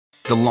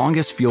The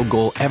longest field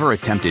goal ever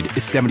attempted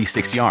is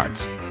 76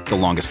 yards. The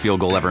longest field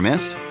goal ever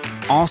missed?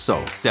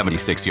 Also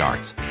 76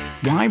 yards.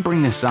 Why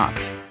bring this up?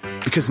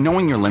 Because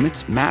knowing your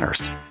limits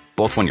matters,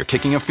 both when you're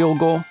kicking a field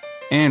goal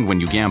and when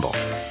you gamble.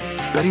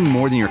 Betting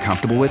more than you're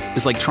comfortable with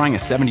is like trying a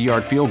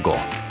 70-yard field goal.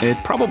 It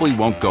probably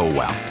won't go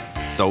well.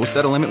 So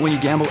set a limit when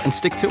you gamble and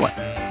stick to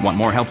it. Want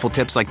more helpful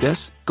tips like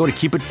this? Go to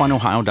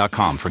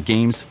keepitfunohio.com for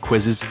games,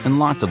 quizzes, and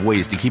lots of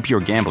ways to keep your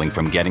gambling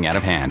from getting out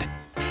of hand.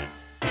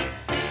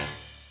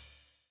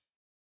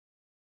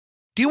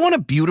 Do you want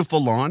a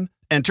beautiful lawn?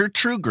 Enter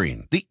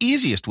TruGreen, the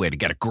easiest way to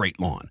get a great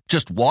lawn.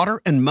 Just water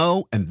and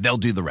mow, and they'll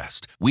do the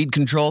rest. Weed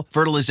control,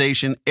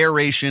 fertilization,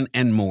 aeration,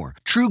 and more.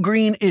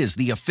 TruGreen is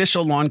the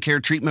official lawn care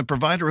treatment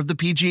provider of the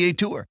PGA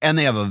Tour, and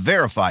they have a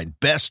verified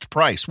best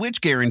price, which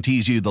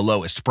guarantees you the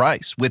lowest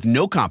price with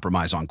no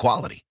compromise on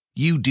quality.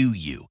 You do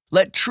you.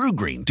 Let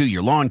TruGreen do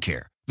your lawn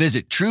care.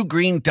 Visit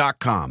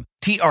TruGreen.com,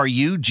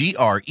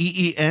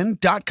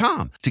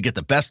 TruGreen.com, to get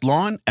the best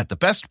lawn at the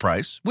best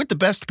price with the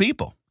best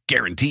people.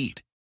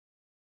 Guaranteed.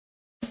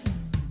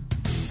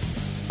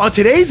 On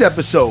today's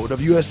episode of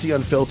UFC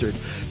Unfiltered,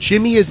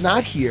 Jimmy is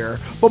not here,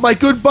 but my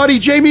good buddy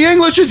Jamie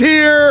English is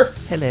here.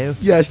 Hello.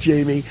 Yes,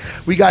 Jamie.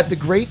 We got the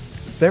great,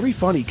 very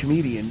funny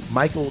comedian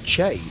Michael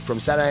Che from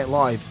Saturday Night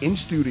Live in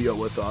studio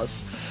with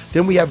us.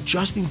 Then we have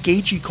Justin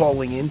Gaethje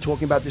calling in,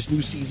 talking about this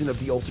new season of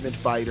The Ultimate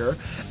Fighter.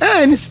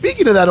 And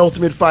speaking of that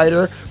Ultimate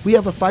Fighter, we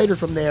have a fighter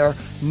from there,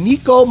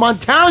 Nico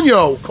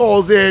Montano,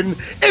 calls in.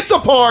 It's a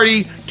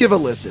party. Give a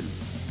listen.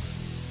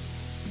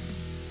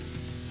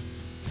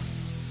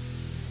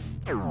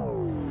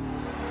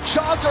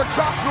 Jaws are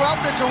dropped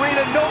throughout this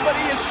arena. Nobody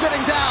is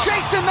sitting down.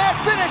 Chasing that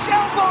finish.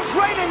 Elbows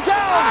raining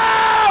down.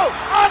 Oh!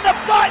 On the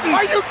button.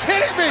 Are you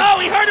kidding me? Oh,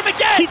 he hurt him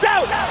again. He's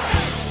out.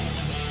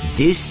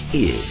 This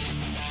is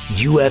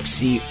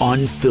UFC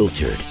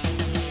Unfiltered.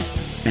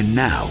 And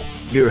now,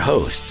 your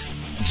hosts,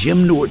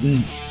 Jim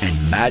Norton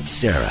and Matt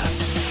Serra.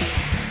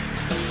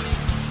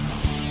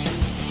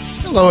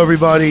 Hello,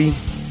 everybody.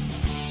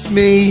 It's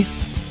me,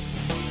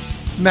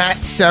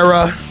 Matt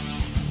Serra.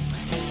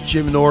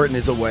 Jim Norton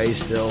is away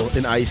still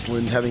in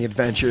Iceland having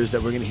adventures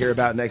that we're going to hear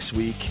about next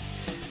week.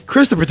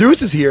 Chris, the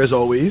producer's here as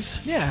always.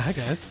 Yeah, hi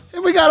guys.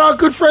 And we got our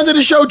good friend of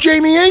the show,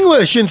 Jamie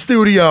English, in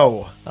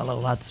studio. Hello,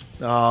 lads.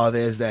 Oh,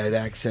 there's that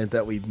accent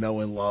that we know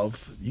and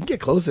love. You can get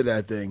close to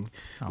that thing.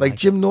 Like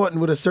Jim Norton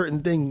with a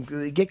certain thing.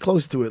 Get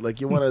close to it like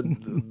you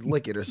want to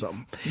lick it or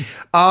something.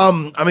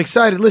 I'm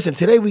excited. Listen,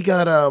 today we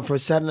got, for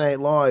Saturday Night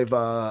Live,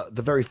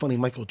 the very funny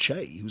Michael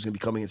Che, who's going to be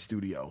coming in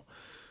studio.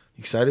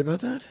 Excited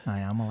about that? I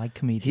am. I like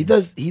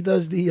comedians. He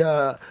does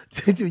the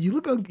dude, you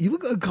look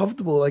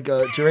uncomfortable like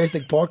a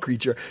Jurassic Park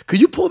creature. Could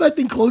you pull that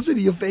thing closer to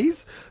your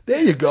face?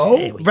 There you go.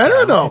 Hey, Better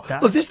or no?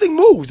 like Look, this thing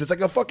moves. It's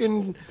like a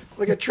fucking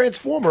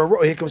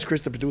transformer. Here comes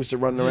Chris, the producer,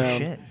 running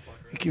around. Shit.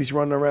 He keeps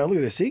running around. Look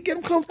at this. See, get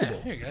him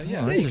comfortable. Here you go.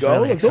 Yeah. There this you is go. really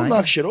Look, don't exciting.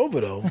 knock shit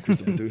over though, Chris,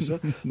 the producer.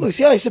 Look,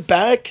 see how I sit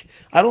back?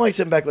 I don't like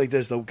sitting back like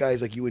this though,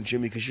 guys like you and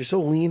Jimmy, because you're so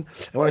lean.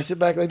 And when I sit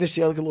back like this,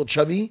 see, I look a little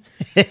chubby.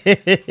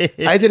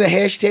 I did a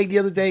hashtag the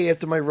other day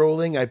after my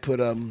rolling. I put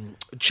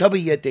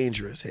chubby yet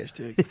dangerous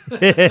hashtag.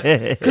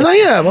 Because I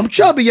am. I'm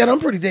chubby yet I'm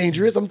pretty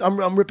dangerous.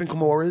 I'm ripping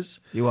Kimuras.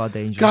 You are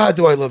dangerous. God,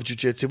 do I love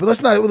jiu-jitsu. But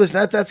let's not.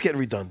 Listen, that's getting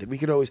redundant. We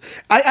could always.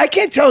 I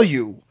can't tell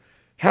you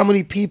how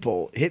many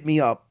people hit me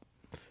up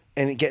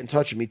and get in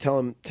touch with me,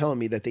 telling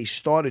me that they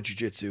started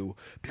jiu-jitsu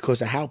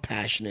because of how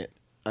passionate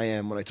I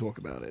am when I talk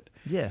about it.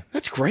 Yeah.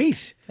 That's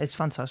great. It's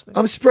fantastic.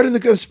 I'm spreading the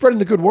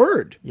good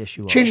word. Yes,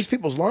 you are. Changes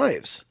people's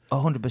lives.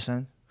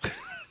 100%.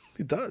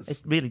 It does.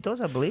 It really does.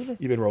 I believe it.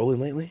 You been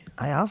rolling lately?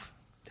 I have.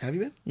 Have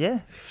you been?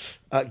 Yeah.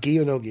 Gi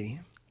or no gi?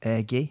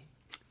 Gi.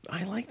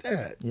 I like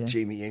that. Yeah.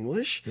 Jamie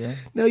English. Yeah.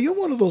 Now you're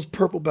one of those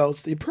purple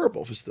belts. You're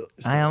purple for still.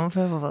 I am a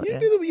purple belt. Yeah.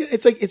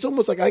 It's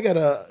almost like I got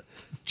a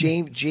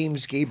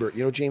James Gabert.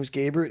 You know James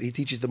Gabert? He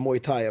teaches the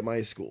Muay Thai at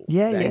my school.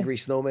 Yeah, the yeah. Angry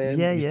Snowman.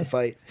 Yeah, he used yeah. to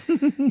fight.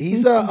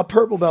 He's a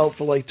purple belt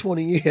for like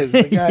 20 years.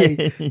 The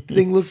guy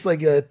thing looks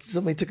like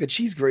somebody took a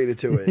cheese grater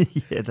to it.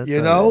 Yeah, that's you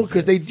how it know, is,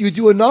 because you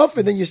do enough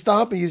and then you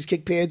stop and you just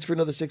kick pads for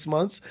another 6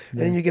 months and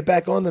then you get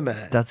back on the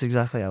mat. That's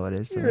exactly how it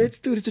is. For me.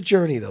 It's a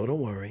journey though. Don't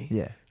worry.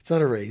 Yeah. It's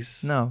not a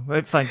race. No,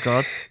 thank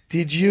God.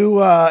 Did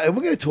you? And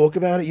we're going to talk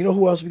about it. You know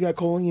who else we got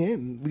calling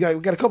in? We got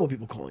a couple of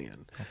people calling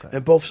in,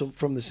 and both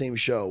from the same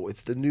show.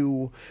 It's the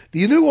new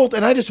old.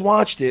 And I just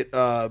watched it.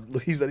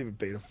 Look, he's not even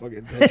paying a fucking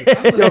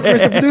attention. Yo,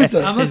 Chris, the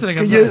producer. I'm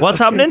listening. What's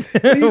happening?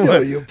 What are you doing?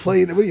 Are you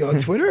playing? What are you on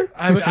Twitter?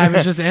 I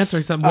was just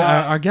answering something.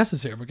 Our guest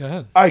is here, but go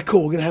ahead. All right,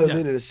 cool. We're gonna have him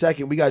Yeah. in a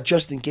second. We got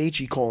Justin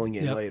Gaethje calling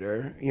in Yep.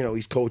 later. You know,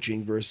 he's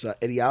coaching versus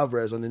Eddie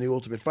Alvarez on the new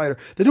Ultimate Fighter.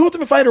 The new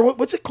Ultimate Fighter.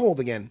 What's it called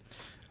again?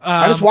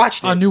 I just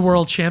watched it. A New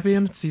World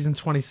Champion, season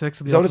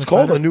 26 of the Is that what it's Ultimate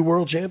called? Fighter. A New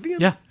World Champion?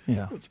 Yeah.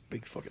 Yeah. It's a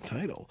big fucking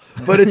title.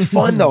 But it's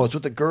fun, though. It's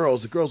with the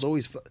girls. The girls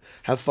always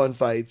have fun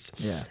fights.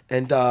 Yeah.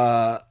 And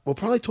we'll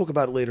probably talk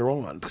about it later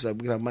on because we're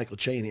going to have Michael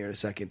Chain here in a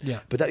second.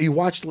 Yeah. But that you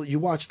watched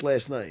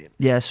last night.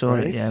 Yeah, so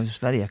Right? yeah, it was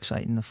very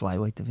exciting, the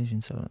flyweight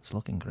division, so it's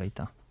looking great,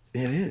 though.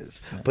 It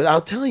is, but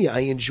I'll tell you, I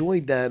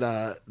enjoyed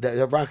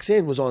that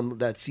Roxanne was on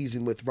that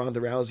season with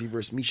Ronda Rousey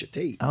versus Misha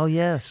Tate. Oh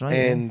yeah, that's right.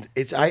 And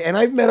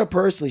I've met her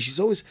personally.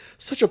 She's always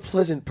such a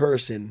pleasant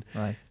person,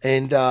 Right.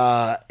 And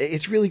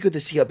it's really good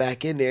to see her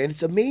back in there. And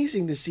it's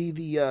amazing to see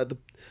the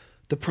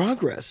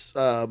progress,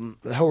 how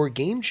her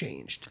game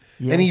changed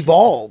and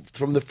evolved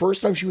from the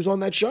first time she was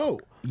on that show.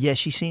 Yeah,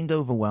 she seemed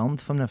overwhelmed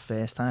from the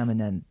first time, and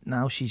then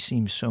now she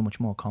seems so much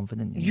more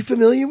confident. You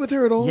familiar with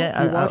her at all?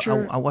 Yeah, you watch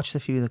her? I watched a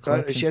few of the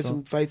clips. She had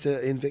some fights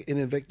in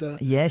Invicta.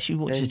 Yeah, she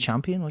was a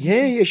champion, wasn't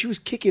Yeah, she? yeah, she was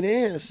kicking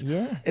ass.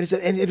 Yeah.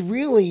 And it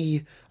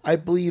really, I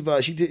believe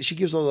she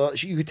gives a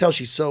lot. You could tell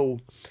she's so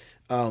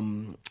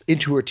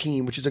into her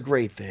team, which is a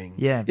great thing.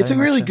 Yeah, it's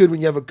very really much so. good when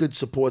you have a good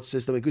support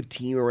system, a good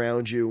team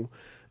around you,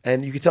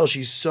 and you can tell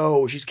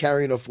she's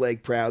carrying her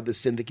flag proud, the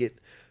Syndicate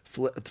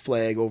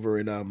flag over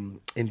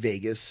in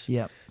Vegas.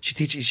 Yeah. She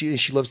teaches.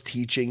 She loves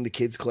teaching the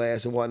kids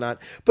class and whatnot.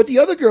 But the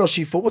other girl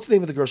she fought. What's the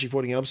name of the girl she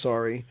fought again? I'm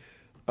sorry.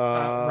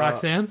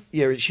 Roxanne?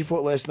 Yeah, she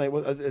fought last night.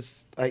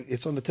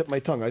 It's on the tip of my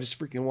tongue. I just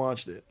freaking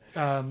watched it.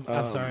 I'm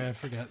sorry, I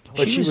forget.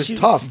 But she was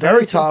tough,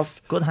 very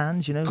tough. Good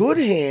hands, you know. Good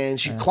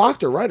hands. She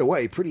clocked her right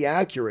away. Pretty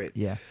accurate.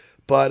 Yeah.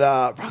 But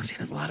Roxanne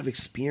has a lot of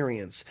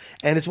experience.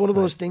 And it's one of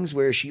those things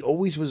where she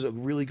always was a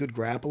really good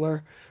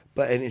grappler.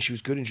 And she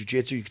was good in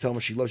jiu-jitsu. You can tell me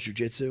she loves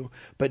jiu-jitsu.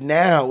 But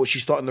now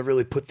she's starting to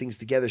really put things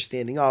together,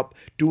 standing up,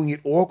 doing it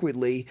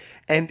awkwardly.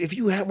 And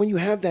when you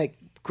have that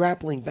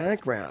grappling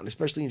background,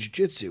 especially in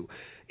jiu-jitsu,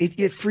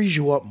 it frees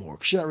you up more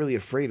because you're not really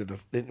afraid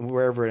of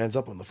wherever it ends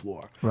up on the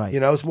floor. Right. You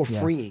know, it's more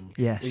freeing.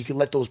 Yes. You can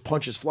let those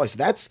punches fly. So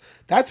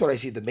that's what I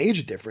see. The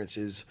major difference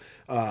is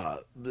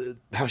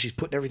how she's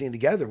putting everything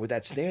together with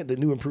the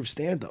new improved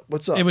stand-up.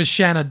 What's up? It was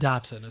Shanna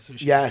Dobson. Is who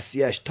she Yes,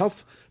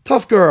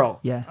 tough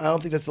girl. Yeah. I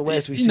don't think that's the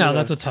last we see. No, her.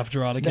 that's a tough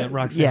draw to get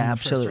Roxanne. Yeah, in the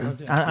first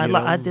absolutely. round,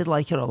 yeah. I did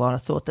like her a lot. I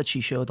thought that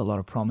she showed a lot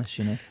of promise,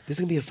 you know. This is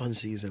gonna be a fun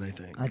season, I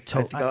think. I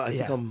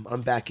yeah. think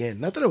I'm back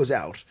in. Not that I was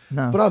out,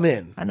 No. but I'm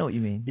in. I know what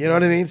you mean. You know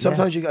what I mean?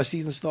 Sometimes you got a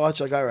season starts,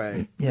 you're like, all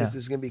right, Yeah. this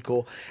is gonna be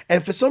cool.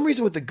 And for some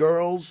reason with the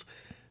girls,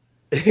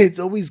 it's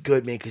always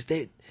good, man, because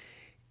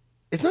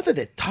it's not that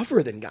they're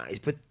tougher than guys,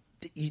 but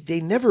they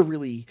never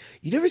really,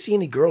 you never see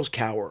any girls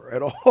cower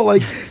at all.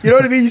 Like, you know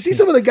what I mean? You see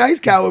some of the guys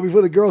cower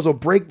before the girls or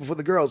break before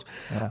the girls.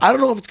 Yeah. I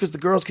don't know if it's because the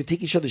girls can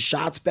take each other's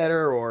shots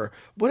better or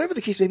whatever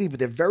the case may be, but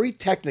they're very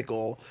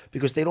technical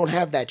because they don't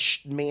have that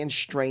man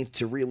strength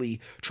to really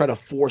try to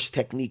force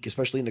technique,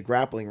 especially in the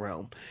grappling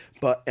realm,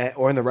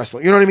 or in the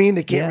wrestling. You know what I mean?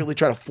 They can't really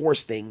try to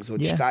force things,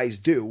 which guys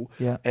do.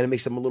 Yeah. And it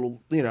makes them a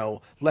little,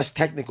 less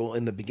technical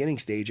in the beginning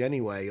stage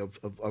anyway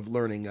of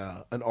learning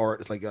an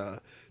art like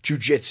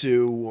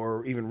jiu-jitsu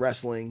or even wrestling.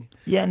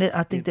 Yeah, and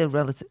I think they're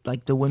relative.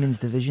 Like the women's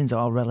divisions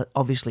are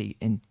obviously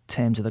in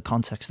terms of the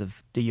context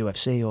of the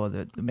UFC or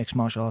the mixed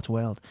martial arts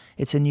world.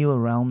 It's a newer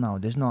realm now.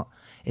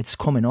 It's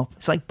coming up.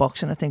 It's like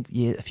boxing. I think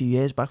a few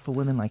years back for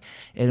women, like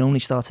it only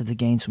started to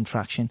gain some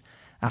traction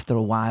after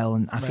a while,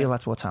 and I feel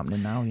that's what's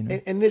happening now. You know,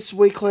 and this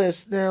weight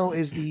class now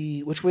is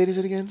which weight is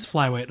it again? It's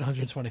flyweight,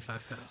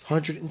 125 pounds.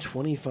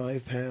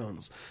 125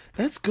 pounds.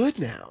 That's good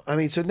now. I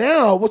mean, so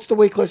now what's the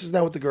weight classes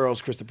now with the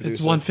girls, Chris, the producer?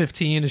 It's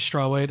 115 is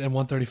strawweight and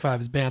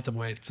 135 is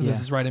bantamweight. So this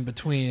is right in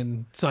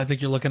between. So I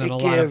think you're looking at a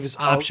lot of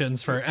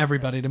options for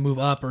everybody to move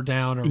up or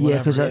down or whatever. Yeah,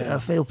 because I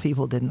feel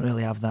people didn't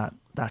really have that.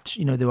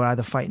 They were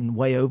either fighting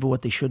way over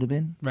what they should have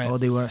been, or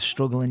they were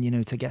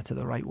struggling, to get to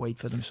the right weight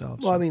for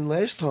themselves. Well, I mean,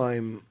 last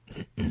time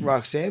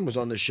Roxanne was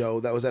on the show,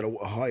 that was at a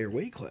higher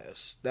weight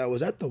class. That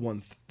was at the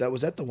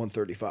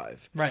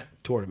 135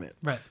 tournament.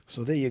 Right.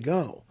 So there you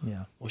go.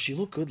 Yeah. Well, she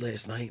looked good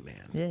last night,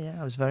 man. Yeah,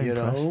 I was very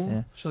impressed.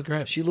 Yeah. She looked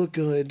great. She looked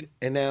good.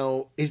 And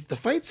now, is the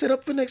fight set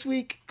up for next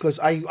week? Because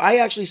I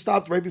actually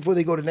stopped right before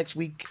they go to next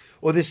week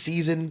or this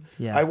season.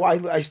 Yeah.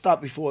 I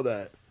stopped before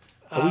that.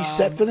 Are we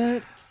set for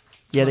that?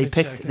 Yeah, Let they me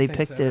picked. check. I They think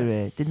picked so,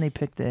 their. Didn't they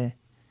pick their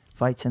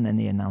fights and then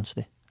they announced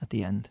it at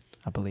the end?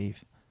 I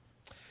believe.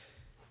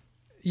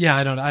 Yeah,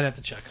 I don't know. I'd have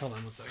to check. Hold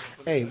on one second.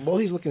 Hey, while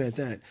he's looking at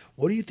that,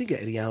 what do you think of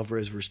Eddie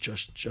Alvarez versus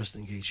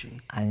Justin Gaethje?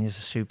 I think it's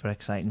a super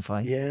exciting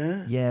fight.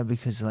 Yeah? Yeah,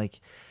 because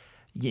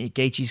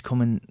Gaethje's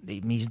coming.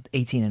 He's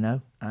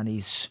 18-0, and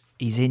he's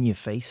in your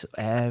face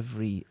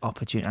every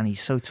opportunity, and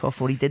he's so tough.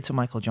 What he did to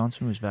Michael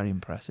Johnson was very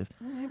impressive.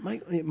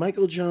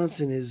 Michael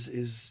Johnson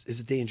is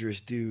a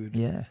dangerous dude.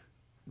 Yeah.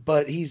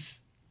 But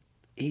he's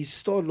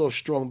started off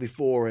strong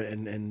before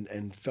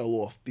and fell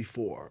off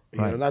before. You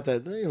know, not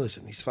that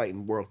listen, he's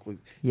fighting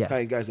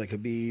guys like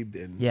Khabib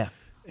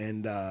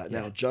and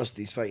now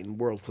Justin, he's fighting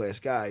world class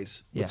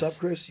guys. What's up,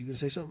 Chris? You gonna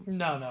say something?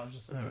 No,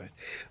 just all right.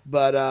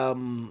 But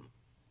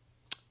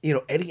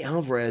Eddie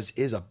Alvarez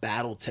is a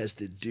battle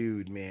tested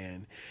dude,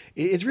 man.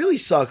 It really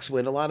sucks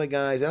when a lot of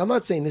guys, and I'm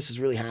not saying this is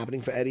really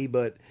happening for Eddie,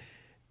 but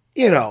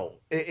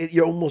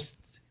you're almost.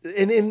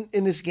 In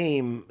this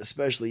game,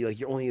 especially, like,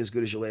 you're only as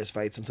good as your last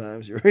fight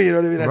sometimes. You know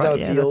what I mean? That's how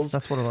it feels.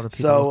 That's what a lot of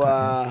people look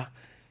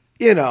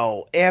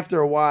at. After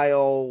a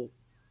while,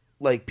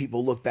 like,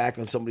 people look back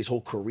on somebody's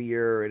whole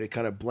career and it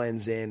kind of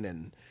blends in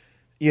and,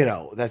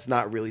 that's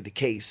not really the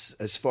case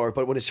as far.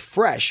 But when it's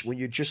fresh, when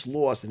you just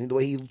lost, and the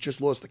way he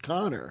just lost to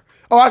Conor.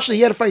 Oh, actually,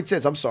 he had a fight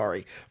since. I'm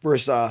sorry,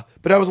 versus.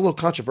 But that was a little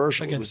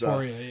controversial. Against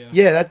Poirier,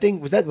 yeah, that thing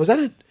was that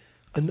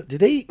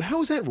did they? How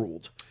was that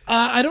ruled?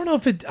 I don't know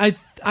if it.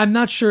 I'm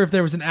not sure if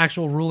there was an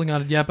actual ruling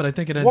on it yet, but I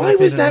think it ended. Why up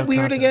was being that no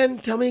weird contest. again?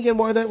 Tell me again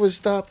why that was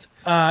stopped.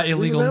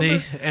 Illegal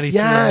knee.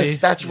 Yes,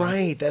 that's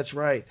right. That's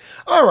right.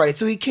 All right.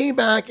 So he came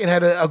back and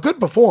had a good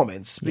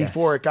performance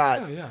before it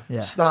got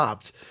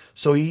stopped.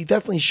 So he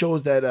definitely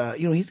shows that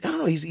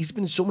he's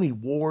been in so many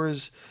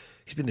wars.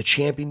 He's been the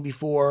champion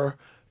before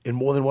in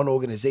more than one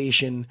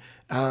organization.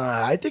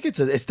 I think it's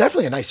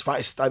definitely a nice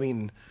fight. I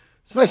mean,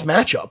 it's a nice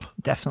matchup.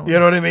 Definitely. You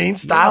know what I mean?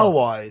 Style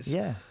wise.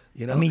 Yeah.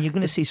 I mean, you're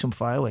going to see some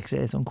fireworks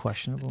there. It's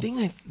unquestionable.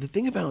 The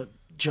thing about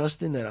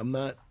Justin that I'm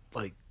not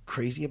like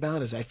crazy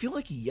about is I feel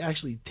like he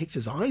actually takes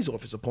his eyes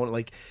off his opponent.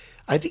 Like,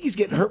 I think he's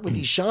getting hurt with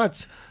these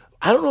shots.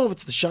 I don't know if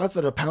it's the shots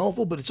that are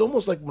powerful, but it's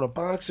almost like when a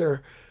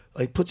boxer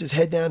like puts his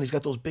head down, he's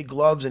got those big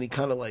gloves, and he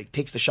kind of like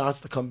takes the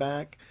shots to come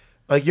back.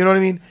 Like, you know what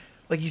I mean?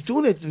 Like, he's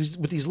doing it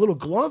with these little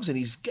gloves, and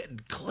he's getting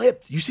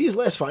clipped. You see his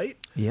last fight?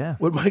 Yeah.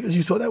 With Michael,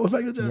 you saw that with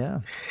Michael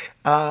Johnson?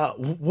 Yeah.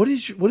 What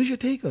is your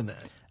take on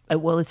that?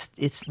 Well,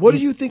 it's. What do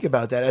you think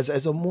about that as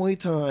a Muay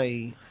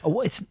Thai?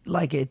 It's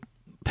like it.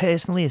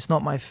 Personally, it's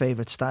not my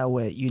favorite style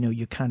where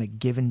you're kind of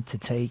giving to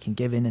take and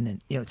giving and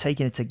then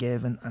taking it to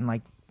give and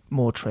like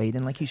more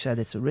trading. Like you said,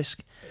 it's a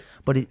risk,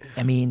 but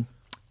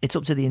it's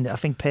up to the end. I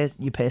think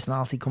your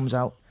personality comes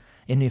out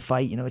in your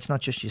fight. It's not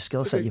just your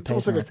skill set. It's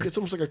almost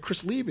like a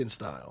Chris Lieben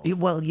style.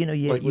 Well,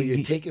 like where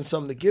you're taking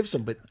something to give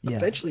some, but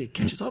eventually it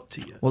catches up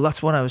to you. Well,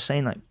 that's what I was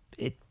saying.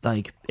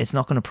 It's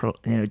not going to.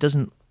 It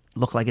doesn't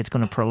look like it's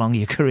going to prolong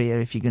your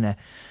career if you're going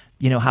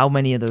to. How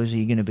many of those are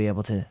you going to be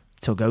able to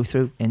go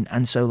through?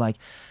 And so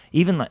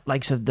even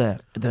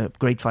the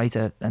great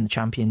fighter and the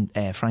champion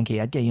Frankie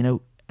Edgar.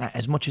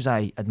 As much as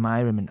I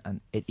admire him and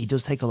he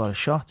does take a lot of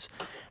shots,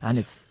 and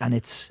it's.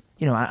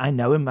 I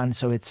know him, and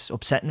so it's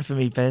upsetting for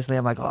me personally.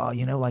 I'm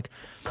like,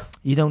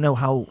 you don't know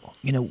how,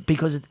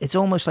 because it's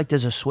almost like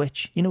there's a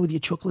switch, with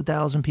your Chuck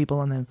Liddells and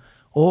people, and then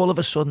all of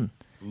a sudden,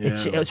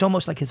 it's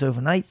almost like it's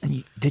overnight,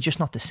 and they're just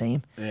not the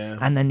same. Yeah.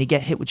 And then they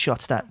get hit with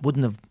shots that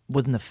wouldn't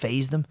have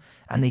phased them,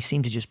 and they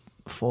seem to just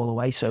fall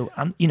away. So,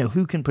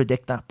 who can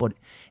predict that? But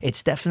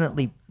it's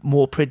definitely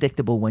more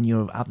predictable when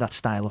you have that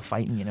style of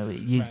fighting.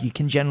 You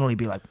can generally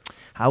be like,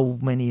 how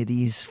many of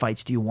these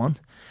fights do you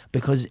want?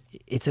 Because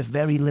it's a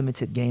very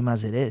limited game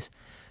as it is.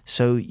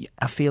 So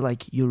I feel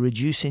like you're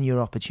reducing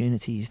your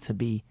opportunities to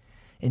be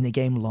in the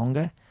game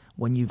longer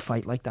when you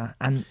fight like that.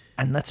 And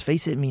let's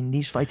face it,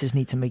 these fighters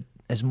need to make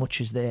as much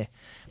as their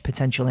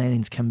potential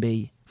earnings can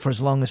be for as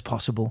long as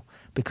possible,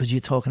 because you're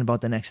talking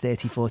about the next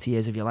 30, 40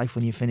 years of your life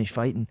when you finish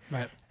fighting.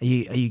 Right. Are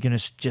you going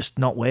to just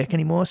not work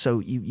anymore? So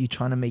you're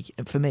trying to make,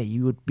 for me,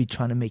 you would be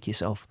trying to make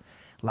yourself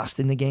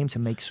last in the game to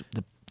make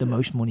the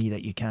most money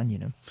that you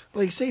can,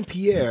 Like St.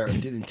 Pierre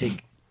didn't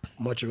take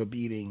much of a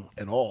beating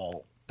at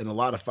all in a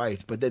lot of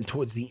fights, but then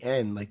towards the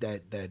end, like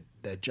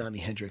that Johnny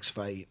Hendricks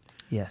fight,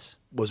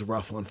 was a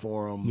rough one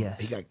for him. Yeah,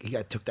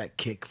 he took that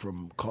kick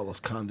from Carlos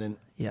Condit.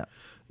 Yeah,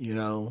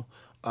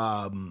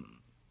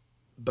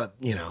 but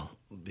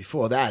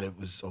before that, it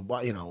was a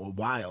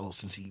while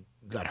since he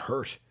got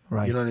hurt.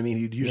 Right, you know what I mean?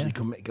 He'd usually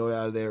go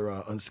out of there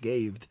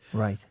unscathed.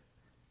 Right,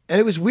 and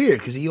it was weird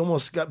because he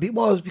almost got.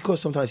 Well, it was because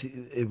sometimes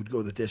it would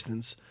go the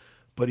distance,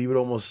 but he would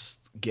almost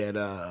get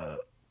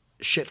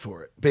shit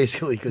for it,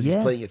 basically, because he's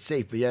playing it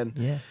safe. But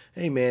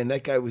hey man,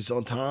 that guy was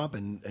on top,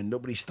 and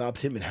nobody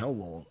stopped him in how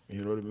long?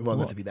 You know what I mean? Well,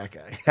 not to be that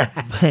guy,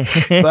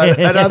 but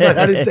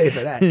I didn't say it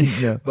for that.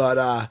 No. But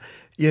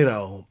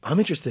I'm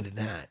interested in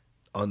that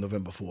on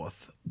November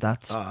 4th.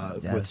 That's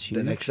with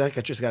the next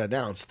second just got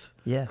announced.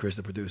 Yeah, Chris,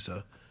 the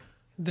producer.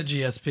 The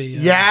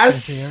GSP.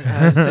 Yes.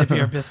 St.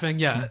 Pierre Bisping.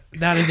 Yeah,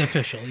 that is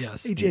official.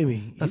 Yes. Hey,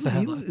 Jamie. That's the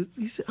headline.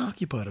 He's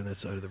occupied on that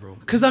side of the room.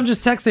 Because I'm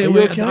just texting.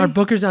 Okay? Our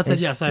booker's outside.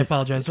 Yes, I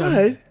apologize. Go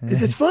ahead.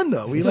 It's fun,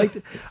 though. We like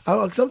to,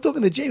 cause I'm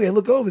talking to Jamie. I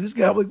look over this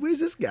guy. I'm like, where's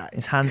this guy?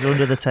 His hands are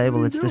under the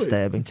table. It's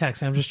disturbing.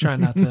 Texting. I'm just trying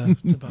not to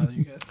bother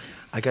you guys.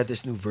 I got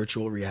this new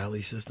virtual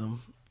reality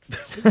system.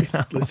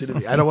 Listen to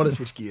me. I don't want to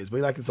switch gears.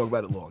 We're not going to talk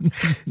about it long.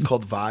 It's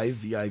called Vive,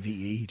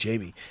 Vive.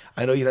 Jamie,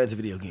 I know you're not into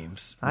video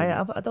games.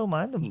 I don't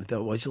mind them.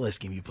 What's the last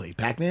game you played?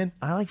 Pac-Man?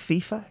 I like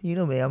FIFA. You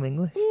know me. I'm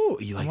English. Ooh,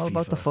 you like I'm all FIFA.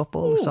 about the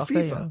football, the soccer.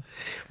 FIFA.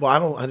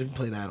 Well, I didn't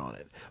play that on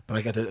it, but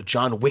I got the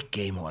John Wick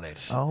game on it.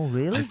 Oh,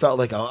 really? I felt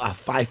like a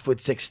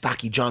 5'6"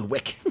 stocky John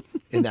Wick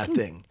in that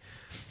thing,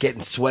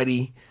 getting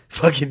sweaty.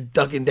 Fucking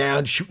ducking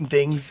down, shooting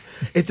things.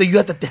 It's like you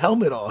got the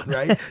helmet on,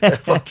 right?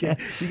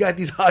 You got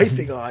these high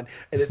thing on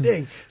and the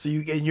thing. So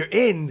you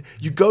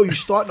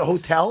start in a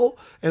hotel,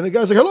 and the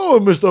guy's like, "Hello,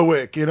 Mr.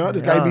 Wick."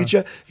 This guy meets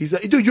you. He's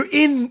like, "Dude, you're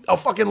in a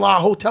fucking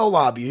hotel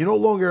lobby. You're no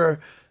longer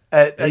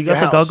at you your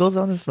got house." The goggles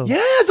on and stuff?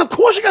 Yes, of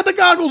course you got the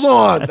goggles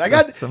on.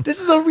 Awesome. This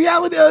is a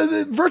reality,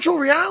 virtual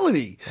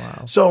reality.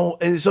 Wow. So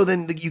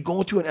then you go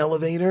into an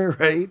elevator,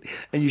 right?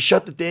 And you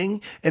shut the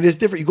thing, and it's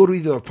different. You go to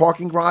either a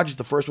parking garage, is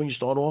the first one you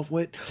start off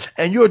with,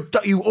 and you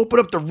open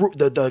up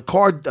the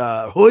car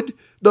hood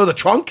No, the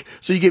trunk.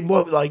 So you get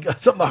more like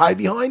something to hide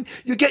behind.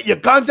 You get your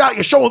guns out.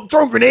 You're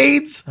throwing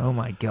grenades. Oh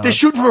my god! They're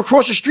shooting from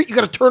across the street. You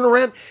got to turn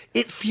around.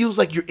 It feels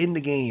like you're in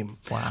the game.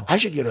 Wow. I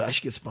should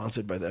get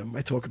sponsored by them.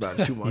 I talk about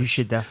it too much. You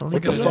should definitely.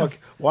 What the fuck?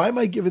 Why am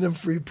I giving them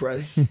free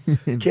press?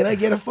 Can I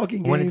get a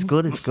fucking game? When it's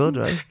good,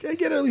 right? Can I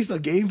get at least a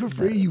game for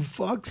free? You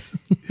fucks.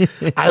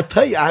 I'll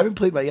tell you, I haven't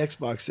played my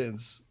Xbox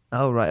since.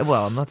 Oh, right.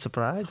 Well, I'm not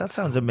surprised. That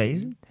sounds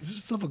amazing. This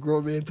is stuff a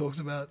grown man talks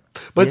about.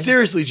 But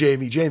seriously,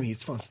 Jamie,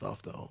 it's fun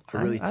stuff, though.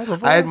 I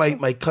had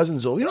my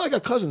cousins over. I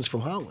got cousins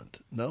from Holland.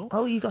 No?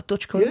 Oh, you got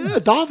Dutch cousins? Yeah,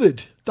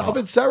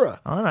 David, Sarah.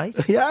 All right.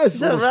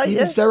 Yes, right?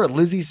 Stephen, Sarah,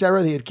 Lizzie,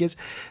 Sarah, they had kids.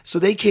 So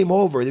they came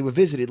over. They were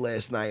visited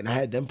last night, and I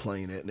had them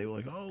playing it. And they were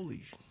like,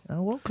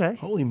 Oh, okay.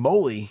 Holy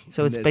moly.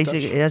 So it's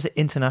basically, it has an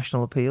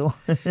international appeal.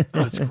 Oh,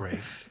 it's great.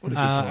 What a good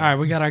time. All right,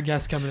 we got our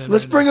guest coming in.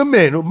 Let's bring him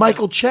in.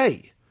 Michael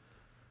Che.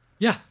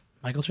 Yeah.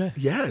 Michael Che.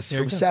 Yes,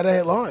 from Saturday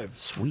Night Live.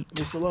 Sweet.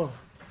 Yes, hello.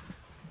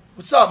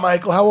 What's up,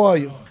 Michael? How are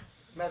you?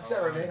 Matt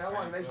Sarah, man. How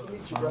are you? Nice to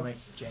meet you, bro.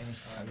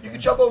 You can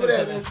jump over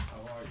there, man.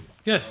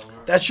 Good.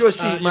 That's your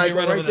seat,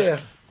 Michael, right there.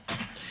 there.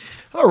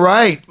 All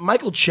right.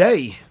 Michael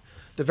Che.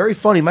 The very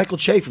funny Michael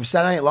Che from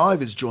Saturday Night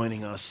Live is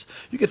joining us.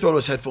 You can throw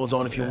those headphones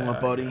on if you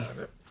want, buddy.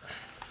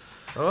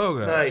 Oh,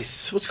 guys.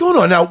 Nice. What's going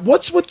on? Now,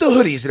 what's with the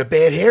hoodie? Is it a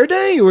bad hair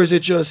day, or is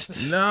it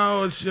just...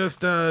 No, it's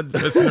just,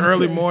 it's an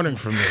early morning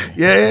for me.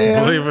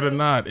 Yeah. Believe it or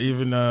not.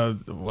 Even,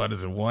 what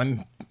is it,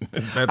 1?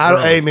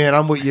 Hey, man,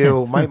 I'm with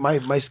you.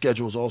 My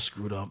schedule's all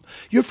screwed up.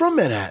 You're from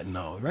Manhattan,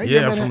 though, right?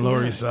 Yeah, I'm from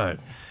Lower East Side.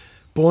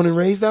 Born and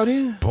raised out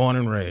here? Born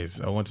and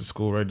raised. I went to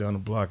school right down the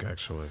block,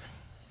 actually.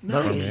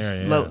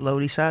 Nice.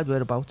 Lower East Side,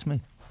 whereabouts,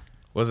 me?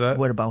 What's that?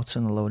 Whereabouts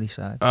on the Lower East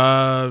Side?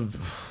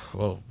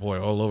 Well, boy,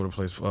 all over the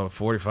place.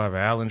 45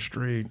 Allen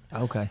Street.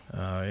 Okay.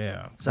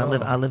 Yeah.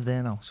 I live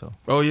there now, so.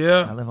 Oh,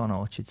 yeah? I live on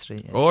Orchard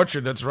Street. Yeah.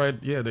 Orchard, that's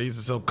right. Yeah, they used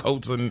to sell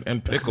coats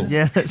and pickles.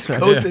 Yeah, that's right.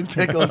 Coats and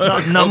pickles.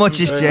 Not much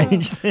has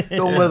changed.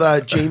 Don't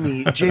let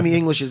Jamie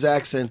English's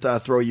accent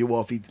throw you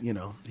off. He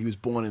was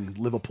born in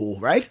Liverpool,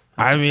 right?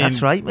 I mean,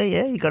 that's right, mate.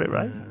 Yeah, you got it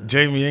right.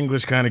 Jamie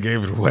English kind of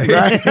gave it away.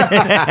 Right?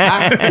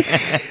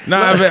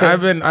 No,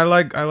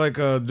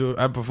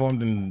 I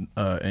performed in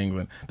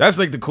England. That's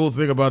like the cool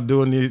thing about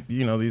doing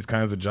these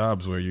kinds of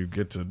jobs where you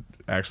get to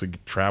actually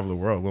travel the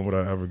world. When would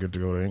I ever get to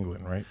go to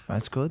England, right?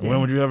 That's good.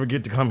 When would you ever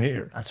get to come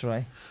here? That's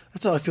right.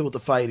 That's how I feel with the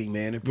fighting,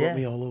 man. It brought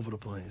me all over the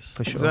place.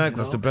 For sure. Exactly.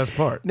 That's the best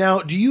part. Now,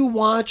 do you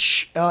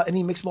watch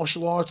any mixed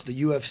martial arts,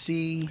 the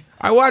UFC?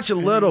 I watch a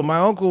little. My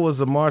uncle was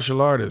a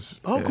martial artist.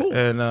 Oh, cool.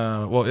 And,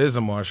 is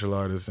a martial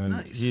artist. And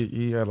nice.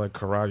 he had like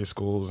karate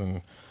schools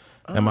and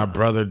my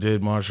brother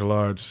did martial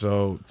arts.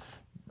 So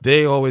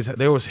they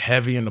was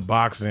heavy into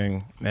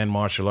boxing and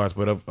martial arts.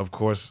 But of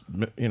course,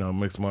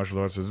 mixed martial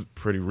arts is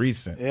pretty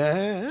recent.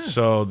 Yeah.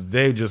 So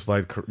they just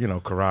like,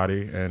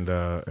 karate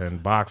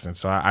and boxing.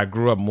 So I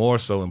grew up more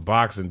so in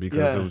boxing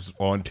because it was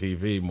on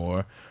TV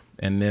more.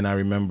 And then I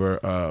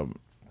remember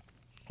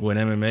when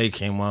MMA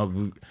came out,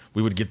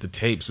 we would get the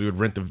tapes. We would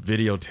rent the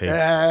videotapes.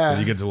 Yeah.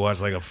 You get to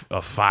watch like a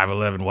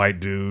 5'11" white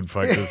dude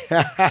fight this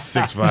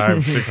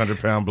 6'5",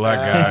 600-pound black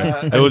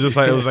guy. It was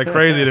like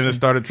crazy. Then it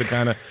started to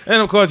kind of, and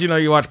of course,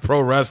 you watch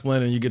pro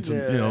wrestling and you get to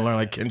learn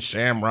like Ken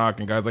Shamrock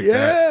and guys like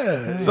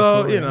that.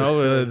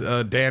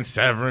 So Dan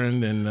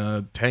Severn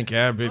and Tank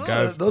Abbott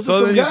guys. Those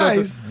are some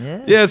guys.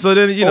 So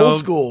then old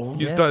school.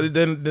 You start.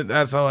 Then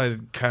that's how I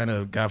kind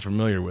of got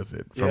familiar with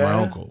it from my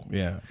uncle.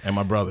 Yeah, and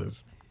my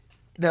brothers.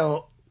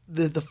 Now.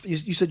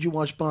 You said you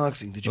watched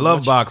boxing. Did you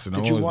love boxing?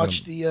 Did you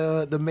watch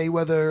the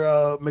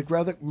Mayweather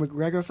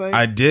McGregor fight?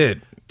 I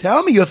did.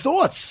 Tell me your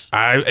thoughts.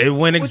 It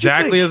went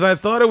exactly as I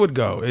thought it would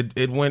go.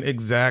 It went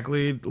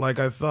exactly like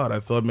I thought. I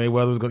thought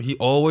Mayweather was going. He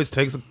always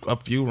takes a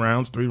few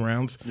rounds, 3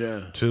 rounds,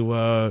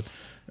 to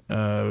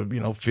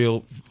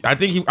feel. I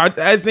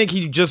think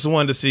he just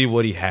wanted to see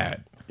what he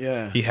had.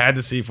 Yeah, he had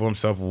to see for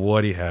himself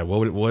what he had,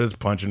 what his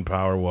punching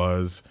power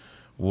was,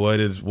 what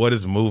his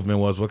movement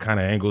was, what kind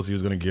of angles he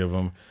was going to give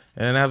him.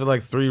 And after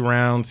like 3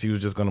 rounds, he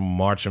was just going to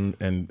march him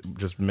and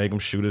just make him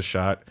shoot a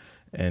shot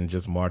and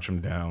just march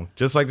him down.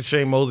 Just like the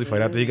Shane Mosley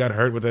fight. After he got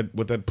hurt with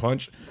that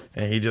punch,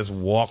 and he just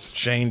walked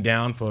Shane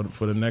down for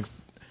the next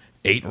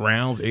 8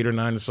 rounds, 8 or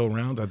 9 or so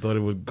rounds. I thought it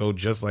would go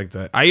just like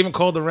that. I even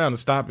called the round a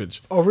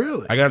stoppage. Oh,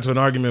 really? I got into an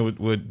argument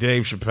with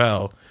Dave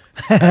Chappelle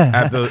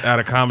at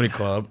a comedy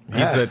club.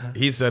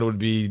 He said it would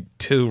be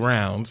 2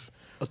 rounds.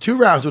 2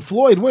 rounds with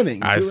Floyd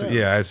winning. I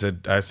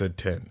said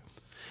 10.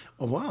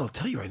 Oh, wow. I'll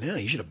tell you right now,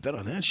 you should have bet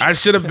on that shit. I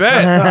should have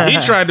bet. He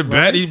tried to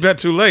bet. He bet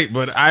too late,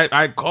 but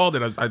I called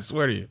it. I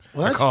swear to you.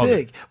 Well, that's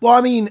big. It. Well,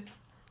 I mean,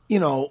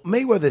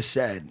 Mayweather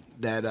said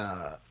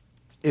that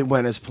it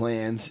went as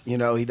planned.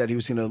 That he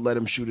was going to let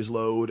him shoot his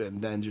load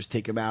and then just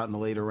take him out in the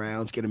later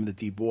rounds, get him in the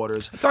deep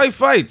waters. That's how he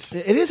fights.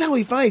 It is how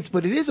he fights,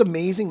 but it is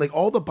amazing. Like,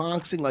 all the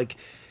boxing, like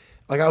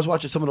I was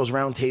watching some of those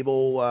round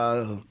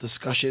table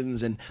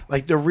discussions, and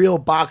like the real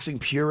boxing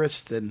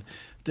purists, and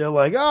they're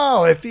like,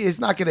 oh, if he's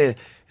not going to...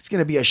 It's going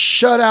to be a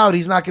shutout.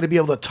 He's not going to be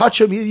able to touch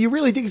him. You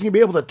really think he's going to be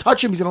able to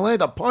touch him? He's going to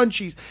land a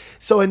punch.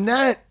 So in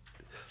that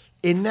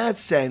in that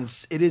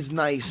sense, it is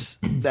nice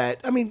that,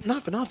 I mean,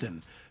 not for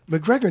nothing,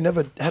 McGregor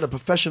never had a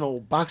professional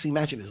boxing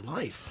match in his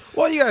life.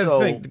 Well, you got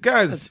to think, the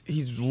guy's,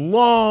 he's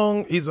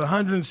long, he's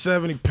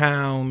 170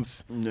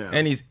 pounds,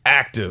 and he's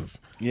active.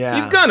 Yeah.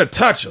 He's going to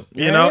touch him,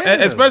 you know,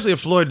 especially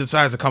if Floyd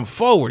decides to come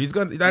forward.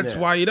 That's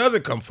why he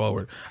doesn't come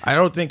forward. I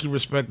don't think he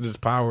respected his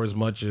power as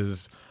much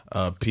as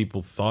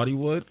people thought he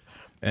would.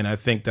 And I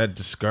think that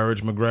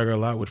discouraged McGregor a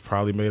lot, which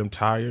probably made him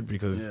tired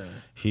because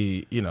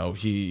he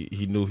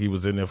knew he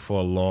was in there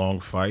for a long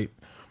fight.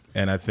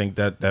 And I think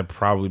that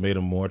probably made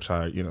him more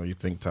tired. You know, you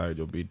think tired,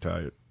 you'll be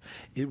tired.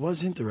 It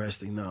was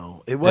interesting,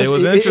 though. It was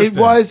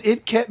interesting.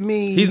 It kept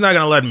me. He's not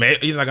gonna let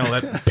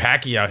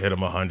Pacquiao hit him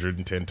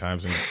 110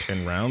 times in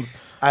 10 rounds.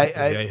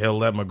 He'll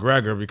let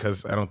McGregor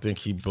because I don't think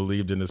he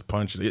believed in his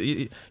punches.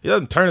 He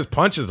doesn't turn his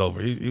punches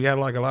over. He had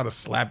like a lot of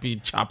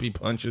slappy, choppy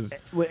punches.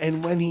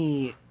 And when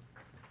he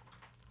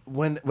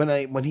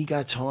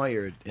got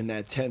tired in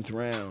that 10th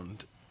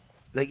round.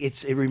 Like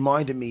it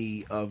reminded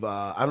me of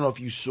I don't know if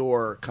you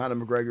saw Conor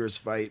McGregor's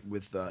fight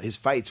with his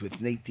fights with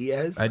Nate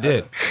Diaz. I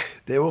did.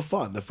 They were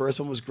fun. The first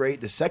one was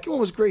great. The second one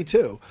was great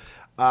too.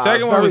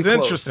 Second one was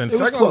interesting.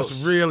 Second one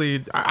was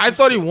really. I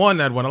thought he won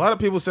that one. A lot of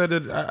people said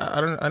that. I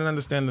didn't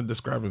understand the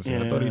discrepancy.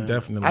 I thought he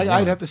definitely.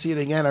 I'd have to see it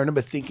again. I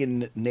remember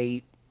thinking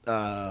Nate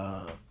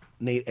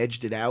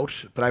edged it out,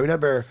 but I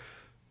remember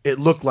it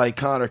looked like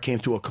Conor came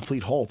to a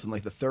complete halt in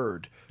like the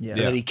third. Yeah.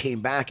 And then he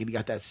came back and he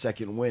got that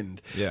second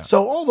wind. Yeah.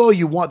 So although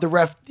you want the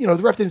ref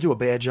didn't do a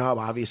bad job,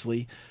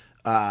 obviously.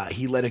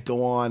 He let it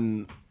go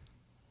on,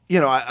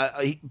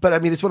 but I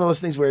mean, it's one of those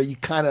things where you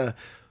kind of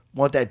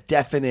want that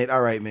definite,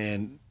 all right,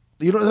 man.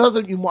 You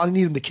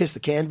need him to kiss the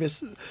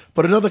canvas,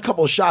 but another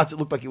couple of shots, it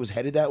looked like it was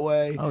headed that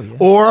way. Oh, yeah.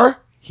 Or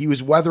he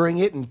was weathering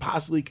it and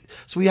possibly,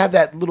 so we have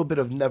that little bit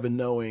of never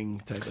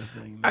knowing type of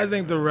thing. I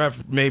think the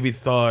ref maybe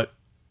thought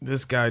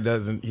this guy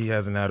he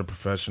hasn't had a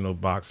professional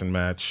boxing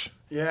match.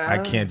 Yeah, I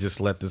can't just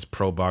let this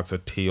pro boxer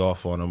tee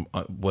off on him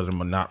with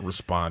him not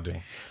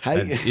responding.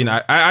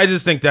 I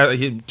just think that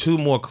he 2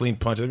 more clean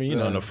punches. I mean,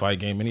 in a fight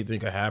game, anything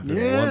could happen.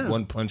 Yeah.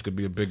 One punch could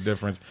be a big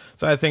difference.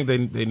 So I think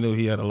they knew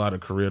he had a lot of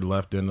career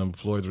left in him.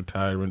 Floyd's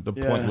retiring. The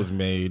point was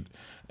made,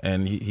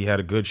 and he had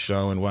a good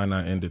show. And why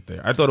not end it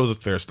there? I thought it was a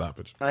fair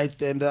stoppage.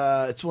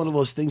 It's one of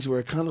those things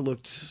where it kind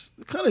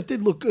of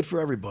did look good for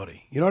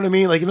everybody. You know what I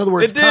mean? Like in other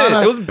words, it did.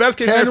 It was the best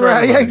case for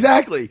everybody. Yeah,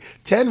 exactly.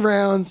 10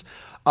 rounds.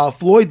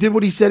 Floyd did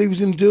what he said he was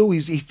going to do. He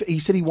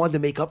said he wanted to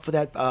make up for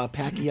that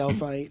Pacquiao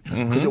fight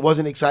because it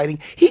wasn't exciting.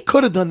 He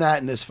could have done that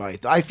in this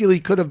fight. I feel he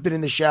could have been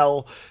in the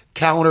shell,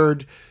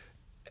 countered,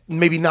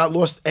 maybe not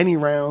lost any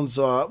rounds.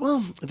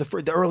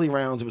 The early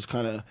rounds, it was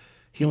kind of,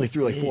 he only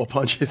threw like 4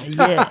 punches.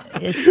 Yeah,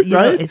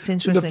 it's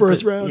interesting. In the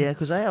first round. Yeah,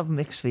 because I have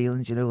mixed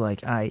feelings.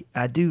 Like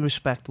I do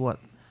respect what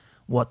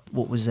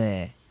was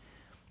there,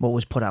 what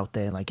was put out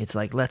there. Like it's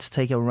like, let's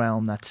take a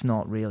realm that's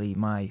not really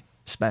my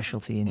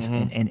specialty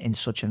in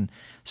such a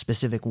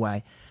specific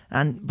way,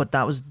 but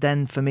that was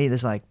then for me.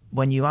 There's like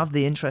when you have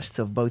the interests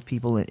of both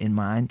people in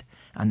mind,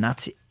 and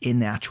that's in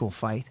the actual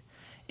fight,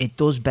 it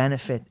does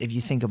benefit if you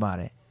think about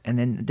it. And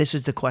then this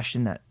is the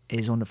question that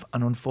is an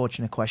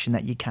unfortunate question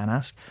that you can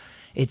ask.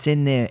 It's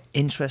in their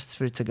interests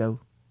for it to go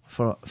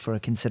for a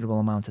considerable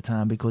amount of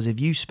time, because if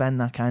you spend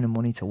that kind of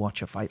money to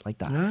watch a fight like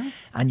that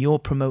and you're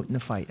promoting the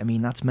fight, I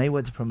mean that's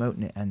Mayweather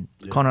promoting it, and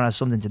Conor has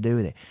something to do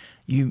with it.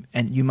 You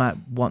might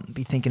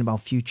be thinking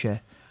about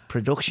future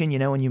production,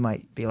 and you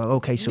might be like,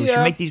 okay, so we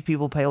should make these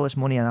people pay all this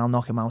money and I'll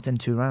knock him out in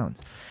 2 rounds.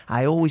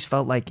 I always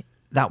felt like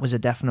that was a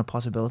definite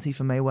possibility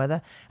for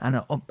Mayweather,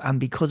 and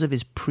because of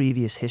his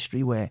previous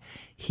history where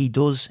he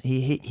does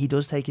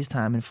take his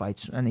time in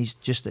fights, and he's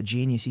just a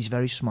genius. He's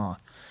very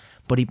smart,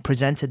 but he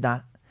presented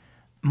that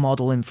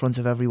model in front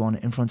of everyone,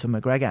 in front of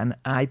McGregor, and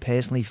I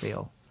personally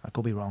feel, I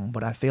could be wrong,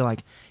 but I feel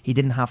like he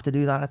didn't have to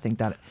do that. I think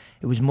that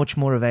it was much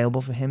more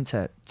available for him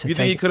to You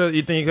think he could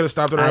have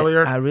stopped it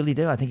earlier? I really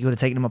do. I think he could have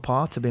taken him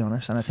apart, to be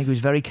honest, and I think he was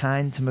very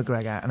kind to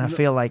McGregor, and I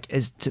feel like,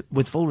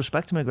 with full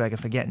respect to McGregor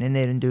for getting in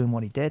there and doing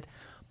what he did,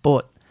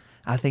 but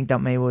I think that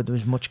Mayweather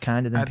was much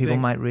kinder than people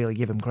might really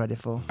give him credit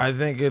for. I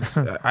think it's.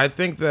 I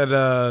think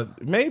that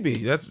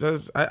maybe that's.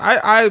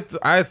 I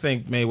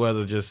think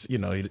Mayweather just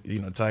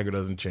Tiger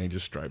doesn't change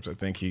his stripes. I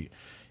think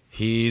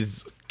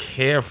he's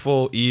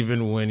careful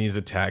even when he's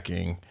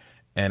attacking,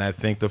 and I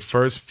think the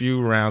first few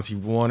rounds he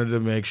wanted to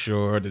make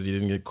sure that he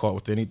didn't get caught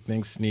with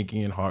anything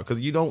sneaky and hard, because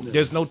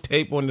there's no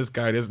tape on this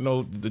guy.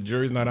 The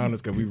jury's not on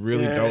this guy. We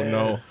really don't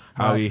know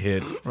how he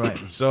hits. Right.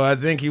 So I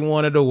think he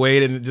wanted to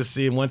wait and just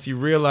see. And once he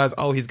realized,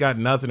 he's got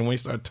nothing, and when he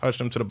started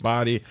touching him to the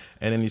body,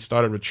 and then he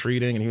started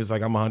retreating, and he was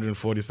like, I'm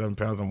 147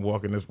 pounds, I'm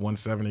walking this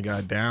 170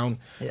 guy down.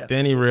 Yeah.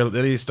 Then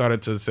he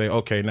started to say,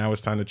 okay, now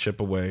it's time to chip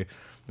away.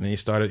 And then he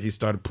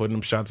started putting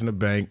them shots in the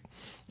bank.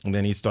 And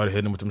then he started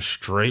hitting him with them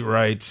straight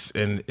rights.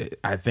 And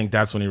I think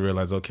that's when he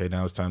realized, okay,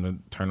 now it's time to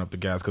turn up the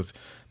gas. Because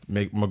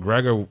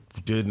McGregor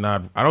did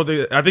not. I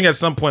think at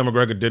some point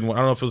McGregor didn't. I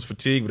don't know if it was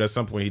fatigue, but at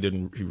some point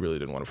he really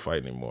didn't want to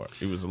fight anymore.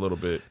 He was a little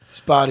bit. His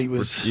body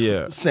was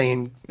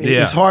saying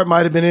his heart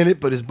might have been in it,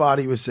 but his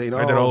body was saying,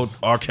 Like that old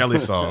R. Kelly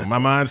song. My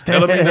mind's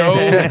telling me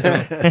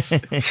no.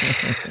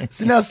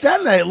 So now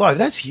Saturday Night Live,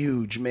 that's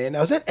huge, man.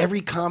 Now is that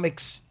every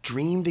comic's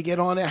dream to get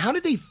on it? How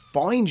did they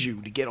find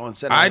you to get on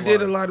Saturday Night Live? I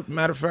did a lot.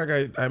 Matter of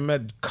fact, I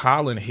met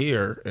Colin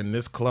here in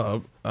this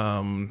club.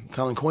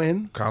 Colin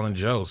Quinn, Colin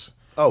Jost.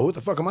 Oh, what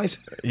the fuck am I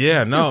saying?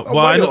 Yeah, no.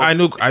 Well, I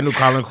knew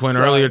Colin Quinn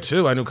earlier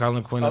too. I knew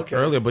Colin Quinn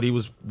earlier, but he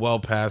was well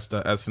past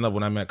SNL.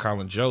 When I met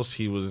Colin Jost,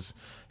 he was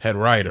head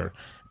writer,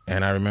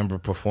 and I remember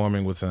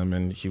performing with him,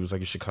 and he was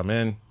like, "You should come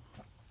in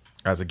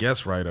as a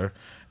guest writer,"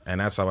 and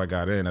that's how I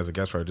got in as a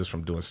guest writer, just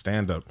from doing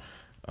stand up.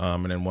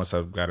 And then once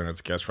I got in as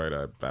a guest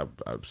writer, I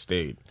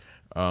stayed.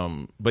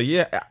 But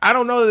yeah, I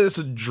don't know that it's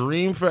a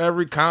dream for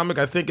every comic.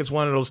 I think it's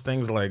one of those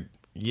things like,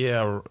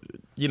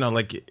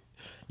 like.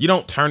 You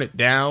don't turn it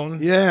down.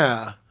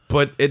 Yeah.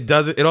 But it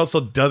also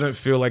doesn't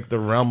feel like the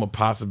realm of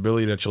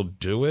possibility that you'll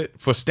do it.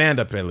 For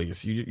stand-up, at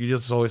least. You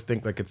just always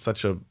think like it's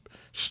such a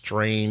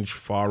strange,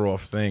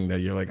 far-off thing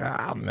that you're like,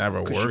 I'll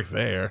never work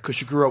there.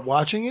 Because you grew up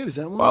watching it? Is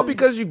that why? Well,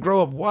 because you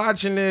grow up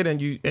watching it and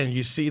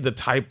you see the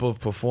type of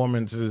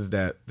performances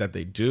that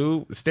they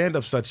do.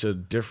 Stand-up's such a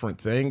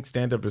different thing.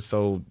 Stand-up is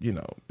so,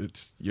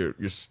 it's you're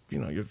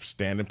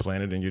standing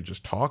planet and you're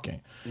just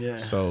talking. Yeah.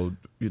 So,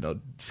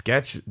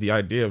 the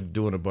idea of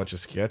doing a bunch of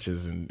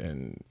sketches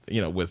and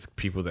with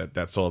people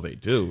that's all they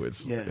do,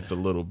 it's a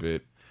little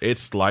bit.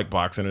 It's like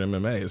boxing and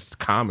MMA. It's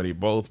comedy,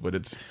 both, but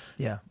it's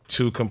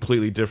two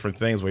completely different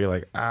things where you're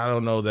like, I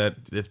don't know that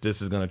if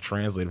this is going to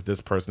translate, if this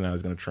personality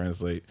is going to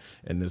translate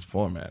in this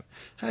format.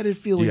 How did it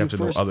feel when you have to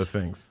know other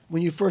things?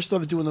 When you first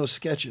started doing those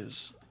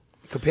sketches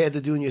compared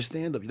to doing your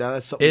stand-up? Now,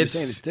 that's something you're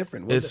saying. It's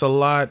different. It's a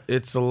lot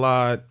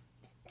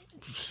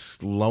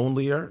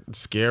lonelier,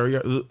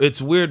 scarier.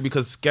 It's weird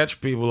because sketch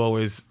people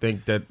always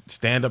think that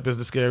stand-up is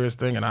the scariest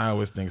thing, and I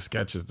always think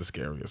sketch is the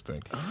scariest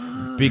thing.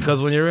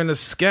 Because when you're in a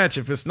sketch,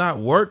 if it's not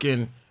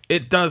working,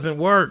 it doesn't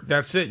work.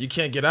 That's it. You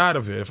can't get out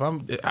of it. If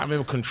I'm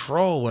in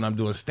control when I'm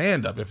doing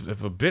stand-up.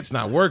 If a bit's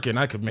not working,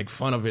 I could make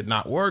fun of it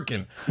not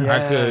working. Yeah.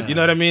 I could, you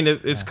know what I mean?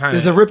 It's kind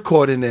of there's a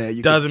ripcord in there.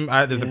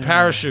 There's a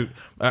parachute.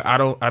 I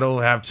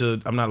don't have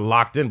to. I'm not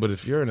locked in. But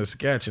if you're in a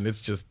sketch and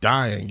it's just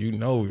dying,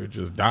 you're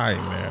just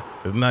dying there.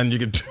 There's nothing you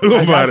can do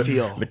about it.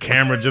 The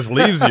camera just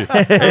leaves you.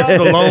 It's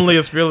the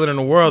loneliest feeling in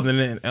the world. And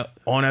then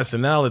on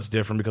SNL, it's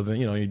different because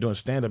you're doing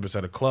stand-up. It's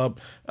at a club.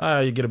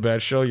 You get a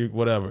bad show.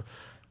 Whatever.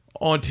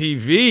 On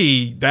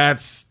TV,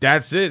 that's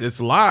it. It's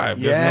live.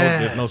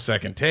 There's no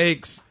second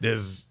takes.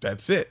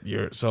 That's it.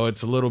 So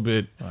it's a little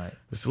bit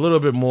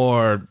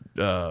more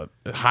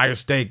higher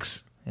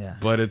stakes. Yeah.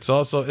 But it's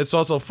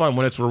also fun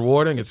when it's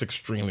rewarding. It's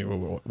extremely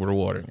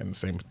rewarding in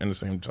the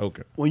same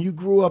token. When you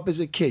grew up as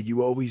a kid, you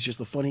were always just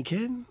a funny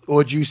kid,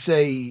 or did you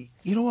say,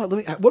 you know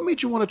what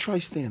made you want to try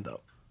stand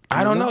up?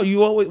 I don't know.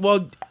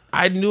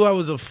 I knew I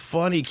was a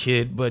funny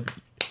kid, but.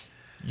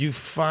 I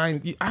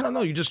don't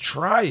know, you just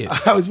try it.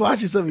 I was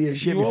watching some of your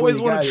shit. You always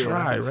want to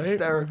try, right? Right?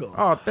 Hysterical.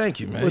 Oh, thank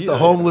you, man. With the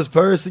homeless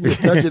person, you're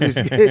touching his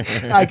skin.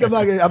 I'm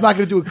not going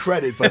to do a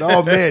credit, but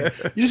oh man,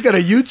 you just got a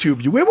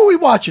YouTube. Where were we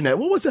watching that?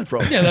 What was that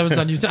from? Yeah, that was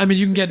on YouTube. I mean,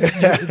 you can get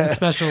the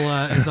special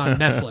is on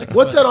Netflix.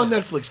 What's that on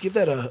Netflix? Give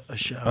that a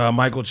shot.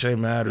 Michael Che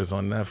Matters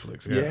on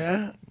Netflix.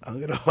 Yeah, I'm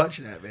going to watch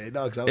that, man.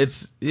 No,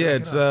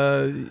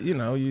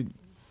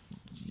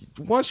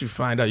 once you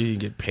find out you can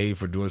get paid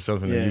for doing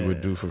something that you would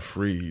do for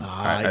free,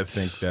 I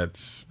think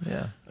that's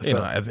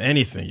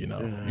anything, you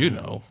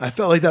know. I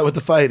felt like that with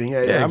the fighting.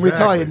 Yeah. Exactly. I'm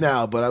retired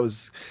now, but I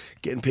was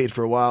getting paid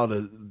for a while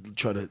to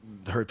try to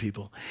hurt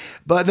people.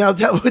 But now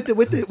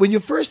when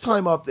your first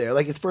time up there,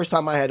 like the first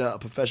time I had a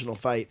professional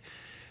fight,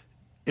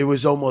 it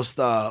was almost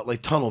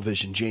like tunnel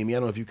vision, Jamie. I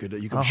don't know if you could.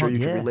 I'm sure you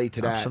could relate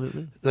to that.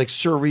 Absolutely. Like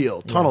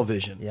surreal tunnel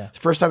vision. Yeah.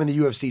 First time in the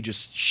UFC,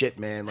 just shit,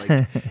 man. Like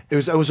it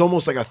was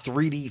almost like a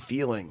 3D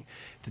feeling.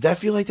 Did that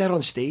feel like that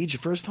on stage the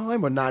first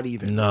time, or not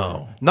even?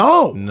 No.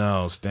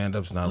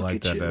 Stand-up's not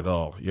like that at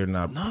all. You're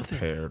not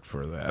prepared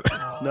for that.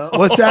 No,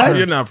 what's that?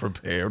 You're not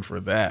prepared for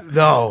that.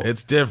 No,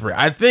 it's different.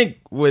 I think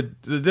with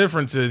the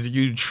difference is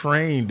you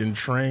trained to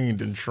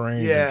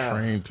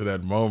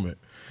that moment.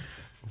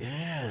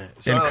 Yeah.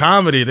 In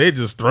comedy, they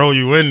just throw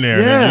you in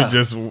there, and you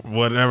just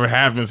whatever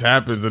happens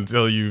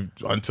until you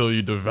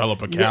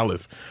develop a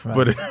callus. Right.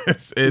 But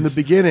it's in the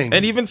beginning,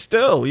 and even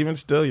still,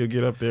 you'll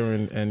get up there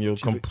and you'll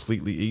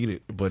completely eat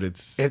it. But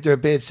it's after a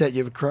bad set,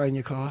 you ever cry in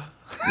your car?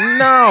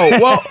 No,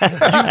 well,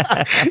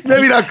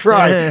 maybe not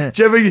cry.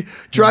 Do you ever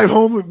drive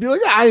home and be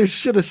like, I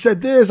should have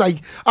said this? I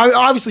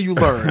obviously you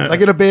learn.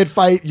 Like in a bad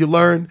fight, you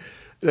learn.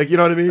 Like you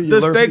know what I mean? The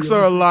stakes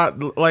are a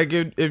lot. Like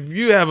if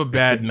you have a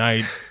bad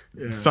night.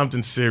 Yeah.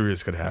 Something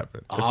serious could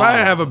happen. If I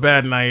have a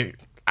bad night,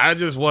 I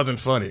just wasn't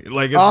funny.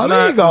 Like, it's there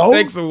not, you go. the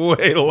stakes are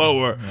way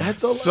lower.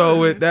 That's a so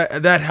lot.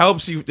 that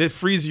helps you. It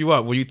frees you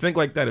up when you think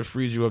like that. It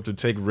frees you up to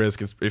take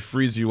risks. It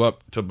frees you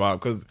up to bomb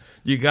because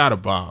you gotta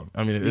bomb.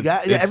 I mean,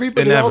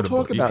 everybody all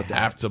talk about you that. You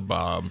have to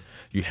bomb.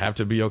 You have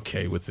to be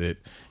okay with it.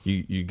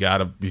 You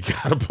gotta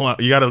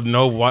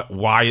know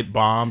why it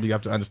bombed. You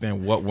have to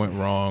understand what went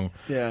wrong.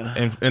 Yeah.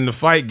 And in the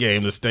fight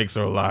game, the stakes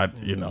are a lot.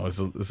 You know, it's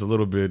a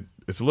little bit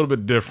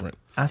different.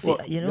 I feel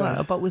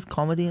but with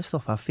comedy and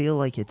stuff, I feel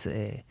like it's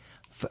in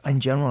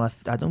general.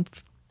 I don't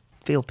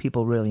feel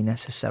people really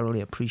necessarily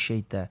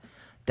appreciate the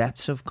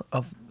depths of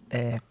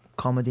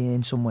comedy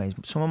in some ways.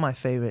 Some of my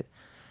favorite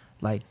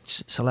like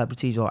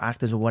celebrities or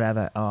actors or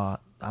whatever are.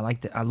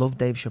 I love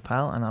Dave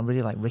Chappelle and I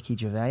really like Ricky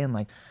Gervais, and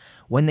like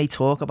when they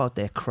talk about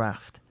their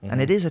craft, and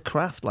it is a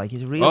craft, like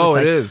it's real. Oh, it's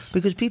like, it is.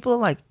 because people are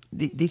like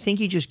they think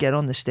you just get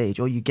on the stage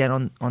or you get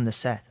on the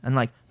set and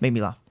like make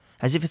me laugh,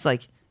 as if it's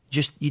like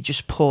you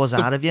just pours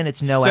out of you and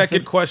it's no second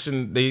effort.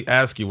 question they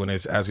ask you when they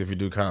ask you if you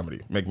do comedy,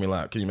 make me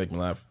laugh. Can you make me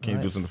laugh? Can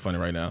you do something funny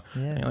right now?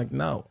 Yeah. And you're like,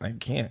 no, I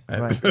can't.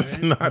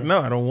 Right. No,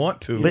 I don't want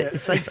to. But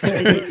it's like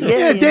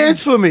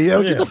dance for me.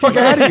 Get the fuck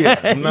out of here.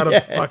 I'm not a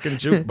fucking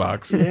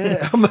jukebox.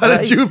 Yeah, I'm not a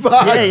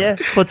jukebox. Yeah.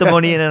 Put the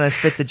money in and I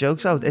spit the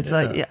jokes out. It's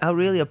like I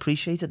really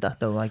appreciated that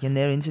though. Like in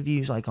their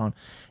interviews, like on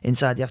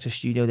Inside the Actor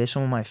Studio, they're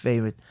some of my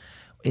favorite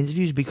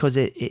interviews because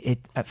it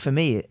for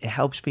me it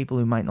helps people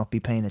who might not be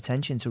paying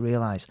attention to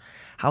realize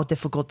how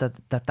difficult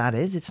that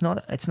is. It's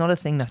not a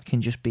thing that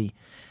can just be,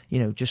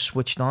 just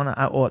switched on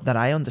or that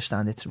I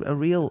understand. It's a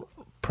real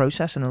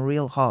process and a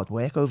real hard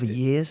work over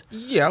years.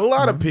 Yeah, a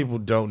lot of people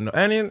don't know,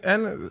 and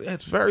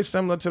it's very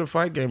similar to the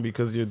fight game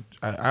because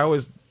I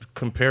always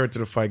compare it to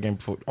the fight game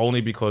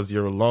only because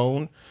you're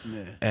alone,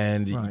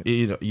 and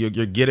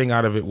you're getting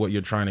out of it what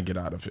you're trying to get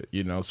out of it.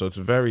 So it's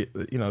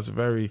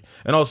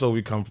and also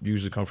we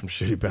usually come from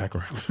shitty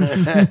backgrounds.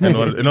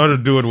 in order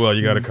to do it well,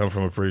 you got to come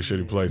from a pretty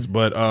shitty place.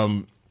 But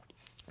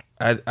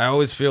I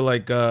always feel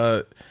like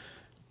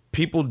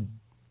people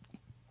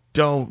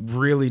don't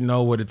really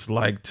know what it's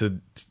like to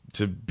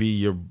be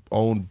your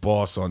own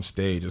boss on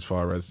stage, as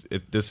far as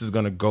if this is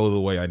going to go the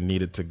way I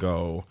need it to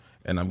go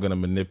and I'm going to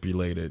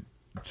manipulate it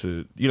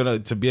to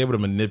be able to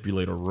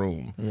manipulate a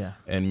room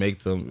and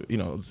make them,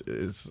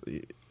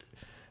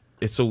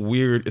 it's a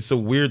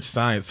weird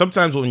science.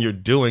 Sometimes when you're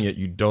doing it,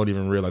 you don't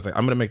even realize, like,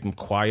 I'm going to make them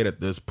quiet at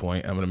this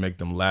point. I'm going to make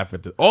them laugh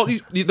at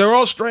they're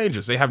all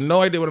strangers. They have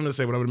no idea what I'm going to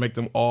say, but I'm going to make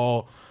them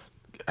all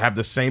have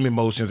the same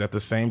emotions at the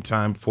same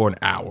time for an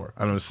hour.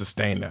 I'm going to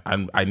sustain that.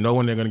 I know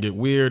when they're going to get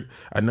weird.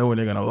 I know when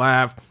they're going to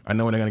laugh. I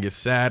know when they're going to get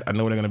sad. I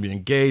know when they're going to be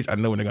engaged. I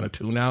know when they're going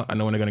to tune out. I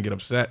know when they're going to get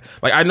upset.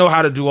 Like, I know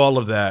how to do all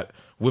of that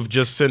with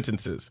just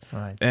sentences.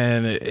 Right.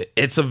 And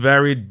it's a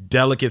very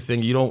delicate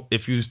thing.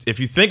 If you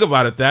think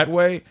about it that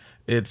way,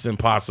 it's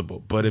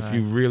impossible. But if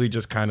you really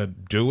just kind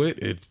of do it,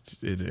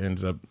 it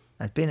ends up.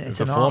 It's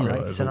a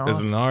formula. Right? It's an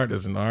art.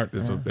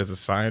 There's a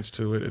science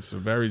to it. It's a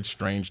very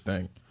strange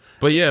thing.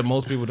 But yeah,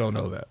 most people don't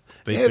know that.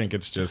 They think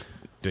it's just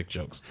dick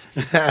jokes.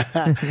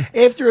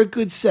 After a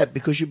good set,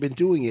 because you've been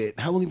doing it,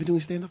 how long have you been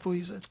doing stand-up for,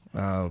 you said?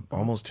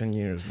 Almost 10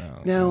 years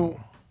now.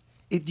 Now,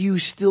 do you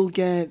still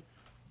get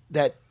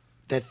that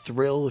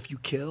thrill if you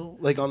kill?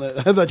 Like on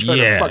the, I'm not trying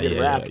to fucking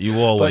rap. You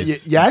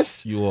always,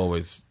 yes? You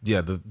always,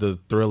 the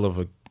thrill of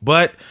a,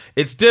 but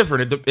it's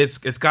different.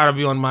 It's got to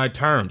be on my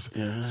terms.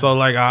 Yeah. So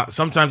like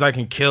sometimes I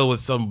can kill with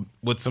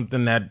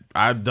something that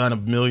I've done a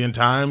million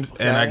times,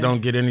 and I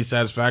don't get any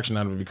satisfaction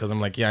out of it because I'm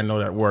like, I know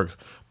that works.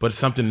 But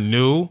something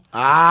new,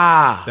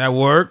 that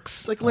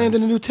works. It's like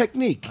landing a new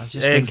technique.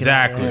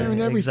 Exactly.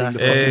 Everything.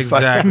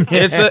 Exactly.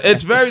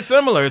 It's very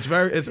similar.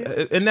 It's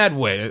in that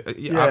way.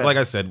 Like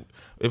I said,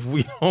 if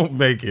we don't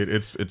make it,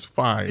 it's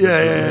fine.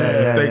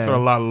 The stakes are a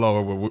lot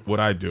lower with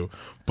what I do,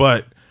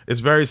 but it's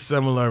very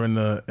similar in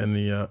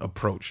the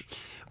approach.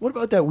 What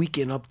about that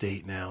Weekend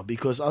Update now?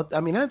 Because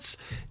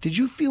did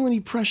you feel any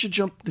pressure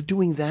jump to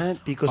doing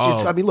that? Because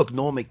look,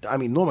 Norm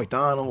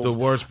Macdonald, the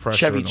worst pressure,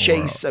 Chevy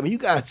Chase. World. You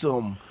got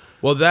some.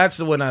 Well, that's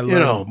when I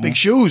learned, big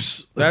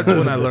shoes. That's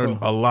when I learned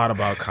a lot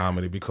about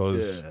comedy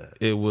because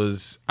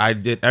I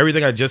did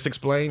everything I just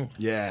explained.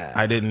 Yeah,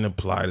 I didn't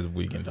apply to the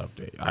Weekend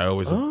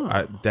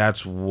Update.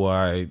 That's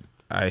why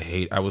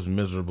I was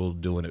miserable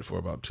doing it for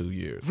about 2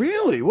 years.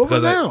 Really? What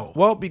was that?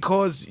 Well,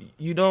 because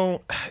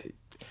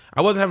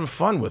I wasn't having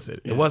fun with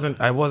it.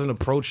 I wasn't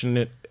approaching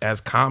it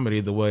as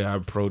comedy the way I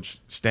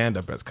approached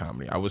stand-up as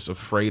comedy. I was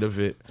afraid of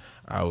it.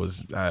 I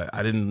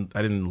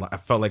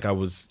felt like I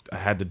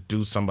had to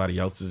do somebody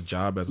else's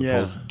job as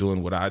opposed to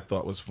doing what I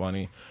thought was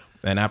funny.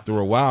 And after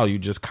a while, you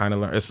just kind of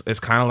learn. It's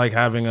kind of like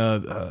having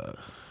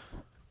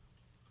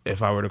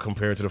if I were to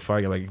compare it to the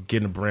fight, like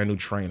getting a brand new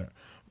trainer.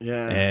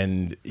 Yeah,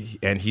 and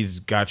he's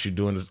got you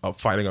doing this,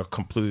 fighting a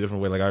completely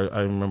different way. Like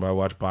I remember I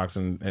watched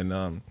boxing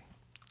and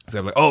it's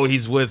like, oh,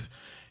 he's with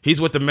he's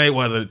with the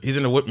Mayweather. He's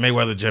in the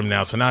Mayweather gym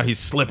now. So now he's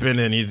slipping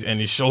and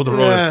he's shoulder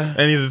rolling.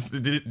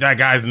 And that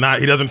guy's not.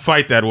 He doesn't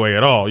fight that way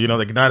at all. You know,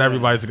 like not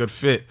everybody's a good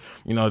fit.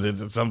 You know,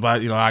 there's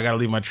somebody. You know, I got to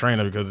leave my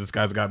trainer because this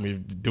guy's got me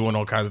doing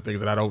all kinds of things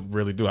that I don't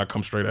really do. I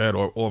come straight ahead,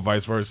 or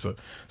vice versa.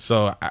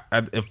 So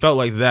it felt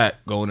like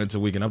that going into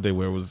Weekend Update,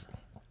 where it was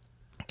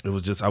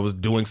just I was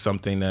doing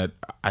something that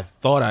I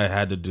thought I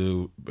had to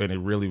do, and it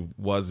really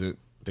wasn't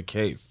the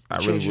case.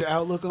 Change your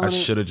outlook on it? I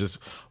should have just.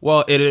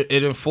 Well, it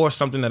enforced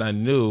something that I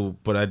knew,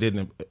 but I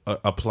didn't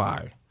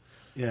apply.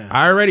 Yeah,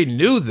 I already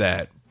knew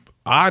that.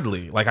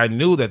 Oddly, like I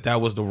knew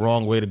that was the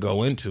wrong way to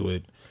go into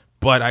it,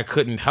 but I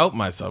couldn't help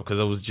myself because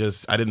it was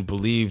just I didn't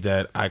believe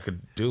that I could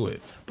do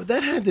it. But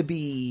that had to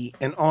be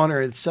an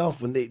honor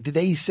itself. When did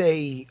they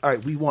say, "All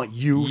right, we want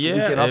you"?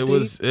 Yeah,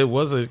 it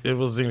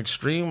was an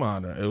extreme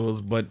honor. It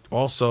was, but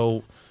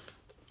also.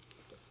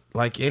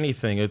 Like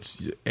anything,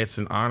 it's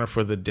an honor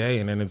for the day,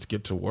 and then it's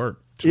get to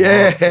work.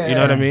 Tomorrow. Yeah, you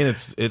know what I mean.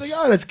 It's like,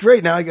 oh, that's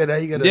great. Now you got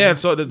to yeah.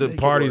 So the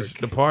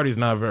party's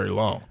not very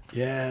long.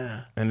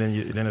 Yeah, and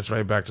then it's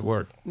right back to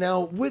work.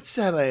 Now with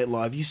Saturday Night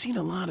Live, you've seen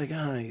a lot of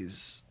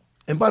guys.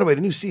 And by the way,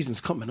 the new season's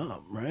coming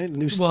up, right?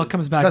 It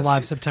comes back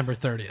live September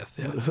 30th.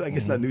 Yeah. I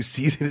guess not new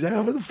season. Is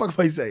that what the fuck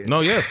am I saying? No,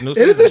 yes, new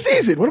season. It is new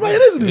season. What am I?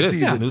 It is a new season.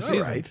 Yeah, new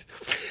season.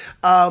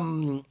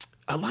 All right.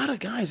 A lot of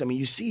guys. I mean,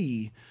 you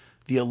see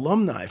the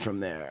alumni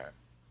from there.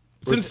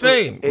 It's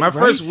insane. My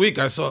first week,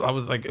 I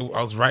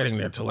was writing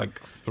there till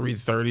like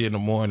 3:30 in the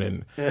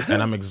morning,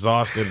 and I'm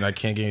exhausted, and I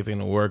can't get anything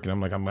to work, and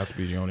I'm like, I must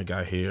be the only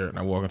guy here. And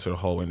I walk into the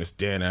hallway, and it's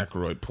Dan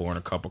Aykroyd pouring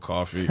a cup of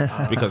coffee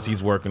because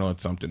he's working on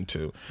something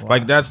too. Wow.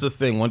 Like that's the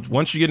thing.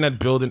 Once you get in that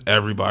building,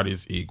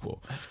 everybody's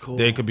equal. That's cool.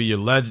 They could be your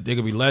they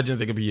could be legends,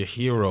 they could be your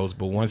heroes,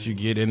 but once you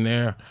get in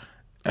there,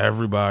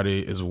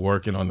 everybody is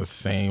working on the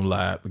same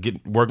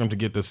working to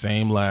get the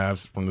same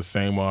laughs from the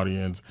same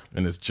audience,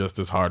 and it's just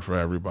as hard for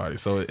everybody.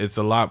 So it's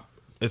a lot.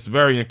 It's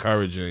very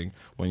encouraging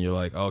when you're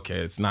like, okay,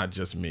 it's not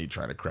just me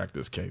trying to crack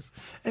this case.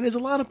 And there's a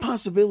lot of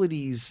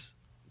possibilities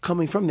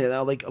coming from there.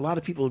 Now, like a lot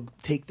of people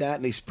take that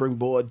and they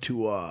springboard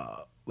to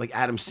like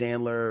Adam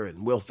Sandler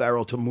and Will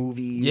Ferrell to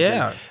movies.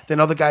 Yeah. And then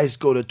other guys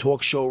go to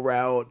talk show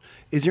route.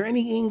 Is there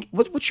any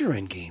what's your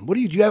end game? What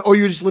do you have? Or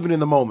you're just living in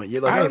the moment?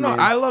 You're like, I don't know. Man.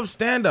 I love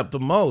stand up the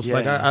most. Yeah.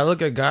 Like I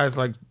look at guys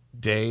like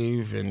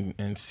Dave and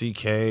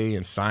CK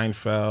and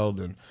Seinfeld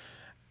and.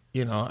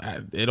 You know,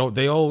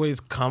 they always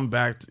come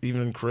back.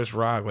 Even Chris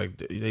Rock, like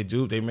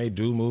they may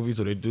do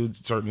movies or they do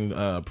certain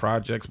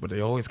projects, but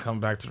they always come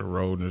back to the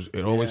road. And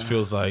it always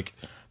feels like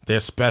their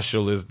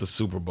special is the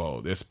Super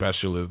Bowl, their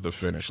special is the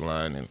finish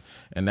line,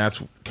 and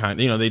that's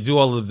they do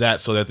all of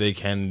that so that they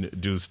can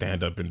do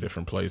stand up in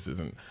different places.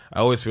 And I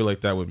always feel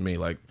like that with me,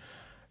 like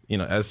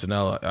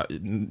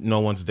SNL, no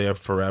one's there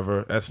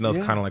forever. SNL's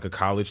kind of like a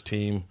college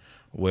team.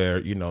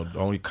 Where the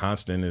only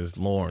constant is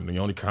Lorne, the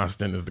only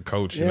constant is the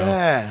coach. You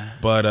know?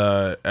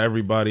 But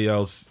everybody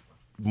else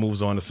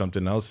moves on to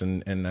something else,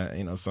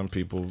 and some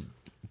people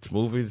it's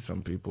movies,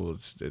 some people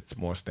it's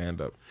more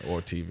stand up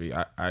or TV.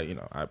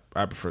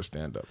 I prefer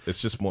stand up.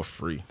 It's just more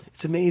free.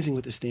 It's amazing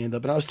with the stand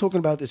up. And I was talking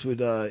about this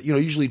with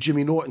usually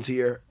Jimmy Norton's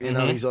here.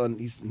 He's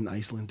in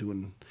Iceland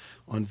doing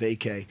on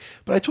vacay.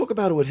 But I talk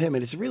about it with him,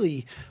 and it's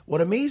really what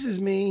amazes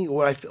me.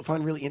 What I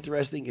find really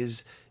interesting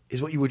is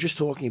what you were just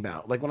talking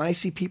about. Like when I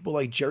see people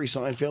like Jerry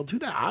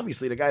Seinfeld,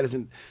 obviously the guy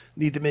doesn't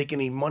need to make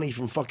any money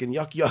from fucking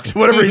Yuck Yucks,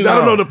 whatever. I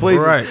don't know the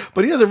places, right.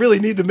 But he doesn't really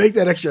need to make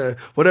that extra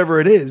whatever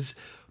it is.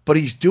 But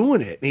he's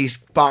doing it. And he's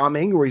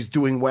bombing or he's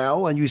doing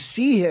well, and you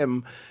see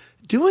him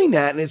doing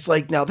that, and it's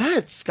like, now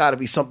that's got to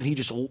be something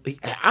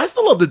I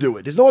still love to do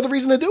it. There's no other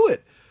reason to do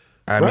it.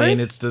 I mean,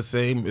 it's the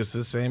same. It's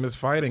the same as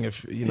fighting.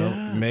 If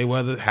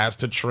Mayweather has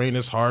to train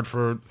as hard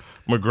for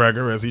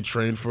McGregor as he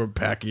trained for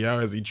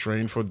Pacquiao, as he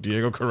trained for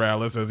Diego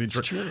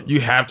Corrales,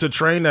 you have to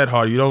train that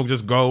hard. You don't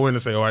just go in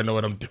and say, "Oh, I know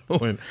what I'm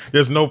doing."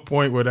 There's no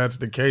point where that's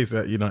the case.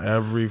 That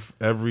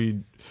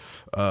every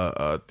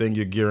thing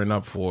you're gearing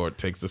up for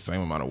takes the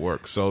same amount of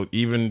work. So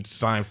even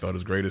Seinfeld,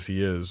 as great as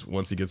he is,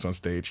 once he gets on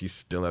stage, he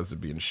still has to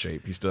be in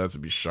shape. He still has to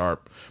be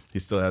sharp. He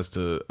still has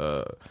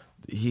to.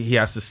 He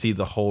has to see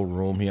the whole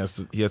room. He has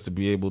to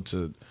be able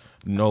to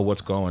know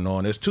what's going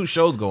on. There's two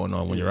shows going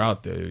on when you're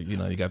out there. You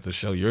got the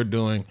show you're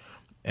doing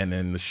and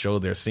then the show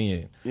they're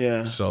seeing.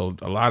 Yeah. So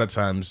a lot of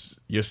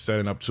times you're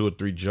setting up 2 or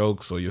 3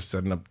 jokes, or you're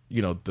setting up,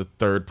 the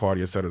third part of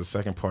your set or the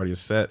second part of your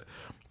set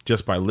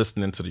just by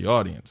listening to the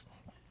audience.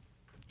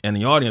 And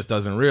the audience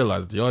doesn't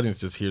realize. The audience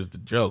just hears the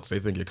jokes. They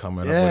think you're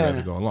coming up as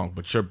you go along.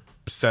 But you're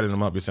setting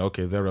them up. You're saying,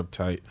 okay, they're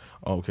uptight.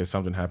 Oh, okay,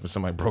 something happened.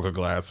 Somebody broke a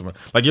glass.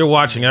 Like you're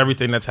watching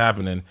everything that's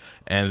happening,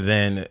 and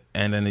then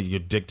you're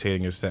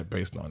dictating your set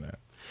based on that.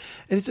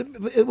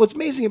 And what's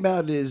amazing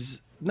about it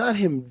is not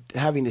him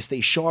having to stay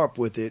sharp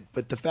with it,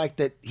 but the fact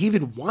that he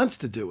even wants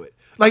to do it.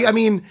 Like, I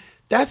mean,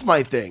 that's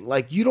my thing.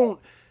 Like, you don't.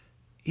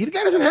 The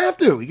guy doesn't have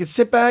to. He could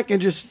sit back and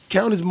just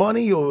count his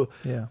money, or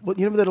Yeah. what?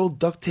 You remember that old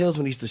DuckTales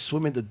when he used to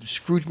swim in the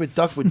Scrooge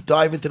McDuck would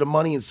dive into the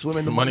money and swim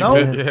in the Money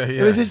money? pit?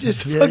 Yeah. It was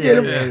just Yeah, fucking.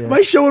 yeah. Am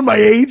I showing my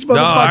age, motherfucker?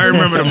 No, I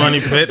remember the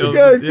money pit. It was,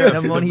 Good, yeah, good.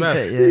 it's The money the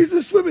best. pit, He used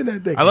to swim in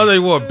that thing. I love that he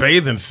wore a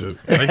bathing suit.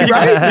 Like,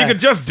 he could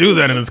just do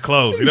that in his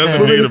clothes. He doesn't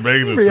Swimming need a in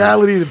bathing suit.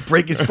 reality to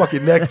break his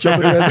fucking neck,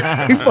 jumping in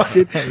that thing.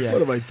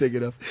 What am I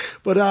thinking of?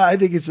 But I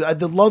think it's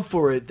the love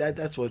for it.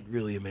 That's what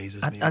really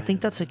amazes me. I think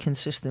that's a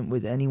consistent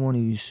with anyone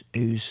who's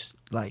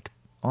like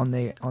at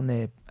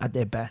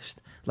their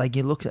best. Like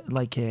you look at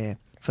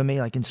for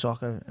me, like in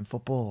soccer and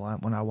football,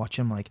 when I watch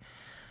them, like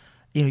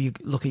you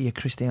look at your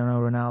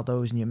Cristiano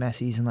Ronaldos and your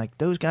Messis, and like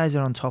those guys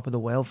are on top of the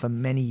world for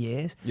many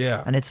years.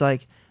 Yeah. And it's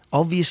like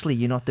obviously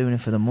you're not doing it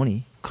for the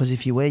money, because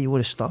if you were, you would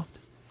have stopped.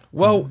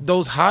 Well,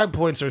 those high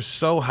points are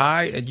so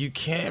high, and you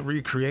can't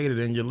recreate it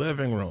in your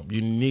living room.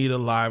 You need a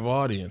live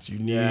audience. You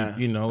need,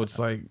 it's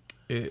like,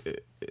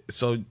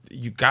 so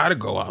you got to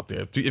go out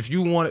there. If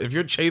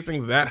you're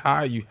chasing that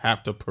high, you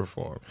have to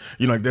perform.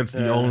 Like that's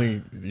the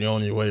only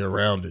way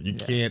around it. You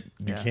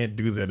can't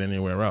do that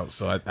anywhere else.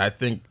 So I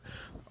think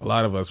a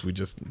lot of us we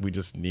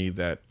just need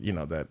that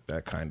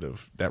that kind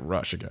of that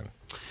rush again.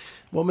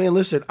 Well, man,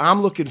 listen,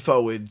 I'm looking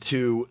forward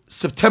to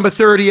September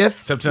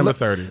 30th. September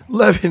 30th.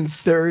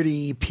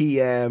 11:30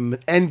 p.m.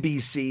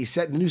 NBC,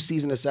 set the new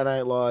season of Saturday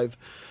Night Live.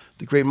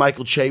 The great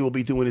Michael Che will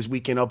be doing his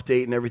weekend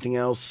update and everything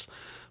else.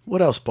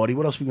 What else, buddy?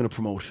 What else are we going to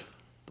promote?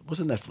 What's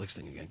the Netflix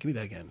thing again? Give me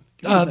that again.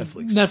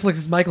 Netflix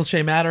is Michael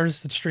Che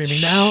Matters. It's streaming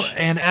now.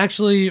 And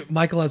actually,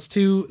 Michael has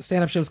 2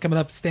 stand-up shows coming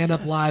up.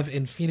 Stand-up Live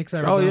in Phoenix,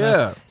 Arizona. Oh,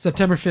 yeah.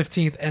 September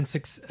 15th and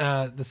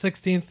the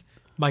 16th.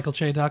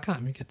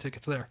 MichaelChe.com. You get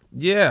tickets there.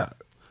 Yeah.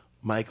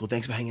 Michael,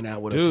 thanks for hanging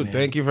out with us, Dude, man.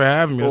 thank you for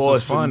having me. This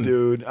was fun.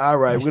 Dude. All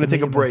right, we're going to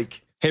take a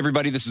break. Hey,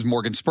 everybody, this is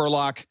Morgan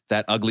Spurlock.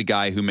 That ugly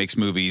guy who makes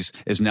movies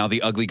is now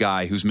the ugly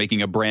guy who's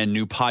making a brand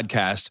new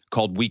podcast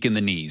called Weak in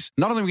the Knees.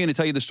 Not only are we going to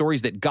tell you the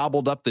stories that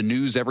gobbled up the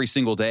news every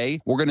single day,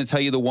 we're going to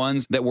tell you the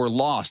ones that were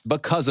lost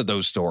because of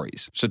those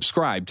stories.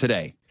 Subscribe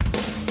today.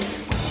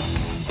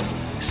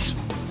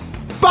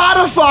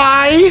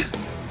 Spotify!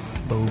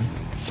 Boom.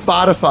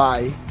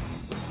 Spotify.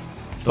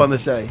 It's fun to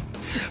say.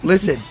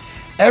 Listen,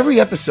 every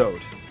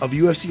episode of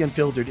UFC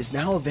Unfiltered is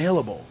now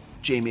available,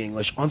 Jamie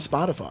English, on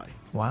Spotify.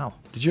 Wow.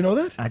 Did you know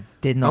that? I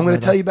did not. I'm going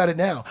to tell you about it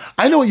now.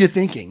 I know what you're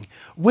thinking.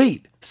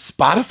 Wait,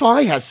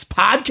 Spotify has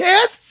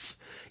podcasts?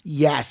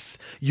 Yes.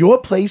 Your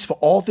place for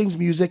all things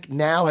music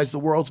now has the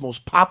world's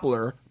most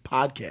popular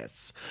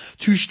podcasts.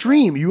 To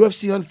stream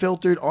UFC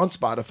Unfiltered on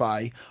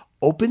Spotify,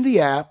 open the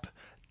app,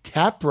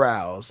 tap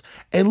browse,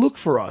 and look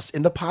for us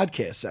in the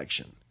podcast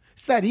section.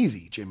 It's that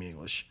easy, Jimmy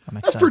English.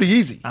 That's pretty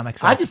easy. I'm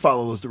excited. I can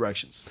follow those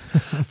directions.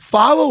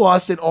 Follow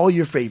us and all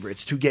your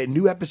favorites to get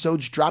new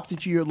episodes dropped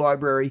into your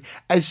library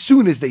as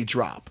soon as they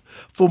drop.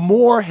 For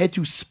more, head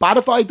to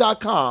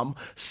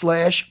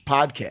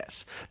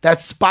Spotify.com/podcasts.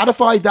 That's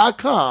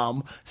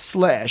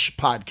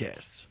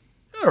Spotify.com/podcasts.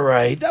 All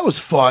right, that was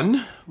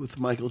fun with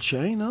Michael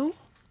Che, no?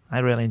 I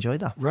really enjoyed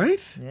that.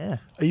 Right? Yeah.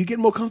 Are you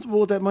getting more comfortable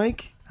with that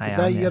mic? Because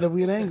now am, you yeah. got a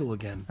weird angle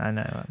again. I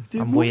know.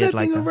 Dude, I'm move weird that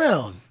like thing that.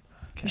 around.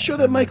 You sure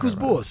that Mike was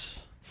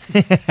boss?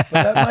 But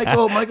that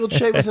Michael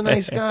Che was a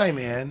nice guy,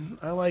 man.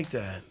 I like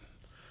that.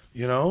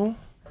 You know?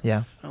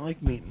 Yeah. I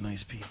like meeting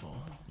nice people.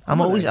 I'm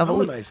a always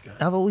nice guy.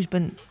 I've always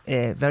been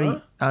very.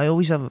 Huh?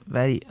 I'm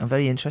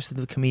very interested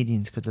in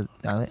comedians because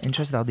I'm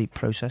interested how they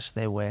process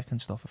their work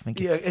and stuff. I think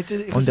it's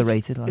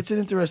underrated. It's an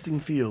interesting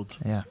field.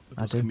 Yeah, with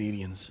I those do.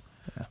 comedians.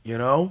 Yeah. You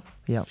know?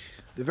 Yeah.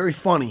 They're very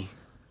funny.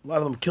 A lot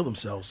of them kill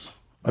themselves.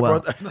 I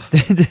Well, brought definitely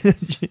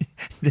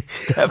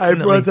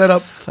that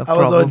up. a I was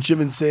problem. on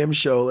Jim and Sam's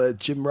show.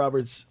 Jim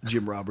Roberts.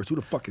 Who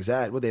the fuck is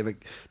that? What I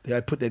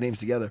put their names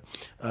together.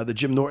 The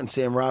Jim Norton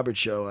Sam Roberts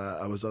show.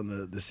 I was on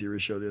the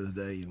Sirius show the other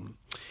day, and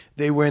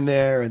they were in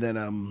there, and then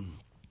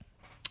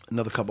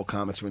another couple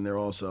comics were in there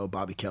also.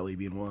 Bobby Kelly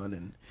being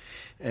one,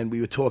 and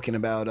we were talking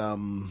about.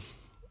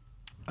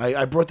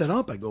 I brought that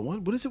up. I go,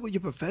 what is it with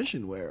your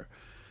profession where?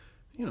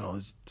 You know,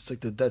 it's like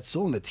that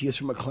song, "The Tears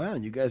from a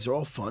Clown." You guys are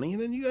all funny,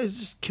 and then you guys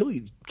just kill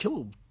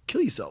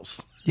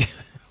yourselves.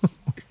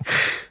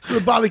 So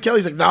then Bobby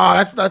Kelly's like, "No,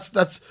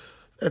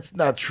 that's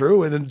not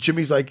true." And then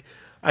Jimmy's like,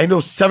 "I know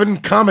 7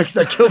 comics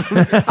that killed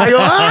him."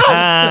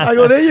 I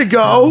go, "There you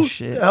go." Oh,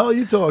 shit. The hell are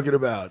you talking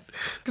about?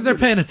 Because they're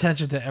paying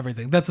attention to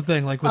everything. That's the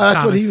thing. Like with That's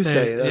what comics, he was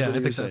saying. That's yeah, what I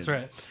he think was that's saying.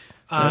 right.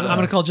 I'm going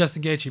to call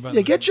Justin Gaethje. By the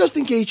way. Get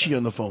Justin Gaethje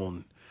on the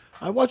phone.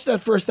 I watched that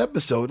first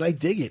episode, and I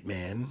dig it,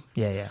 man.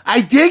 Yeah.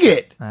 I dig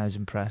it. I was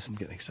impressed. I'm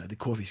getting excited. The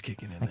coffee's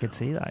kicking in. I could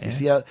see that. You Yeah.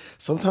 see how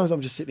sometimes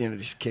I'm just sitting here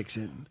and it just kicks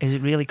in. Is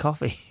it really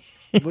coffee?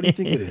 What do you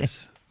think it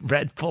is?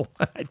 Red Bull.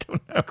 I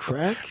don't know.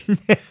 Crack?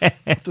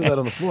 I threw that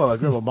on the floor. I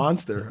grab a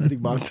Monster. I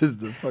think Monster's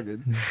the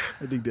fucking.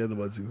 I think they're the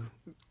ones who.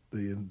 I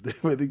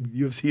think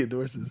UFC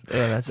endorses.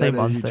 Yeah, that's say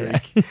Monster.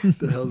 Drink.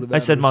 The hell's the matter I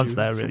said with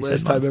Monster. you? I It's really the last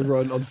said time Monster. ever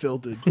on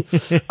Unfiltered.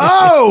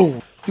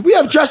 Oh, do we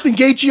have Justin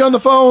Gaethje on the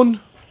phone?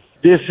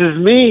 This is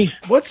me.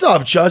 What's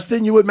up,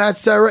 Justin? You with Matt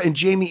Serra and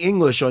Jamie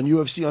English on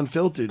UFC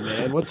Unfiltered,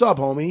 man. What's up,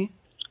 homie?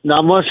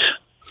 Not much.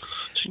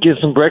 get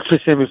some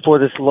breakfast in before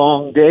this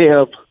long day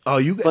of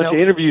bunch of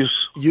interviews.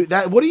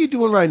 What are you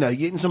doing right now? You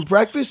getting some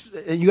breakfast,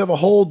 and you have a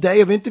whole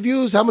day of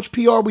interviews? How much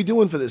PR are we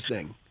doing for this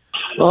thing?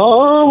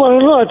 Oh, I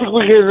don't know. I think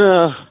we get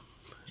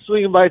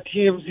swinging by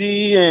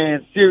TMZ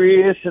and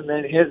Sirius, and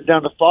then head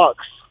down to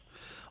Fox.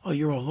 Oh,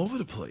 you're all over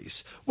the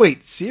place.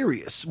 Wait,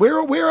 Sirius? Where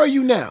are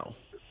you now?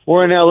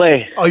 We're in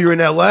L.A. Oh, you're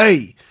in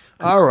L.A.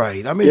 All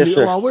right. I'm in. Yes,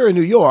 sir. Well, we're in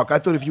New York. I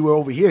thought if you were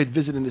over here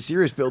visiting the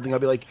Sirius building,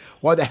 I'd be like,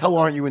 why the hell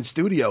aren't you in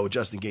studio,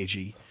 Justin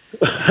Gaethje?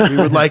 We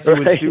would like you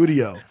in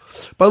studio.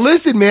 But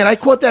listen, man, I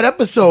caught that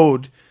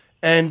episode,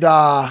 and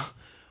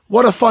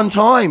what a fun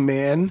time,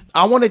 man.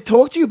 I want to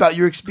talk to you about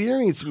your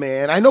experience,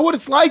 man. I know what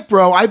it's like,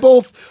 bro. I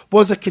both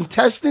was a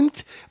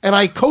contestant, and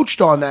I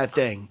coached on that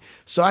thing.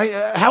 So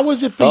how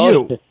was it for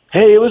you?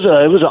 Hey, it was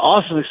an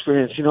awesome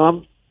experience.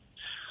 I'm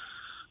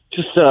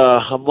just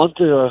a month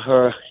ago,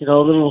 or a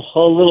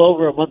little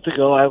over a month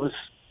ago, I was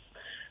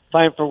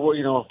fighting for what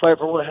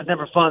I had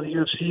never fought in the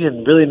UFC,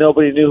 and really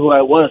nobody knew who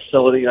I was.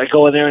 So I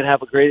go in there and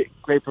have a great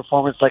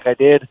performance like I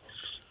did,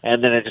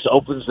 and then it just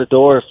opens the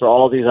door for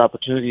all these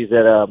opportunities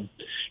that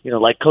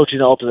like coaching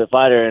the Ultimate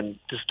Fighter, and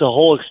just the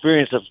whole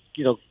experience of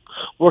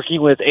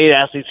working with 8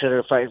 athletes that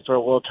are fighting for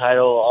a world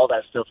title. All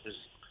that stuff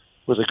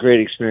was a great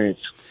experience.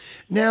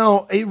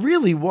 Now it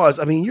really was.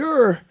 I mean,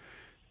 your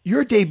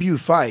debut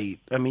fight,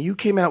 I mean, you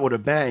came out with a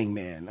bang,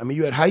 man. I mean,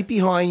 you had hype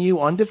behind you,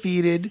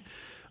 undefeated,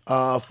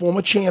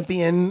 former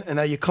champion, and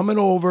now you're coming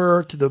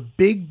over to the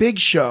big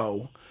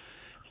show,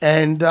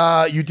 and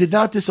you did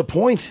not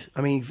disappoint.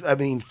 I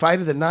mean, fight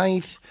of the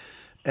night,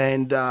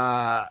 and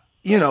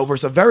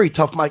versus a very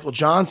tough Michael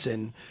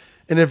Johnson,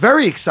 in a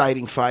very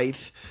exciting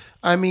fight.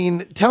 I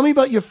mean, tell me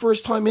about your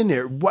first time in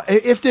there.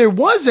 If there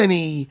was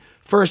any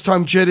first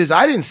time jitters,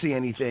 I didn't see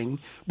anything.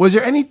 Was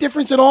there any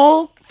difference at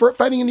all for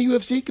fighting in the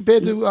UFC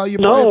compared to your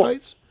prior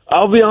fights?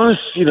 I'll be honest.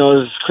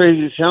 As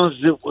crazy as it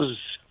sounds, it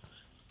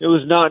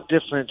was not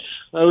different.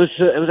 It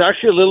was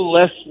actually a little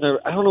less.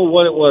 I don't know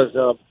what it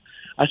was.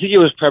 I think it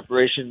was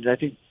preparation. I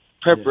think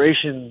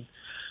preparation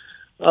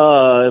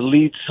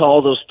leads to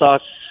all those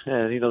thoughts,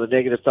 and the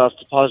negative thoughts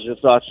to positive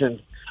thoughts.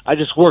 And I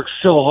just worked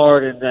so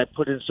hard, and I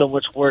put in so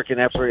much work and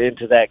effort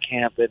into that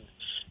camp, and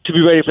to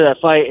be ready for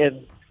that fight.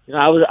 And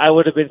I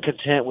would have been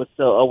content with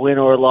a win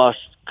or a loss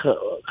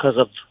because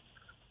of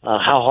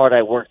how hard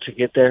I worked to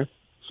get there.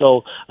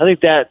 So I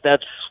think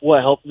that's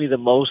what helped me the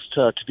most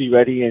to be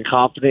ready and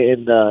confident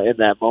in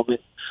that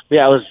moment. But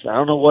yeah, I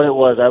don't know what it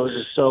was. I was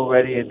just so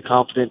ready and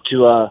confident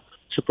to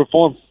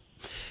perform.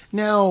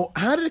 Now,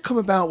 how did it come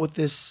about with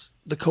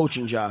the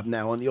coaching job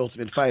now on The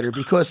Ultimate Fighter?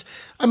 Because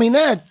I mean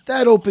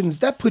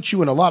that puts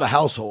you in a lot of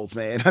households,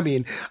 man. I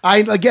mean,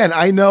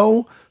 I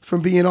know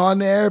from being on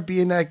there,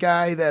 being that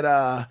guy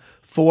that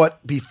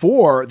fought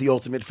before The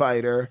Ultimate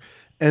Fighter,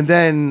 and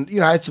then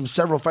I had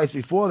several fights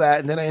before that,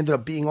 and then I ended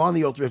up being on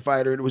The Ultimate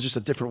Fighter, and it was just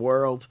a different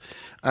world.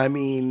 I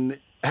mean,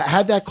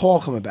 how'd that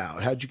call come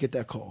about? How'd you get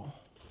that call?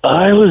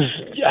 I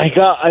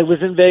was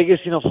in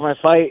Vegas, for my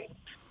fight,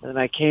 and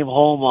I came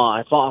home.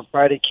 I fought on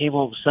Friday, came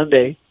home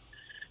Sunday,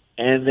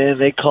 and then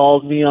they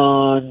called me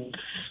on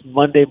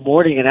Monday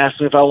morning and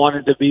asked me if I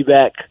wanted to be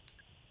back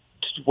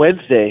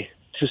Wednesday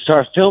to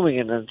start filming,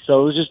 and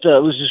so it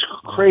was just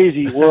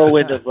crazy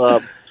whirlwind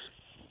of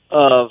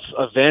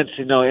events,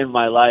 in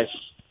my life.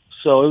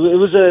 So it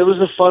was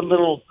a fun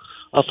little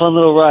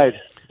ride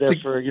there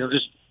for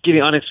just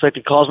getting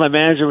unexpected calls. My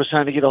manager was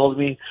trying to get a hold of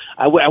me.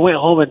 I went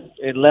home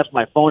and left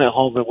my phone at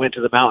home and went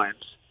to the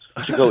mountains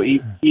to go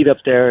eat up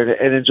there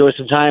and enjoy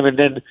some time. And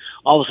then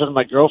all of a sudden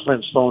my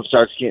girlfriend's phone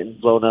starts getting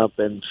blown up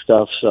and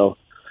stuff. So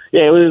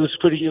yeah, it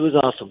was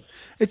awesome.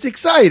 It's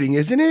exciting,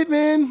 isn't it,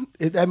 man?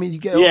 It's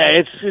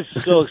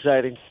so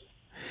exciting.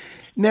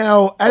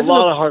 Now, a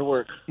lot of hard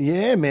work.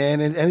 Yeah,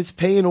 man, and it's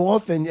paying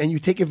off, and you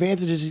take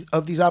advantage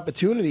of these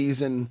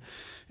opportunities, and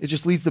it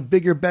just leads to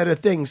bigger, better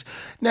things.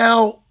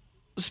 Now,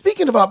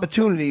 speaking of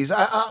opportunities,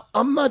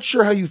 I'm not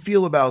sure how you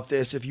feel about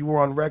this, if you were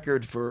on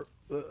record for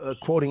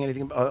quoting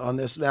anything on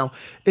this. Now,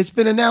 it's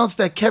been announced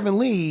that Kevin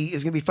Lee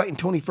is going to be fighting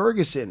Tony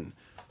Ferguson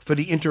for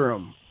the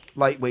interim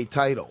lightweight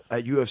title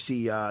at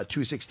UFC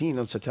 216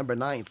 on September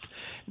 9th.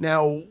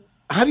 Now,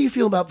 how do you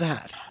feel about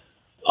that?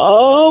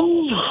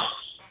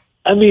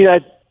 I mean,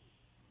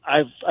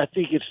 I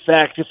think it's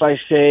fact if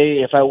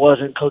I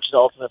wasn't coaching the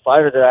Ultimate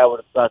Fighter that I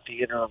would have got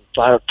the interim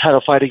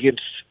title fight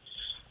against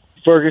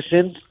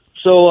Ferguson.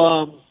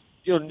 So,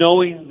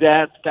 knowing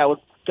that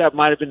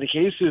might have been the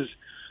case is,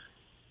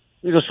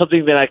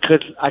 something that I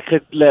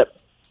could let,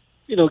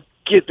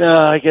 get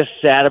I guess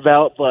sad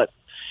about. But,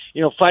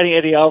 fighting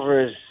Eddie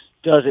Alvarez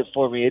does it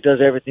for me. It does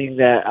everything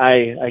that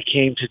I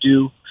came to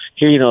do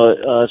here.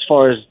 As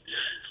far as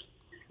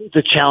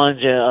the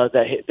challenge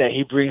that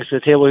he brings to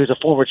the table. He's a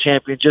former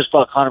champion, just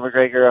fought Conor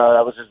McGregor.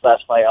 That was his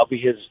last fight. I'll be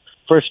his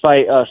first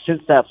fight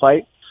since that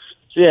fight.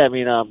 So yeah, I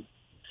mean,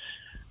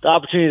 the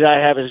opportunity that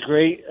I have is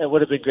great. It would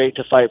have been great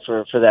to fight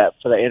for that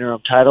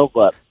interim title,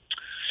 but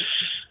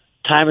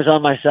time is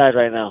on my side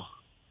right now.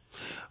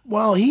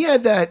 Well, he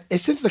had that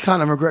since the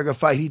Conor McGregor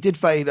fight. He did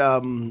fight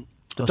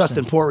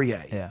Dustin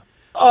Poirier. Yeah.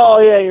 Oh,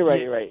 yeah, you're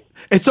right.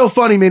 It's so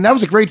funny, man. That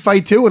was a great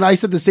fight, too. And I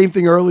said the same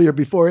thing earlier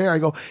before air. I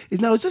go, is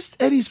this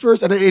Eddie's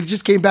first? And it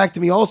just came back to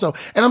me also.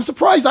 And I'm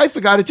surprised I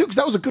forgot it, too, because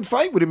that was a good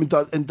fight with him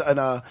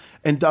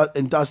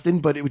and Dustin,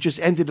 but it just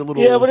ended a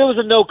little... Yeah, but it was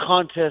a no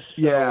contest.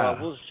 So, yeah.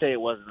 We'll say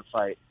it wasn't a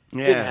fight.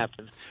 Yeah. It didn't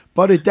happen.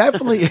 But it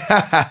definitely...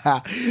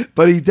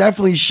 but he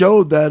definitely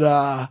showed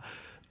that,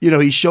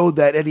 he showed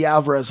that Eddie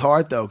Alvarez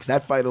heart, though, because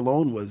that fight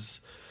alone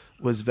was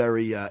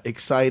very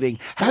exciting.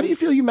 How do you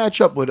feel you match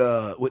up with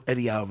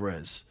Eddie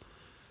Alvarez?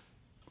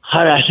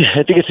 I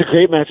think it's a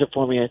great matchup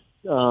for me.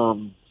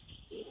 I'm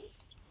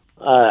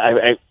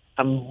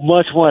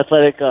much more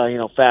athletic,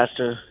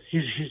 faster.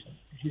 He's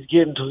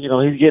getting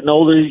he's getting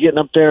older. He's getting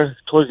up there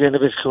towards the end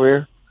of his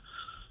career.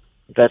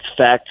 That's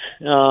fact.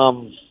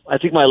 I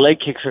think my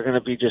leg kicks are going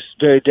to be just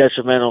very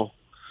detrimental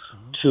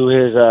to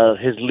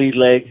his lead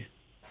leg.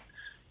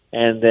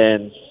 And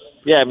then,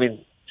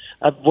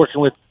 I'm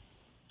working with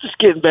just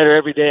getting better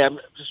every day. I'm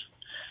just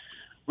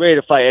ready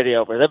to fight Eddie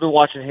Alvarez. I've been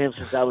watching him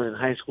since I was in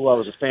high school. I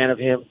was a fan of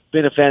him.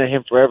 Been a fan of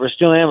him forever.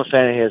 Still am a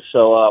fan of his.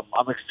 So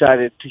I'm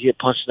excited to get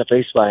punched in the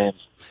face by him.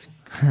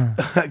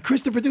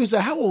 Chris, the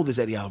producer, how old is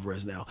Eddie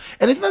Alvarez now?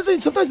 And it's not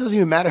sometimes it doesn't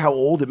even matter how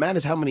old. It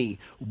matters how many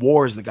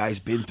wars the guy's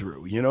been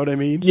through. You know what I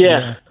mean?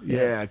 Yeah.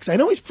 Yeah. Because I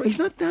know he's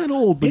not that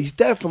old, but he's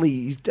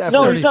definitely.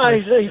 No, he's not.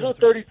 He's not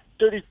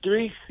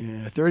 33.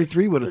 Yeah,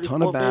 33 with a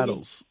ton of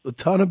battles. Maybe. A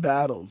ton of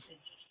battles.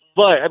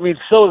 But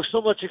so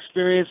much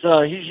experience.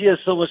 He has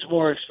so much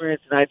more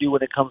experience than I do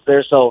when it comes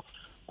there. So,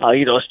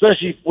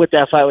 especially with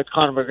that fight with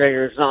Conor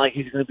McGregor, it's not like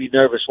he's going to be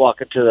nervous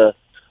walking to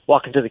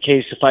the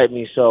cage to fight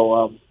me.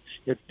 So,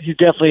 he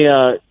definitely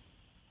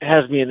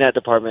has me in that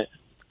department.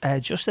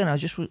 Justin, I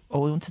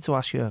wanted to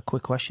ask you a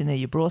quick question there.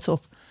 You brought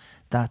up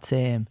that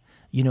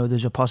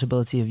there's a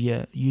possibility of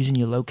you using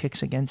your low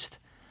kicks against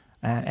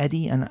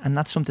Eddie, and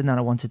that's something that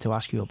I wanted to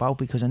ask you about,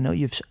 because I know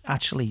you've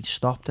actually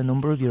stopped a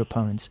number of your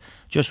opponents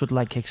just with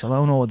leg kicks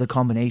alone, or the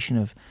combination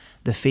of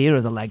the fear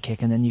of the leg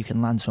kick, and then you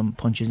can land some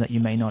punches that you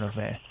may not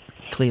have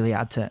clearly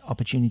had the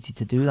opportunity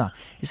to do that.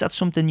 Is that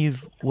something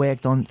you've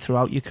worked on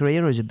throughout your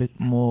career, or is it a bit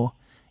more,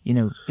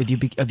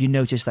 have you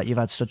noticed that you've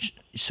had such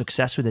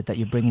success with it that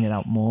you're bringing it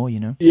out more,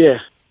 Yeah.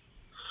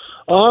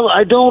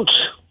 I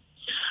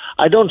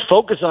don't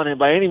focus on it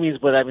by any means,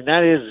 but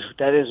that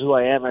is who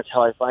I am. That's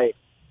how I fight.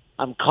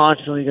 I'm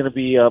constantly going to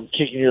be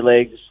kicking your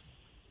legs.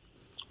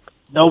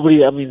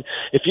 Nobody,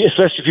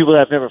 especially people that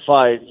have never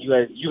fought,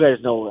 you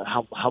guys know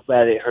how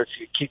bad it hurts to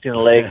get kicked in the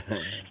leg.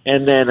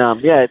 And then,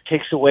 it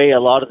takes away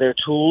a lot of their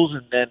tools,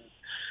 and then,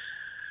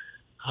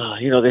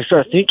 they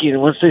start thinking.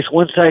 And once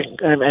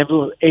I'm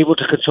able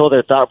to control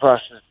their thought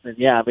process, then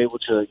I'm able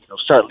to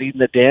start leading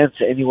the dance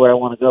anywhere I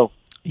want to go.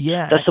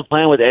 Yeah, that's the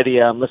plan with Eddie.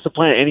 That's the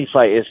plan of any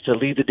fight, is to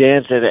lead the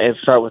dance and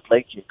start with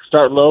leg kicks.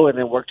 Start low and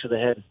then work to the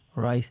head.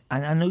 Right.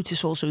 And I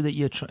notice also that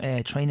you're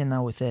training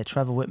now with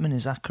Trevor Whitman.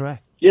 Is that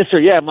correct? Yes, sir.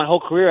 Yeah, my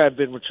whole career I've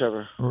been with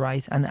Trevor.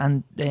 Right.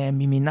 And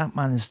that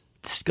man has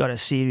got a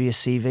serious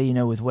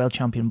CV, with world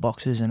champion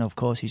boxers, and of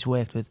course he's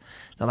worked with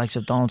the likes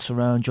of Donald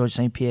Cerrone, George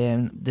St. Pierre,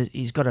 and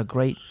he's got a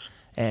great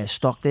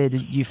stock there. Do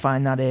you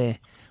find that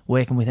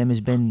working with him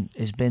has been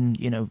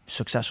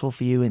successful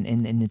for you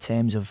in the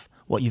terms of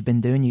what you've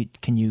been doing?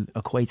 Can you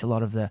equate a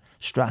lot of the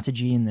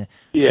strategy and the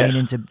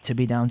training to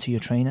be down to your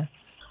trainer?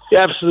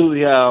 Yeah,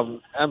 absolutely. I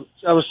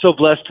was so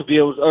blessed to be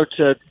able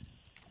to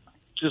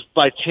just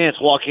by chance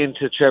walk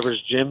into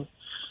Trevor's gym.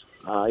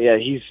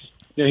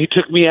 He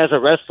took me as a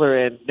wrestler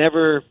and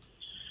never,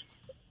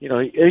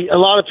 a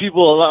lot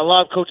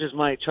of coaches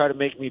might try to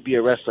make me be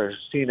a wrestler,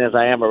 seeing as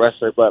I am a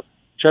wrestler, but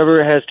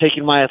Trevor has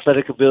taken my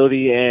athletic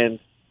ability and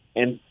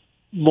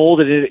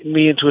molded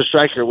me into a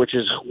striker, which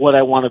is what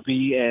I want to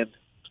be. And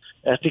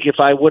I think if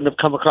I wouldn't have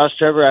come across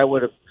Trevor, I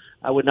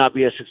would not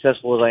be as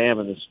successful as I am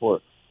in this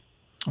sport.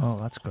 Oh,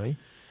 that's great.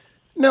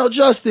 Now,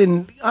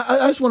 Justin,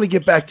 I just want to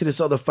get back to this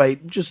other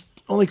fight, just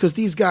only because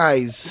these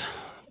guys,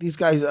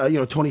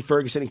 Tony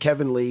Ferguson and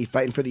Kevin Lee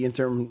fighting for the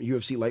interim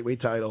UFC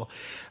lightweight title.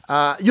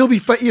 You'll be,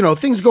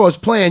 things go as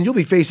planned. You'll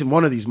be facing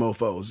one of these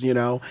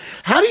mofos.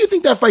 How do you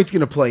think that fight's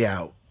going to play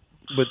out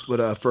with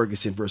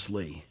Ferguson versus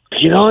Lee?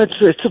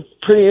 It's a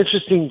pretty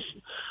interesting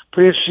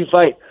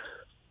fight.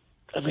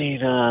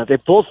 They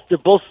both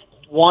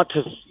want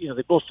to,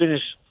 they both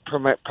finish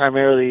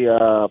primarily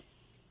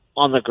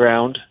on the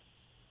ground.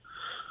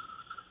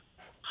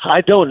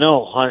 I don't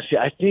know, honestly.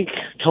 I think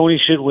Tony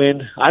should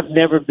win. I've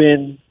never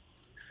been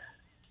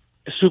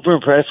super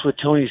impressed with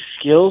Tony's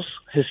skills,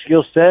 his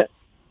skill set,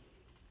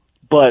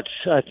 but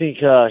I think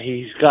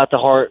he's got the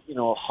heart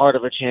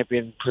of a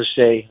champion per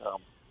se.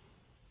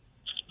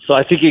 So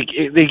I think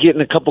they get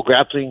in a couple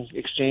grappling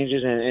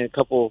exchanges and a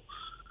couple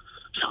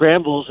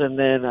scrambles, and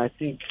then I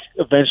think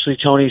eventually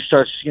Tony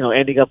starts,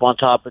 ending up on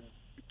top and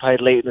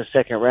probably late in the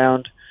second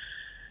round,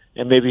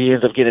 and maybe he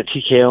ends up getting a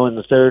TKO in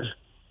the third.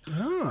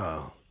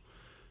 Oh.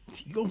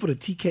 You're going for the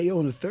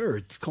TKO in the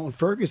third. It's calling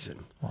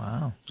Ferguson.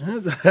 Wow.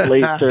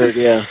 Late third,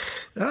 yeah.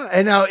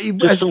 And now,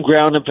 just some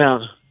ground and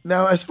pound.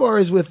 Now, as far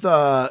as with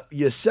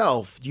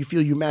yourself, do you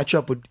feel you match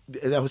up with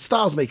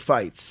styles make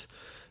fights?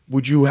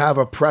 Would you have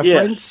a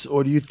preference,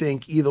 or do you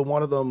think either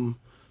one of them,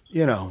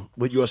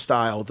 with your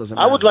style, doesn't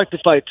matter? I would like to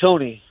fight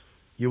Tony.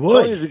 You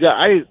would? Tony's the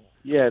guy.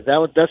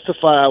 That's the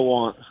fight I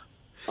want.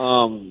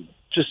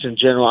 Just in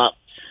general,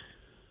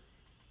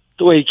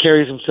 the way he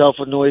carries himself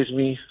annoys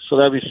me. So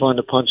that'd be fun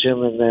to punch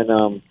him, and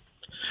then,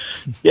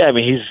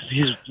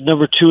 he's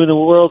number 2 in the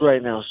world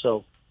right now.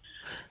 So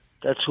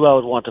that's who I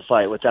would want to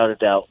fight, without a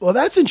doubt. Well,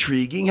 that's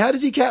intriguing. How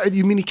does he carry?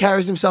 You mean he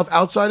carries himself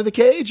outside of the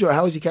cage, or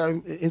how is he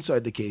carrying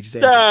inside the cage?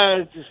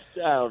 I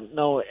don't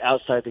know,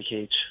 outside the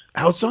cage.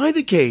 Outside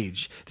the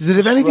cage. Does it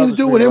have anything to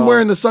do with him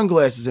wearing the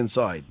sunglasses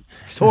inside?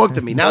 Talk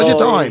to me. Now's your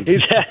time.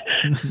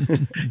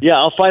 Yeah,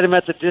 I'll fight him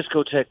at the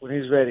discotheque when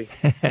he's ready.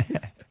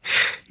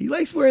 He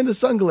likes wearing the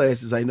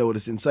sunglasses, I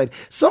notice, inside.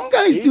 Some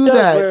guys He do does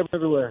that. wear 'em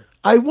everywhere.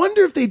 I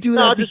wonder if they do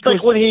that just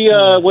because...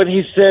 like when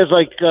he says,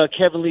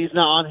 Kevin Lee's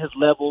not on his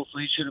level, so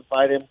he shouldn't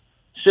fight him.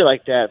 Shit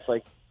like that. It's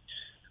like,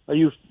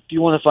 do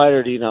you want to fight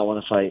or do you not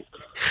want to fight?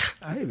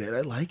 Hey, man,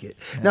 I like it.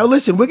 Yeah. Now,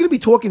 listen, we're going to be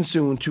talking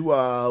soon to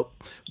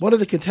one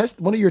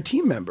of your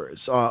team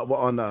members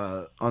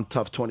on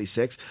Tough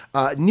 26,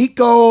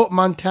 Nico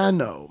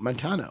Montano.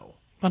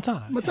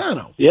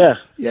 Yeah.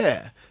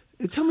 Yeah.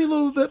 Tell me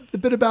a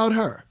bit about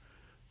her.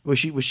 Was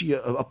she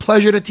a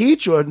pleasure to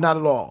teach or not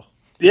at all?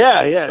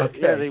 Yeah, Okay.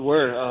 Yeah, they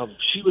were.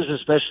 She was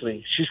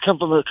especially. She's come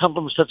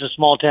from such a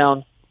small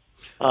town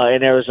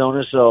in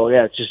Arizona, so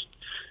yeah,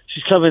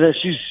 she's coming.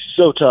 She's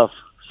so tough.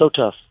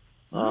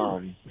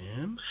 Man.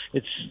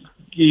 It's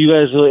you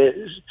guys.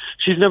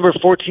 She's number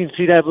 14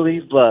 seed, I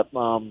believe, but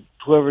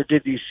whoever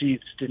did these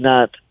seeds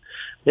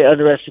they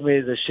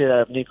underestimated the shit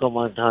out of Nico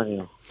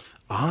Montano.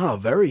 Ah,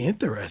 very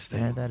interesting.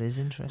 Yeah, that is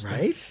interesting.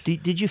 Right?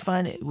 Did you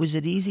find it? Was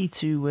it easy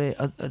to?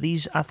 Are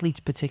these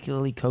athletes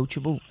particularly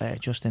coachable,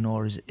 Justin,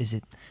 or is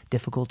it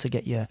difficult to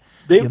get your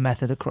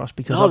method across?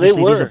 Because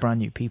obviously these are brand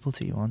new people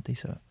to you, aren't they?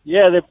 So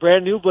yeah, they're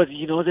brand new, but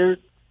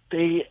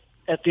they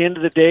at the end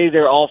of the day,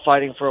 they're all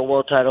fighting for a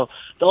world title.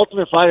 The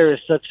Ultimate Fighter is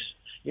such.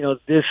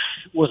 This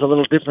was a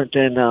little different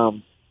than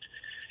a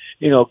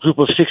group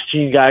of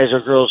 16 guys or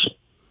girls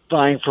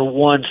vying for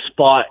one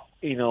spot.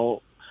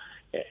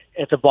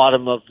 At the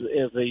bottom of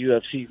the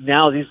UFC.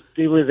 Now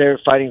they were there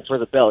fighting for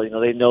the belt.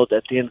 They know that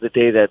at the end of the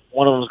day that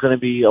one of them is going to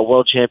be a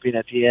world champion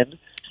at the end.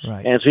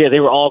 Right. And so yeah, they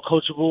were all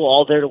coachable,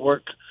 all there to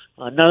work.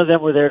 None of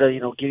them were there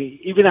to get,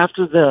 even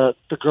after the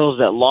girls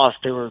that lost,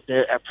 they were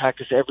there at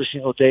practice every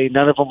single day.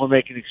 None of them were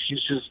making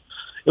excuses.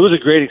 It was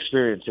a great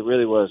experience. It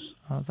really was.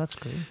 Oh, that's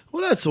great.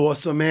 Well, that's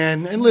awesome,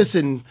 man. And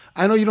listen,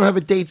 I know you don't have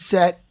a date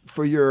set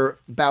for your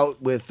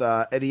bout with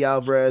Eddie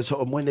Alvarez.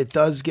 When it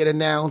does get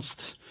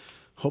announced,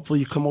 hopefully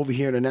you come over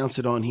here and announce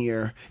it on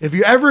here. If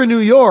you're ever in New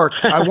York,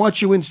 I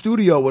want you in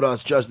studio with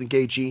us, Justin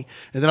Gaethje,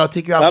 and then I'll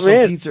take you out for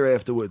some pizza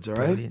afterwards, all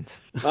right? Brilliant.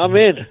 I'm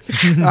in.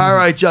 All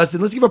right,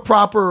 Justin, let's give a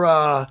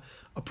proper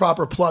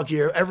plug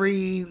here.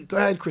 Go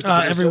ahead,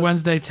 Christopher. Every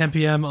Wednesday, 10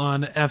 p.m.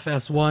 on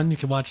FS1, you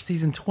can watch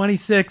season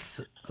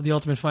 26 of The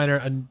Ultimate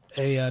Fighter,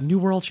 a new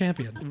world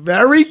champion.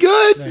 Very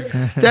good.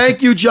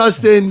 Thank you,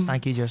 Justin.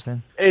 Thank you,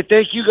 Justin. Hey,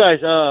 thank you guys.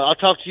 I'll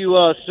talk to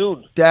you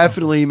soon.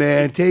 Definitely,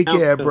 man. Take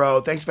care,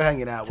 bro. Thanks for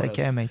hanging out with us. Take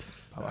care, mate.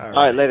 All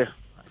right, later.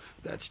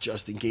 That's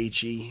Justin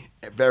Gaethje,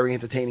 a very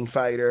entertaining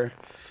fighter.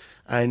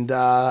 And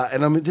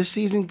this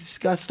season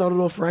got started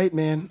off right,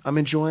 man. I'm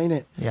enjoying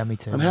it. Yeah, me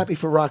too. I'm happy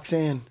for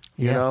Roxanne.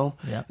 Yeah.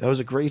 That was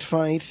a great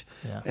fight.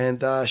 Yeah.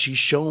 And she's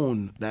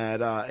shown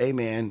that, hey,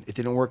 man, it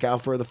didn't work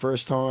out for her the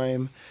first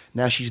time.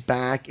 Now she's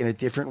back in a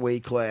different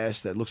weight class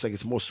that looks like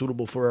it's more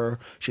suitable for her.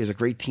 She has a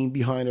great team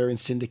behind her in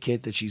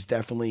Syndicate that she's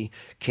definitely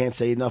can't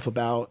say enough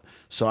about.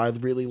 So I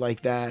really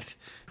like that.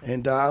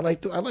 And I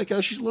like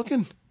how she's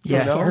looking.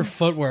 Yeah, her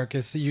footwork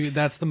is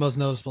that's the most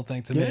noticeable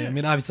thing to me. I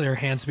mean, obviously her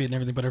hand speed and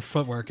everything, but her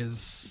footwork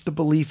is the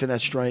belief in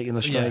that striking,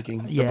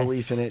 the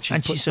belief in it.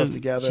 She's putting stuff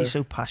together. She's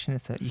so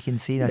passionate that you can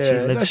see that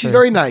she lives. She's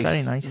very nice.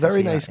 Very nice.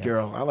 Very nice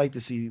girl. I like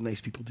to see nice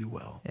people do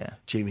well. Yeah,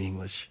 Jamie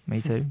English. Me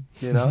too.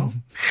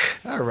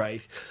 All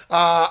right.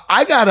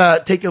 I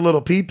gotta take a little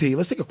pee.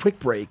 Let's take a quick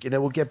break, and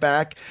then we'll get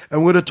back,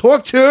 and we're gonna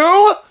talk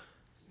to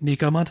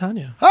Nico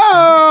Montano.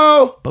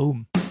 Oh,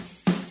 boom.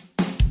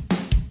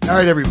 All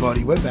right,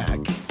 everybody, we're back.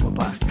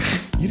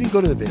 You didn't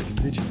go to the bathroom,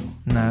 did you?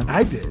 No.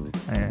 I did.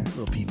 Yeah.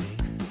 Little pee.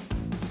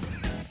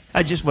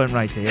 I just went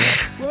right to you.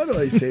 Why do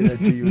I say that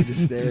to you and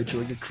just stare at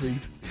you like a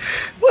creep?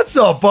 What's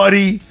up,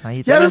 buddy? How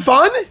you having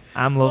fun?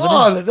 I'm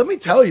loving it. Let me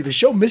tell you, the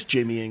show missed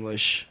Jamie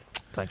English.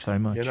 Thanks very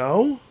much.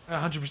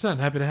 100%.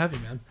 Happy to have you,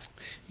 man.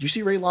 Did you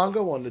see Ray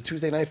Longo on the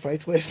Tuesday night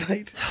fights last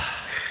night?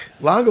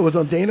 Longo was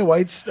on Dana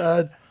White's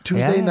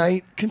Tuesday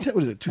night.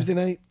 What is it? Tuesday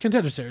night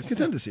Contender Series.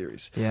 Contender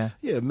Series. Yeah.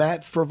 Yeah.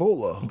 Matt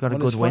Favola. He got a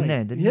good win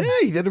there, didn't he? Yeah,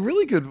 he did a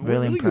really good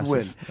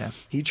win. Yeah.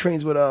 He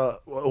trains with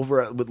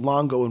with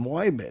Longo and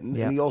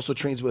Weidman, and he also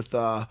trains with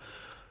a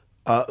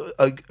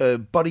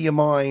buddy of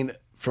mine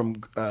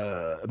from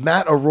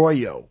Matt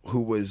Arroyo,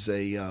 who was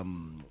a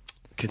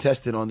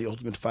contestant on The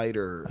Ultimate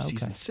Fighter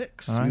season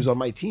 6. Right. He was on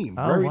my team.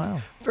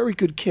 Very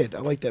good kid. I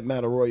like that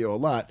Matt Arroyo a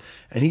lot,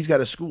 and he's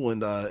got a school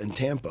in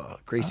Tampa,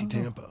 Gracie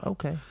Tampa.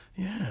 Okay.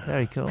 Yeah.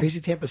 Very cool.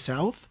 Gracie Tampa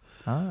South.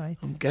 All right.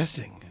 I'm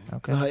guessing.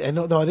 Okay. I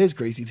know. No, it is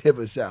Gracie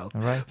Diva South.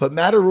 All right. But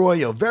Matt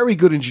Arroyo, very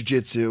good in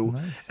jiu-jitsu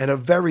and a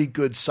very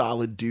good,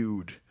 solid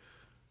dude.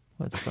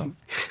 What's up?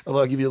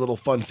 I'll give you a little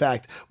fun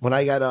fact. When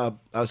I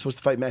was supposed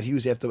to fight Matt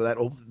Hughes after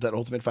that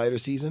Ultimate Fighter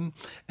season,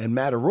 and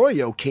Matt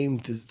Arroyo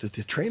came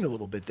to train a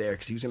little bit there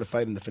because he was going to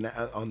fight in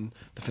on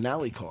the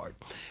finale card.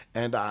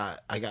 And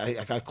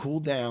I got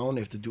cooled down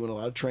after doing a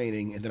lot of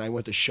training, and then I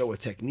went to show a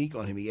technique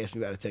on him. He asked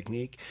me about a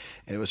technique,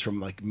 and it was from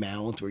like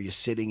mount where you're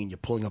sitting and you're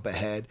pulling up a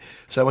head.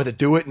 So I went to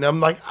do it, and I'm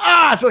like,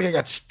 I feel like I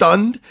got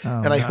stunned,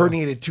 and I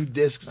herniated 2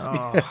 discs.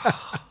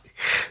 Oh.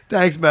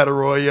 Thanks, Matt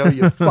Arroyo.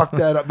 You fucked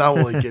that up. Not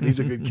only kid, he's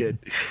a good kid.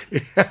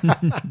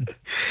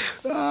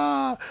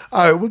 All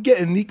right, we're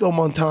getting Nico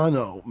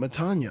Montano.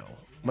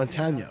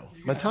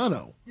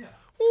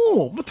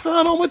 Oh,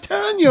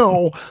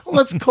 Montano.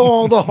 Let's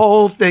call the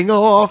whole thing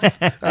off.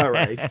 All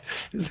right.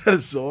 Is that a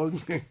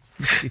song?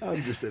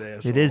 I'm just an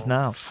asshole. It is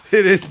now.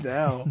 It is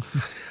now.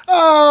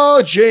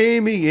 Oh,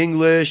 Jamie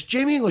English.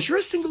 Jamie English, you're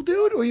a single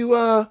dude, or you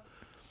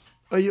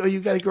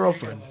got a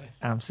girlfriend?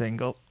 I'm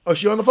single. Oh,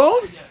 she on the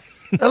phone? Yes.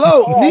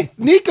 Hello,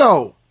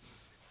 Nico.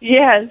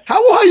 Yes.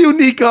 How are you,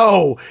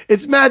 Nico?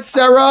 It's Matt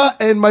Serra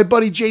and my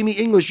buddy Jamie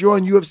English. You're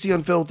on UFC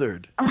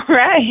Unfiltered. All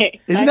right.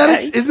 Isn't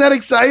that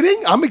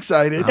exciting? I'm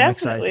excited.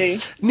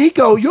 Definitely.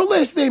 Nico, your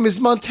last name is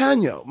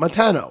Montano.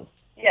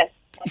 Yes.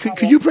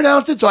 Could you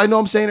pronounce it so I know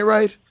I'm saying it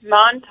right?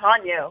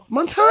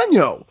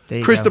 Montano.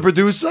 Chris, the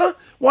producer.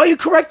 Why are you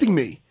correcting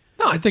me?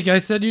 No, I think I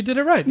said you did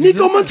it right.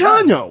 Nico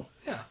Montano.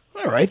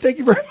 All right, thank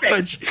you very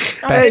much.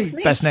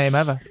 Best name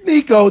ever.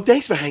 Nico,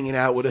 thanks for hanging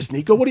out with us,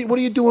 Nico. What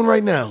are you doing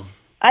right now?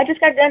 I just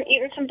got done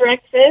eating some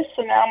breakfast,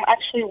 so now I'm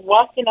actually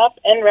walking up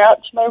en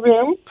route to my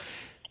room.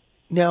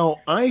 Now,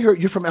 I heard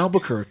you're from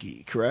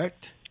Albuquerque,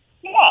 correct?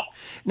 Yeah.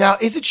 Now,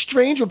 is it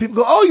strange when people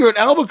go, "Oh, you're in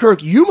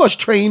Albuquerque. You must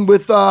train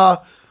with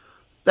that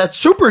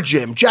super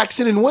gym,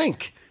 Jackson and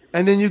Wink,"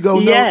 and then you go,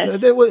 "No," yes.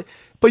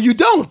 But you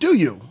don't, do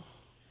you?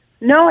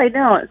 No, I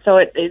don't. So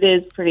it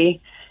is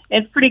pretty.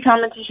 It's pretty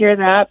common to hear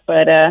that,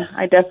 but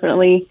I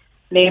definitely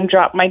name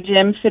drop my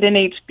gym, Fit in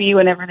HB,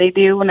 whenever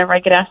I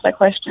get asked that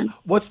question.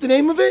 What's the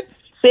name of it?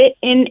 Fit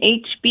in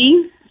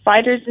HB,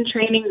 Fighters in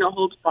Training, No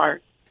Holds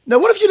Barred. Now,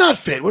 what if you're not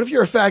fit? What if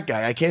you're a fat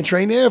guy? I can't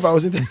train there if I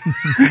wasn't.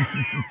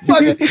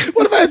 What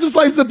if I had some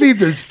slices of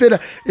pizza? It's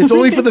fit. It's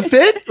only for the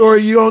fit, or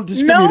you don't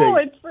discriminate? No,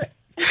 it's for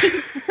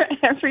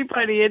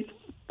everybody. It's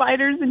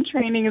Fighters in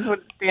Training is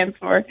what it stands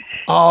for.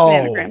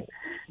 Oh.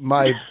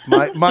 My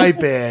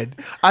bad.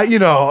 I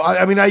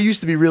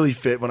used to be really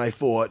fit when I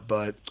fought,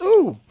 but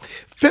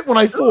fit when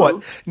I fought.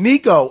 Ooh.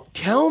 Nico,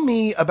 tell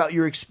me about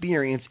your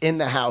experience in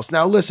the house.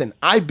 Now, listen,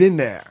 I've been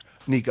there,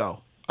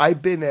 Nico.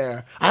 I've been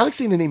there. I like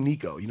saying the name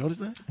Nico. You notice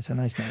that? It's a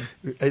nice name.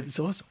 It's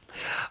awesome.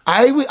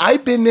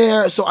 I've been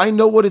there, so I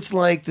know what it's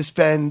like to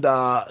spend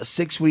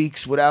 6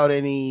 weeks without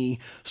any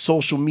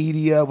social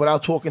media,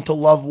 without talking to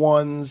loved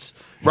ones.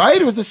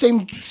 Right? It was the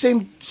same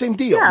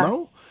deal. Yeah.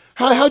 No?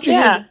 How'd you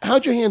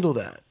handle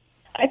that?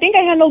 I think I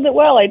handled it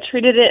well. I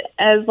treated it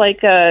as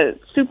like a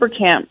super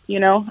camp,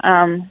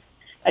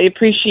 I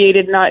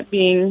appreciated not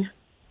being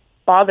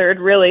bothered,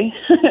 really.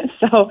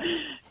 So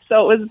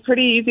it was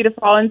pretty easy to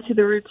fall into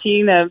the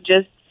routine of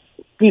just,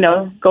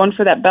 going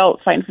for that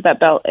belt, fighting for that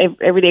belt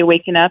every day,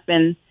 waking up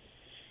and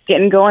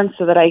getting going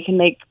so that I can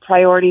make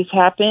priorities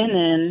happen.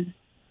 And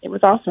it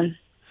was awesome.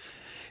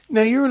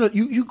 Now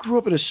you grew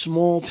up in a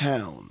small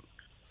town,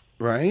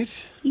 right?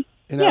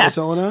 In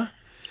Arizona?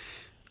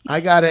 I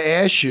got to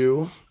ask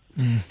you,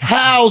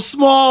 how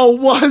small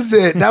was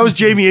it? That was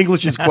Jamie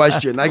English's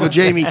question. I go,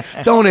 Jamie,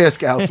 don't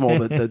ask how small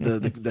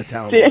the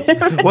town was.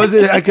 Was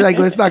it? I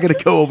go, it's not going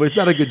to go over. It's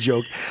not a good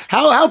joke.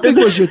 How big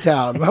was your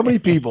town? How many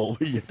people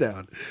were your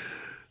town?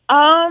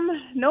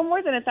 No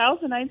more than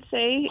 1,000, I'd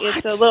say. What?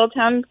 It's a little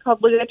town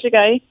called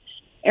Lagachagay,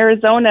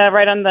 Arizona,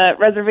 right on the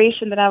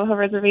reservation, the Navajo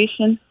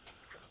reservation.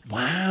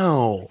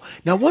 Wow.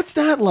 Now, what's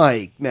that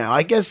like? Now,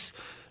 I guess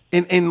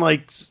in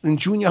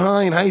junior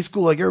high and high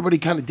school, like everybody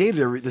kind of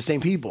dated the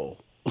same people.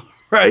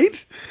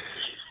 Right?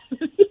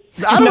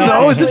 I don't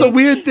know. Is this a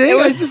weird thing?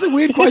 Is this a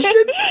weird question?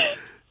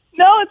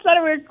 No, it's not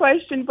a weird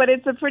question, but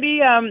it's a pretty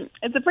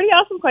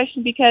awesome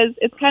question because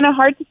it's kind of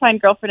hard to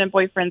find girlfriend and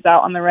boyfriends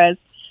out on the res.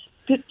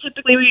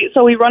 Typically,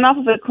 we run off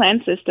of a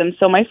clan system.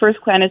 So my first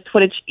clan is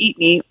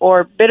Twitch-Eat-Me,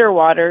 or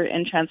Bitterwater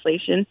in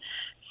translation.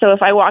 So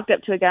if I walked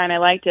up to a guy and I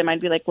liked him, I'd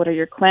be like, "What are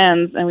your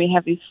clans?" And we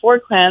have these 4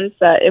 clans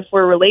that if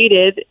we're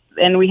related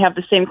and we have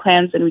the same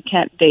clans, then we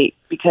can't date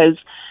because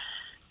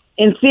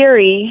in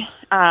theory,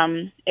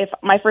 if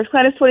my first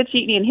clan is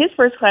Twitch-Eat-Me and his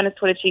first clan is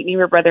Twitch-Eat-Me,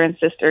 we're brother and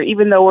sister,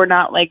 even though we're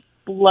not like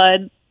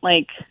blood.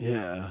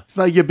 Yeah, it's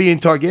like you're being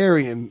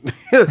Targaryen.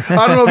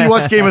 I don't know if you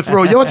watch Game of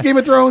Thrones. You watch Game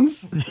of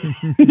Thrones?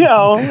 No.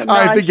 All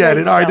right, forget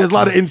it. All right, there's a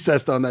lot of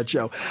incest on that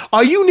show.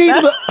 Are you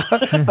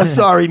Native?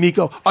 Sorry,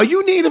 Nico. Are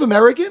you Native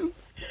American?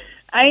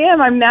 I am.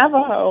 I'm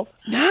Navajo.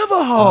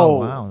 Oh,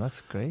 wow,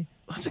 that's great.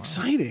 That's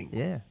exciting.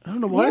 Yeah. I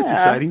don't know why it's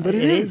exciting, but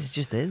it is. It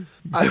just is.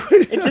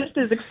 It just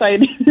is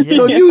exciting.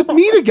 So you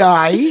meet a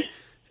guy,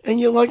 and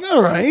you're like,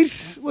 all right,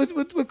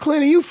 what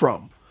clan are you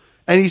from?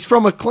 And he's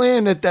from a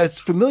clan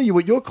that's familiar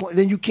with your clan,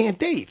 then you can't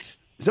date.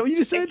 Is that what you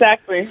just said?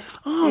 Exactly.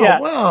 Oh, yeah.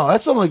 Wow.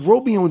 That's something like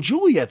Romeo and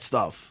Juliet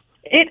stuff.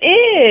 It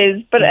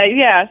is, but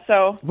yeah,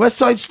 so. West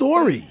Side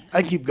Story.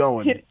 I keep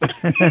going.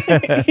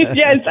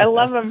 Yes, I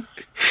love him.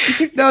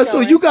 Now, so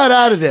you got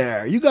out of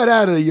there. You got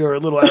out of your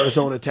little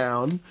Arizona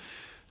town.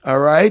 All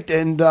right.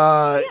 And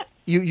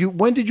you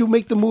when did you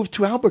make the move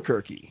to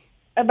Albuquerque?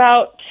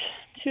 About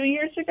 2.5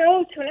 years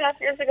ago,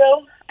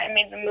 I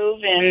made the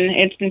move, and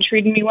it's been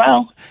treating me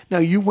well. Now,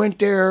 you went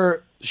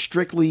there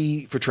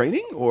strictly for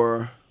training,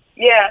 or?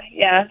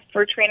 Yeah,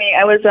 for training.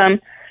 I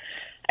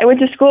went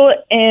to school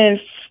in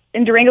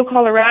Durango,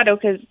 Colorado,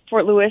 because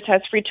Fort Lewis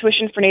has free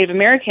tuition for Native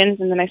Americans,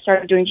 and then I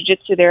started doing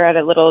jiu-jitsu there at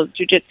a little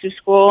jiu-jitsu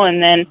school,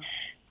 and then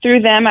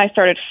through them I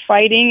started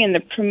fighting, and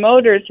the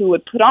promoters who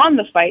would put on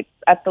the fights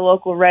at the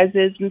local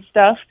reses and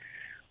stuff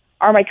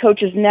are my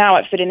coaches now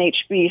at Fit and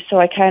HB, so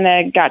I kind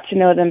of got to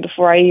know them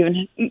before I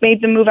even made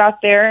the move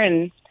out there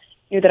and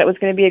knew that it was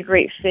going to be a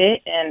great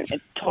fit, and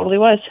it totally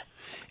was.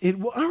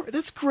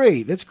 That's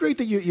great. That's great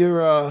that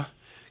you're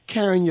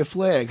carrying your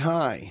flag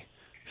high.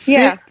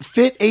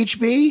 Fit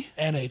HB?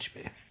 And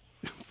HB.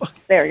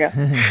 There we go.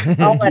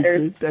 All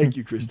letters. Thank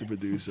you, Chris, the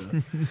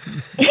producer.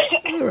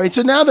 All right,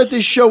 so now that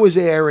this show is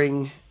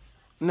airing,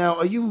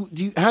 now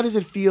how does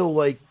it feel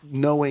like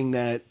knowing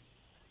that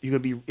you're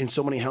going to be in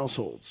so many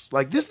households?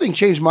 Like, this thing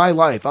changed my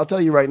life. I'll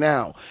tell you right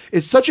now.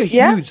 It's such a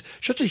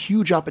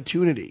huge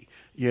opportunity,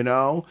 you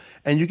know,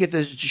 and you get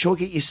to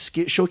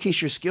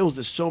showcase your skills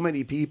to so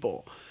many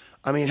people.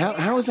 I mean,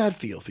 how does that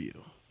feel for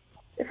you?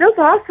 It feels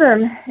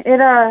awesome.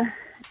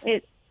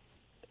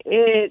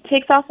 It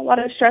takes off a lot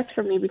of stress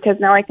from me because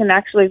now I can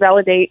actually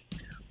validate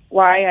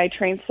why I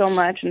train so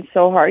much and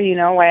so hard, you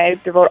know, why I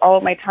devote all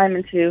of my time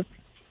into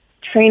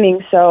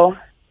training. So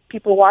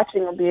people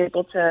watching will be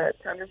able to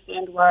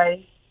understand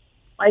why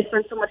I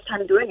spend so much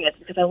time doing it. It's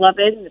because I love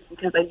it, and it's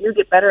because I do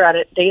get better at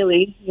it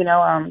daily, you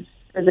know,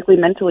 physically,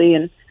 mentally,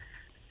 and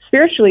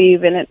spiritually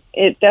even.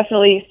 It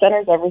definitely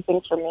centers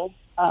everything for me.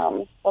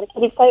 So I'm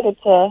pretty excited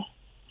to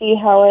see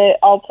how it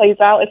all plays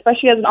out,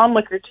 especially as an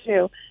onlooker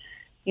too.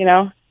 You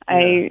know,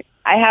 yeah.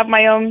 I have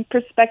my own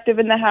perspective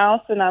in the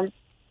house, and I'm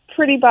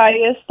pretty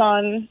biased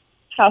on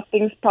how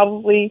things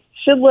probably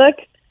should look.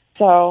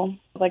 So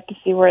I'd like to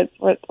see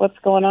what's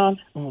going on.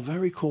 Oh,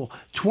 very cool.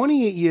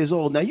 28 years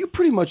old. Now,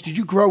 did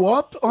you grow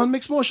up on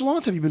mixed martial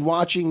arts? Have you been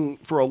watching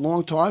for a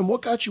long time?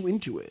 What got you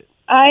into it?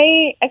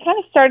 I kind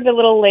of started a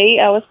little late.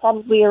 I was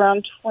probably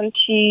around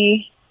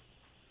 22.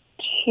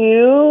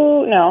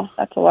 No,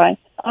 that's a lie.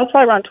 I was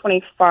probably around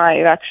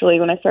 25, actually,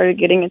 when I started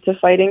getting into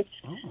fighting.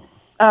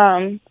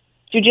 Oh.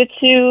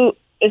 Jiu-jitsu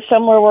is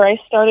somewhere where I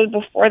started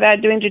before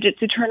that doing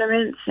jiu-jitsu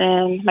tournaments,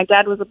 and my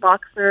dad was a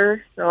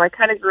boxer, so I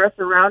kind of grew up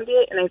around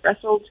it, and I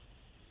wrestled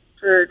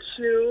for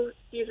 2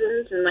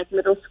 seasons in, like,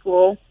 middle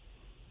school.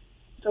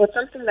 So it's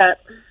something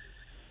that,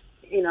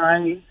 you know,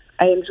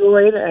 I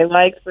enjoyed, I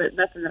liked, but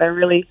nothing that I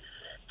really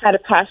had a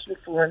passion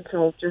for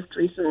until just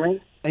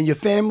recently. And your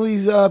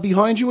family's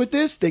behind you with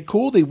this? They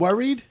cool? They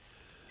worried?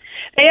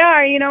 They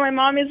are. You know, my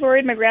mom is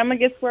worried. My grandma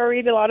gets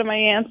worried. A lot of my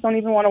aunts don't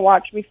even want to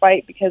watch me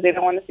fight because they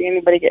don't want to see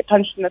anybody get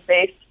punched in the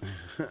face.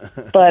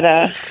 But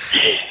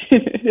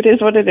it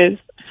is what it is.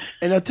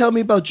 And now tell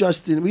me about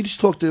Justin. We just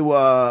talked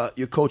to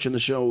your coach on the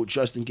show,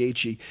 Justin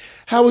Gaethje.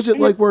 How was it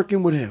like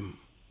working with him?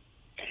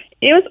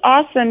 It was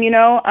awesome. You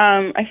know,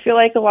 I feel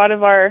like a lot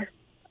of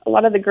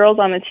the girls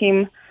on the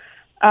team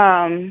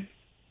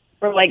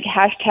were like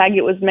hashtag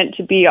it was meant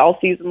to be all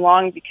season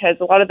long, because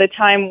a lot of the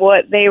time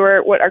what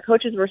our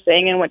coaches were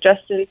saying and what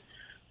Justin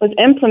was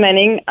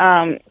implementing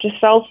just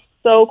felt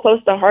so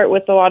close to heart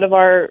with a lot of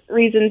our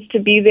reasons to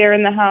be there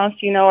in the house,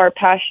 you know, our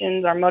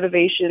passions, our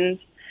motivations.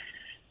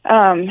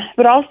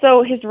 But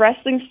also his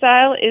wrestling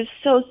style is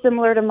so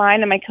similar to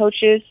mine and my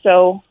coaches.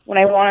 So when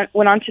I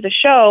went on to the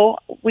show,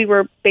 we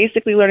were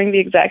basically learning the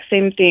exact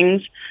same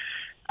things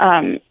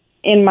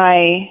in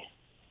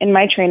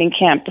my training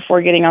camp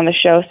before getting on the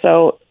show.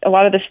 So a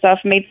lot of the stuff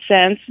made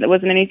sense. It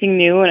wasn't anything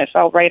new, and it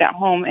felt right at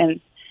home. And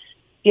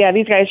yeah,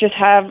 these guys just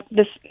have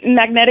this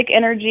magnetic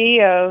energy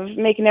of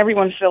making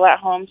everyone feel at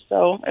home.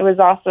 So it was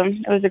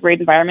awesome. It was a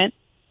great environment.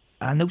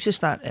 I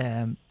noticed that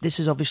this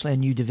is obviously a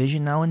new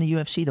division now in the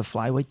UFC, the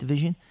flyweight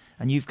division,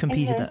 and you've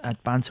competed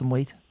at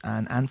bantamweight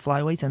and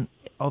flyweight, and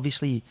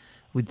obviously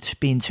with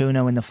being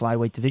 2-0 in the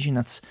flyweight division,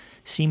 that's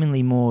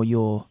seemingly more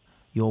your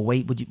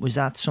weight. Was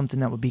that something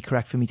that would be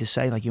correct for me to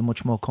say? Like, you're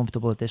much more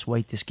comfortable at this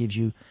weight. This gives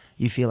you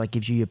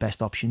your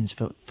best options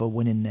for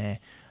winning there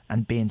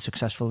and being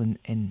successful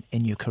in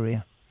your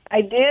career.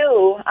 I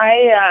do.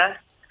 I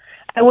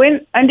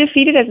went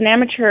undefeated as an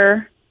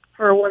amateur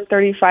for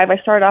 135. I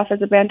started off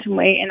as a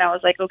bantamweight, and I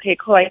was like, okay,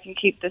 cool, I can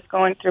keep this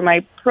going through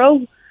my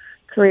pro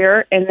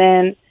career. And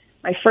then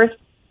my first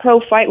pro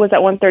fight was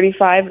at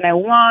 135, and I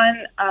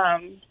won.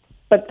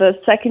 But the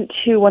second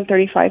 2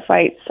 135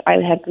 fights I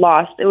had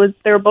lost. They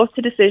were both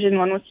to decision.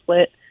 One was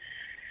split.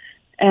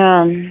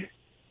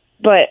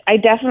 But I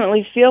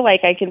definitely feel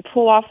like I can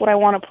pull off what I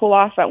want to pull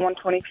off at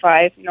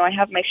 125. You know, I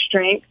have my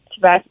strength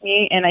to back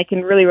me, and I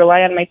can really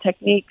rely on my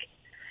technique.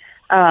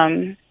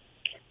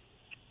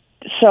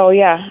 So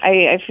yeah,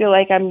 I feel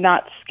like I'm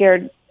not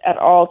scared at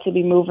all to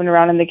be moving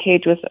around in the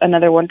cage with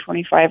another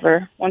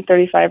 125er.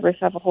 135ers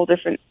have a whole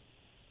different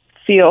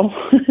feel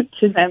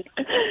to them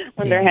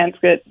when their hands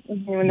their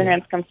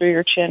hands come through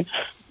your chin.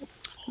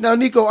 Now,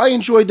 Nico, I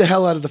enjoyed the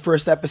hell out of the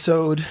first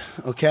episode.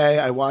 Okay,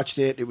 I watched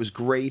it. It was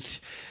great.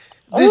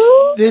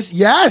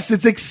 Yes,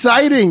 it's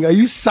exciting. Are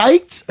you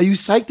psyched? Are you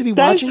psyched to be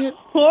watching it?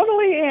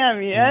 Totally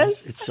am.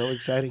 Yes, it's so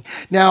exciting.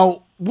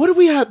 Now, what do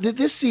we have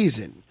this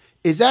season?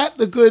 Is that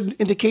a good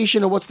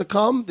indication of what's to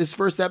come? This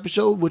first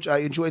episode, which I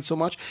enjoyed so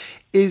much,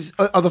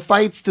 are the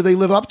fights? Do they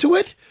live up to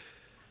it?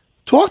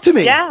 Talk to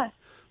me. Yeah,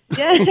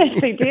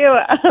 yes, they do.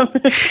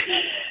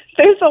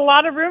 There's a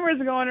lot of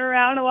rumors going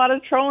around, a lot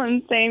of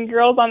trolling saying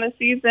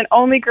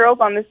only girls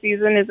on the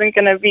season isn't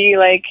going to be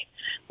like,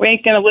 we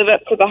ain't going to live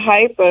up to the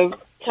hype of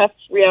tough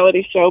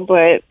reality show,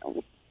 but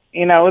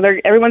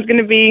everyone's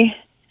going to be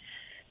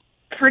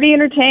pretty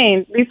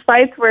entertained. These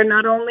fights were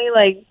not only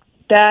like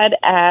bad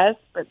ass,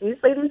 but these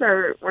ladies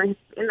were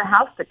in the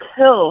house to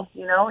kill.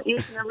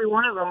 Each and every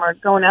one of them are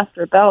going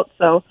after a belt,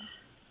 so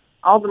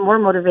all the more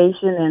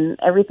motivation and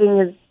everything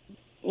is.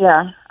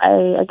 Yeah,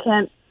 I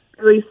can't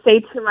really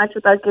say too much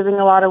without giving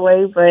a lot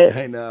away, but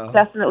I know.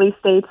 Definitely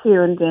stay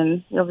tuned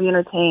and you'll be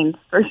entertained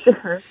for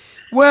sure.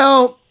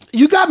 Well,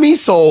 you got me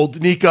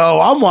sold, Nico.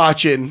 I'm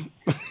watching.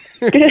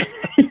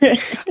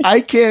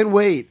 I can't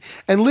wait.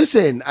 And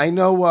listen, I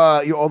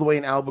know you're all the way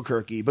in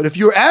Albuquerque, but if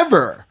you're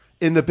ever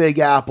in the Big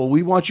Apple,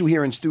 we want you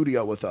here in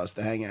studio with us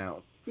to hang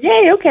out.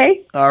 Yay,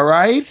 okay. All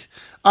right.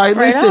 All right,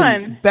 Right listen,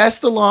 on.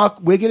 best of luck.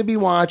 We're going to be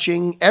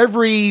watching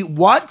every,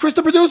 what, Chris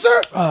the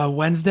producer?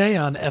 Wednesday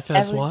on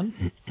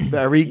FS1.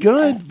 Very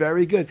good,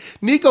 very good.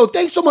 Nico,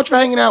 thanks so much for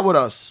hanging out with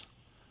us.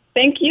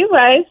 Thank you,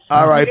 guys.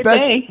 All right, Have a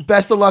good day.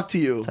 best of luck to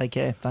you. Take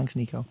care. Thanks,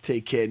 Nico.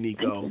 Take care,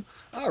 Nico.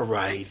 All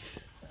right.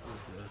 That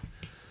was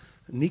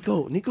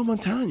Nico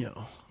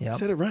Montano. Yep. I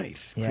said it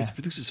right. Yeah. Chris, the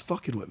producer's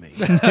fucking with me.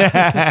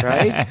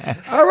 Right?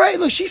 All right.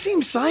 Look, she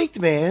seems psyched,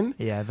 man.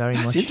 Yeah, very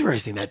That's much.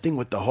 interesting, that thing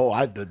with the whole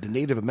the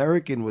Native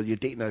American, where you're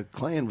dating a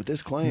clan with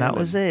this clan. That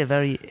was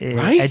very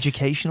Right?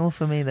 educational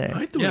for me there.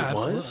 I thought it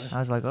was. I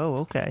was like,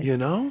 oh, okay.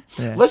 Yeah.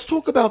 Let's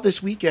talk about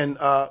this weekend,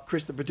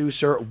 Chris, the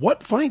producer.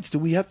 What fights do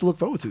we have to look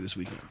forward to this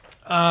weekend?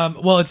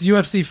 Well, it's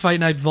UFC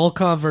Fight Night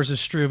Volkov versus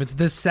Struve. It's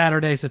this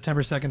Saturday,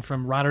 September 2nd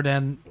from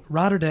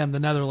Rotterdam, the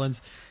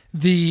Netherlands.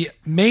 The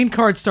main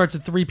card starts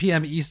at 3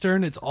 p.m.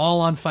 Eastern. It's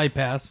all on Fight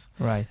Pass.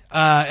 Right.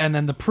 And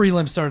then the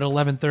prelims start at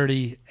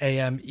 11:30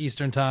 a.m.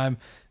 Eastern time.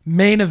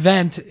 Main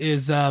event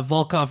is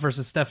Volkov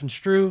versus Stefan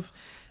Struve.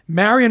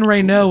 Marion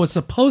Renault was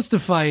supposed to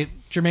fight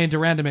Germaine de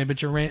Randamie, but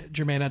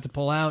Germaine had to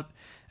pull out.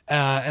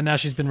 And now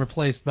she's been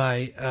replaced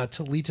by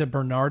Talita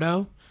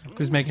Bernardo,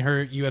 who's making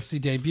her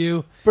UFC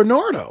debut.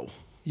 Bernardo?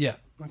 Yeah.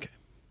 Okay.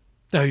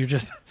 No, you're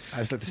just... I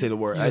just like to say the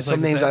word. You just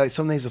Some like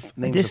to names are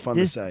fun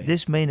to say.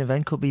 This main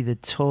event could be the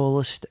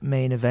tallest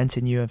main event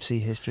in UFC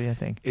history, I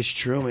think. It's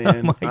true,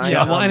 man.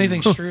 Yeah, well,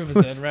 anything Struve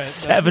is in, right?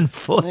 7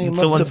 foot, and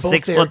someone's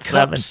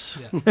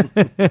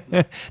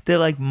 6'7". They're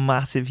like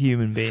massive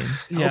human beings.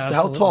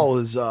 How tall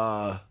is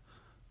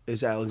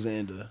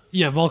Alexander?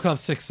 Yeah,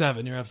 Volkov's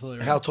 6'7". You're absolutely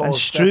right. And how tall And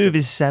is Struve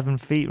is 7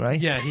 feet, right?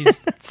 Yeah, he's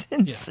that's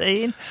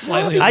insane.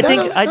 Slightly I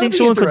think that'd be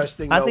someone could.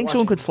 interesting, I though, think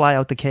someone could fly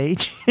out the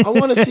cage. I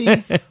want to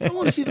see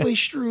the way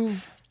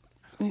Struve.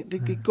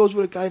 It goes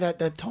with a guy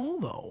that tall,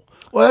 though.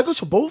 Well, that goes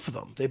for both of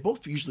them. They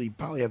both usually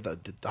probably have the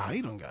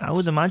height on guys. I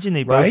would imagine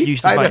they both Right?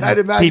 used to I'd fight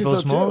imagine people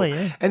so smaller. too.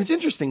 Yeah. And it's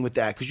interesting with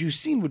that because you've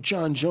seen with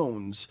John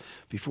Jones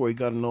before he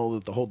got in all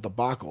the whole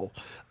debacle.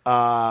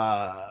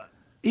 How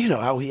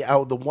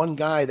the one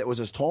guy that was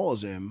as tall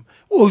as him,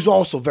 who's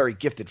also a very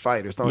gifted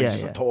fighter. It's not like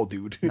he's just a tall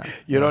dude.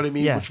 You know what I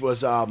mean? Yeah. Which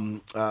was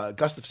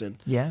Gustafsson.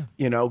 Yeah.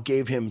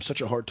 Gave him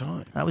such a hard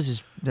time. That was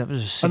a Another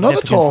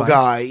significant tall fight.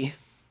 guy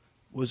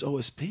was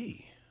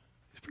OSP.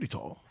 He's pretty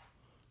tall.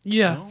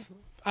 Yeah.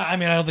 I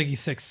mean, I don't think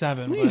he's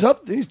 6'7".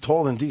 He's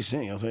taller than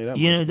DC. I'll tell you that.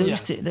 You know,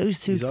 much. those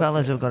two He's up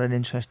fellas there. have got an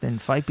interesting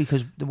fight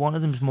because one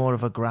of them's more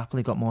of a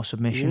grappler, got more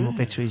submission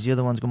victories. The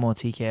other one's got more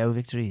TKO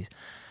victories.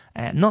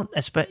 Not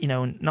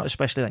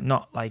especially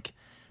like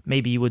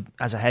maybe you would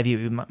as a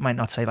heavyweight you might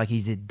not say like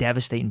he's the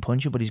devastating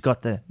puncher, but he's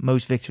got the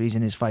most victories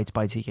in his fights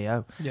by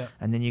TKO. Yeah.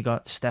 And then you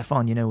got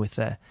Stefan, with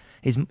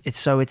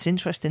it's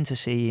interesting to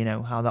see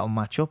how that'll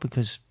match up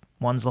because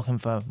one's looking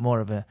for more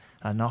of a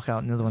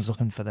knockout, and the other one's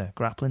looking for the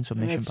grappling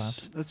submission.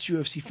 Perhaps. That's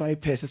UFC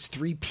Fight Pass. That's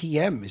 3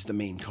 p.m. is the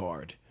main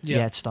card.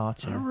 Yeah, it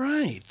starts. All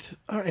right,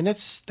 and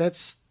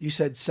that's you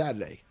said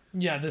Saturday.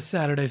 Yeah, this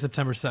Saturday,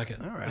 September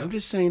 2nd. All right, I'm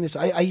just saying this.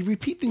 I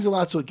repeat things a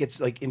lot so it gets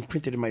like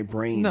imprinted in my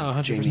brain.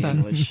 No, Jamie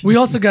English. 100%. We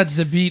also got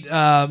Zabit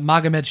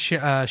Magomed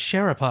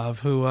Sharapov,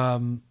 who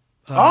Hikaru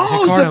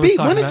was Zabit.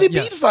 talking When is about.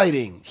 Zabit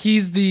fighting?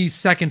 He's the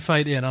second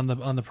fight in on the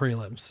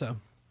prelims. So.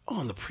 Oh,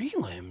 on the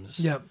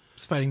prelims. Yep,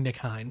 he's fighting Nick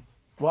Hine.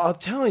 Well, I'll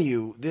tell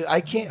you, I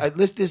can't.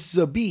 This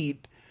Zabit.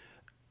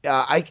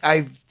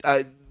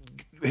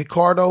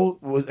 Ricardo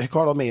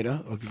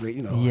Almeida, great,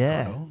 Yeah,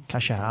 Ricardo.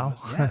 Cachao.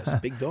 Yes,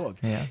 big dog.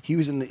 Yeah. He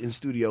was in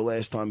studio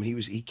last time,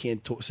 and he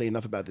can't say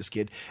enough about this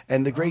kid.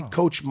 And the great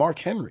coach Mark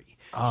Henry,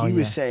 he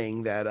was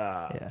saying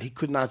that he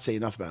could not say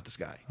enough about this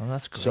guy. Oh,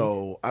 that's great.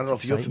 So I don't know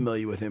if you're exciting.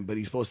 familiar with him, but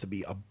he's supposed to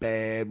be a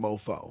bad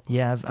mofo.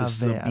 Yeah, I've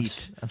seen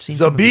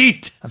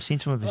Zabit. I've seen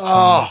some of his.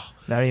 Oh. Training.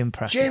 Very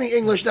impressive. Jamie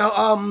English.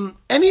 Now,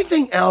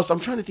 anything else? I'm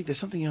trying to think. There's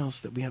something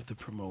else that we have to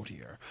promote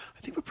here.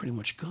 I think we're pretty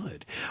much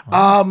good.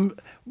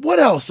 What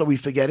else are we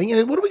forgetting?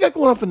 And what do we got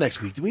going on for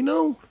next week? Do we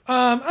know?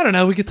 I don't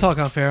know. We could talk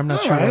off air. I'm not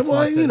All sure. right. what's Well,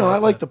 locked in I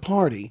yet, like but- the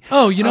party.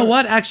 Oh, you know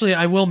what? Actually,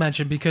 I will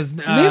mention because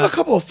Name a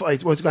couple of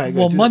fights. Well, go ahead,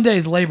 well, do that. Monday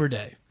is Labor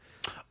Day.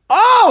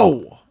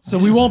 Oh! So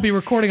we won't be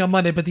recording on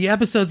Monday, but the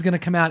episode's going to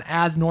come out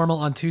as normal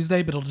on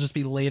Tuesday, but it'll just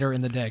be later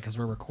in the day because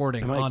we're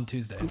recording on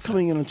Tuesday. I'm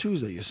coming in on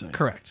Tuesday, you're saying?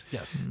 Correct.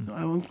 Yes.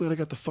 I'm glad I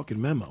got the fucking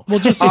memo. Well,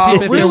 just so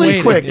people, if really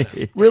you're quick,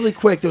 waiting. really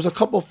quick. There's a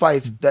couple of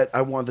fights that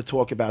I wanted to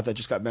talk about that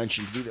just got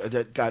mentioned,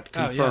 that got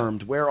Oh, yeah.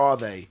 confirmed. Where are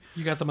they?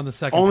 You got them on the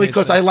second. Only page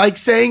because there. I like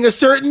saying a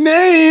certain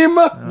name.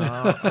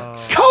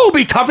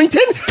 Colby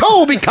Covington.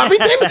 Colby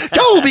Covington.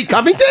 Colby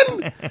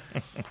Covington.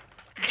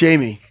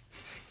 Jamie.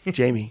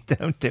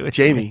 Don't do it.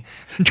 Jamie.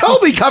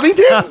 Colby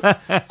Covington.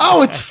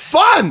 Oh, it's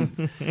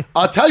fun.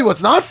 I'll tell you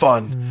what's not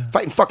fun.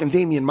 Fighting fucking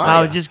Damian Maia.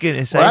 I was just going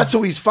to say. Well, that's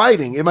who he's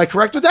fighting. Am I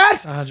correct with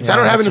that? 100%. 'Cause I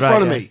don't have it in That's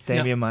front right, of yeah. me.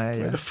 Damian Maia. Where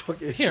Yeah. the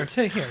fuck is Here,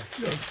 take here.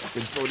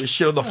 fucking throw this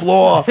shit on the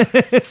floor.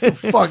 The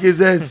fuck is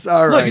this?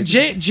 All right.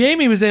 Look,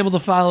 Jamie was able to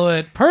follow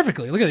it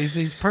perfectly. Look at this;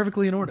 he's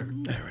perfectly in order.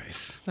 All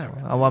right.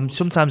 All right. Oh,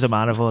 sometimes I'm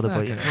out of order, but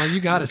Okay. you know. Well, you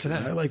got it today.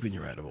 I like when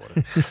you're out of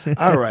order.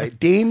 All right.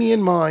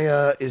 Damian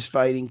Maia is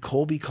fighting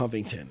Colby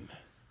Covington.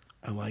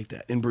 I like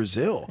that. In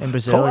Brazil. In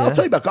Brazil, I'll yeah.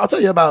 tell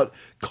you about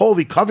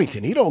Colby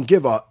Covington. He don't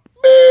give a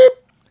beep.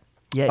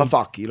 Yeah, A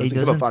fuck. He doesn't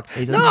give a fuck.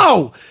 He doesn't.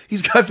 No!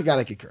 I forgot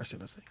I could curse in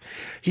this thing.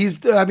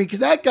 Because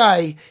that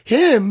guy,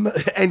 him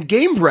and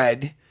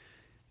Gamebred,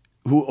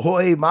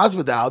 Jorge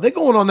Masvidal, they're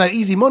going on that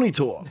Easy Money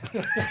tour.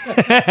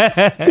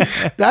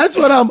 That's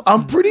what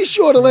I'm pretty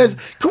sure the last.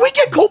 Why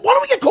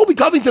don't we get Colby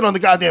Covington on the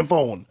goddamn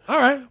phone? All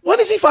right. When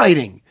is he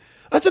fighting?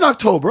 That's in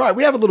October. All right,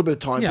 we have a little bit of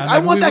time. Yeah, I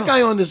maybe want we that will.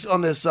 guy on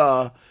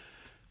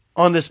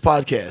this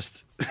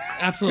podcast.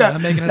 Absolutely.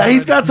 I'm making it. Now, he's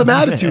right got some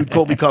attitude,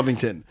 Colby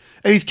Covington,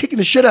 and he's kicking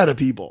the shit out of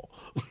people.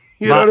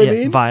 You know what I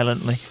mean?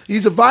 Violently.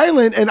 He's a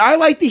violent, and I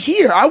like to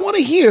hear. I want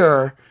to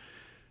hear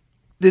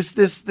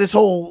this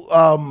whole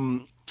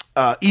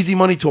Easy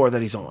Money tour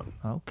that he's on.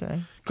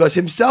 Okay. Because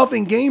himself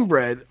and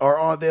Gamebred are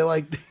on. They're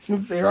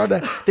on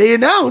that. They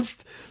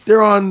announced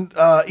they're on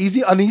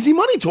Easy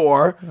Money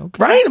tour.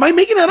 Right? Am I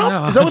making that up?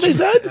 No, Is that what they 100%.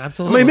 said?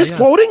 Absolutely. Am I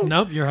misquoting? Yes.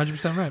 Nope, you're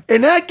 100% right.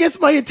 And that gets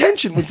my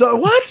attention.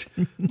 What?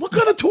 What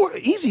kind of tour?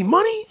 Easy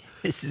Money?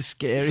 This is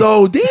scary.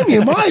 So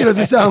Damian Maia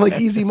doesn't sound like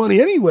easy money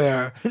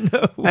anywhere.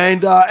 No.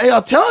 And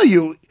I'll tell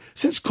you,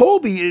 since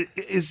Colby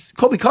is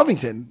Colby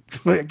Covington,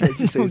 I can't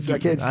just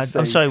say.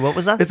 I'm sorry, what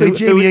was that? It's like Who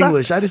Jamie was that?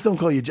 English. I just don't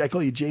call you. I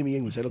call you Jamie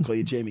English. I don't call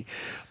you Jamie.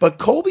 But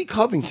Colby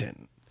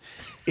Covington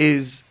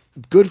is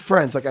good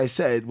friends, like I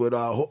said, with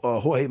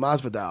Jorge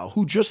Masvidal,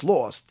 who just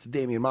lost to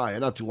Damian Maia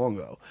not too long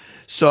ago.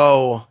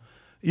 So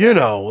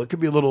it could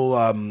be a little,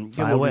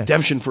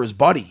 redemption for his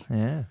buddy.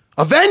 Yeah.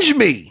 Avenge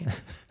me.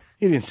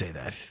 He didn't say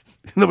that.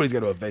 Nobody's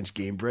going to avenge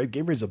Gamebred.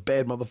 Gamebred's a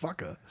bad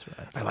motherfucker.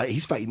 That's right.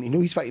 He's fighting.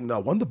 He's fighting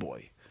Wonder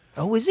Boy.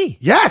 Oh, is he?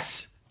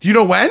 Yes. Do you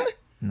know when?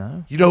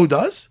 No. You know who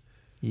does?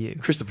 You.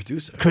 Chris, the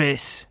producer.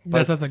 Chris.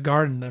 That's at the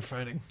Garden they're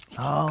fighting.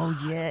 Oh,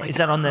 yeah. Is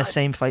that on the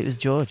same fight as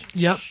George?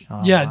 Yep.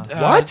 Oh,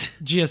 yeah. What?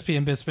 GSP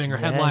and Bisping are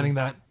headlining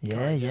that.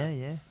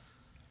 Yeah.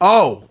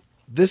 Oh,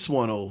 this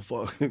one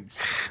will.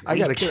 I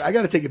gotta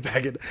take it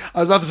back. I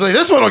was about to say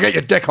this one will get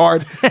your dick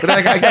hard, but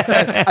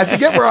I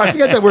forget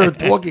that we're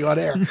talking on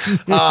air.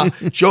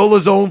 Joe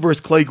Lazone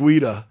versus Clay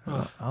Guida.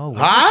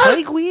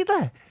 Clay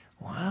Guida.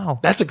 Wow.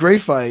 That's a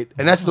great fight,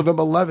 and that's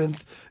November 11th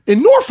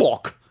in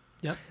Norfolk,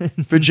 Yep.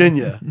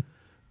 Virginia.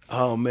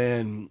 Oh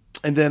man.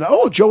 And then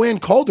Joanne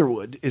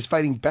Calderwood is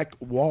fighting Beck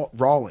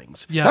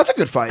Rawlings. Yeah. That's a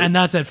good fight. And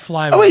that's at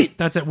flyweight. Oh wait,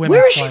 That's at women's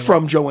Where is she flyweight.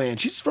 from, Joanne?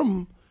 She's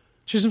from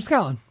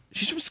Scotland.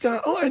 She's from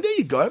Scotland. Oh, there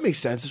you go. That makes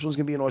sense. This one's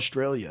gonna be in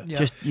Australia. Yeah.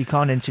 Just you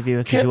can't interview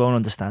her because you won't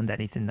understand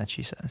anything that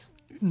she says.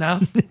 No.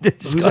 The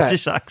Who's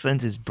Scottish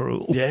accent is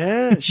brutal.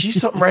 Yeah, she's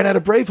something right out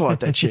of Braveheart,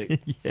 that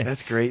chick. Yeah.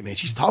 That's great, man.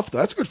 She's tough, though.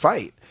 That's a good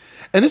fight.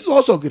 And this is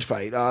also a good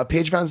fight.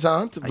 Paige Van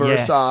Zandt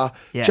versus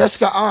Yes.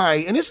 Jessica Ai.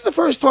 And this is the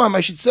first time,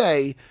 I should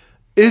say,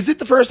 is it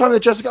the first time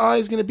that Jessica Ai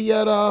is going to be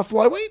at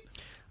flyweight?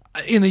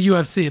 In the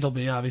UFC, it'll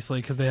be,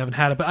 obviously, because they haven't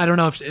had it. But I don't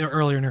know if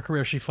earlier in her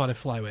career she fought at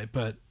flyweight,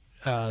 but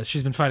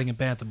she's been fighting at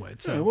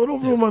bantamweight. So. Yeah, well,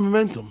 don't ruin my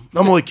momentum.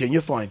 I'm only kidding.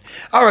 You're fine.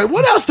 All right,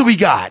 what else do we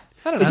got?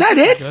 I don't know. Is that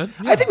it? Good.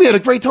 I think we had a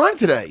great time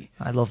today.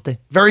 I loved it.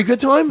 Very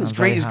good time? It's I'm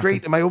great. very It's happy.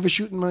 great. Am I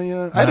overshooting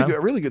my... I had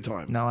a really good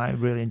time. No, I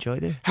really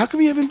enjoyed it. How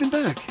come you haven't been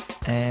back?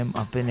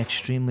 I've been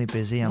extremely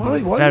busy. I'm Why-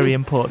 a why very do you-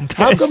 important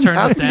How person. come, turn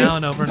how this come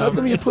down you, over and how over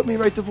come you again. put me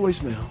right to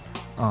voicemail?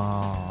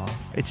 Oh,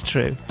 it's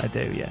true. I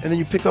do, yeah. And then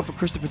you pick up for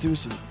Chris the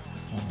producer.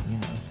 You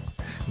know.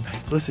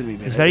 Listen to me,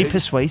 man. He's very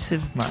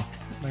persuasive, man.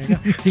 There you go.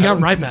 He got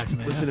right back to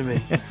me. Listen to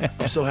me.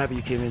 I'm so happy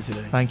you came in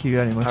today. Thank you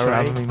very much All for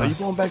right. having me, Are man. you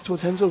going back to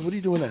Atenzo's? What are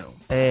you doing now?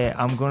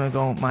 I'm going to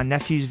go. My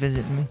nephew's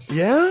visiting me.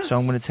 Yeah? So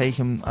I'm going to take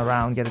him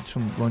around, get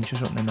some lunch or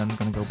something, and then I'm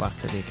going to go back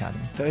to the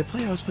academy. Did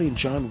I was playing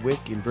John Wick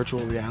in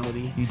virtual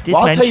reality. You did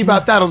Well, I'll tell you mention-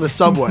 about that on the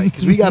subway,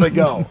 because we got to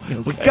go.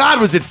 But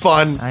God, was it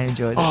fun. I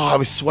enjoyed it. Oh, I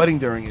was sweating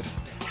during it.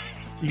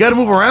 You got to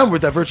move around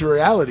with that virtual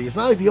reality. It's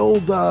not like the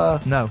old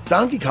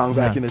Donkey Kong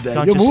back in the day.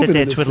 Can't You're just moving sit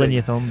there in this twiddling thing.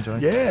 your thumbs, right?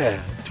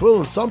 Yeah,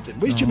 twiddling something.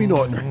 Where's Jimmy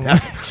Norton right now?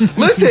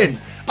 Listen,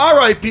 all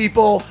right,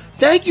 people.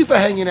 Thank you for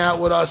hanging out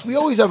with us. We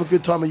always have a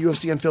good time on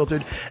UFC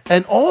Unfiltered.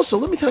 And also,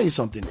 let me tell you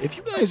something. If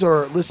you guys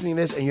are listening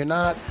to this and you're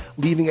not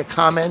leaving a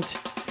comment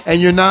and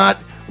you're not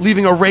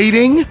leaving a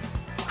rating,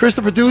 Chris,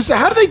 the producer,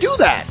 how do they do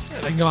that?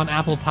 They can go on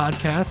Apple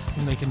Podcasts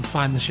and they can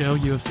find the show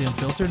UFC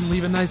Unfiltered and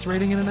leave a nice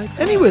rating and a nice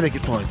comment. Anywhere they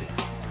can find it.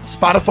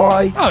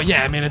 Spotify. Oh,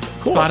 yeah. I mean, it's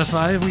course.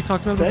 Spotify. We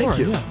talked about it Thank before.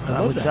 you. Yeah. I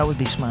love that. That would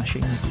be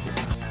smashing if you did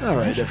that. All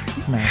right.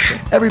 Smashing.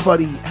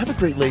 Everybody, have a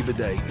great Labor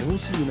Day, and we'll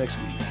see you next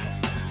week.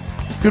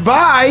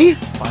 Goodbye.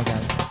 Bye,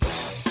 guys.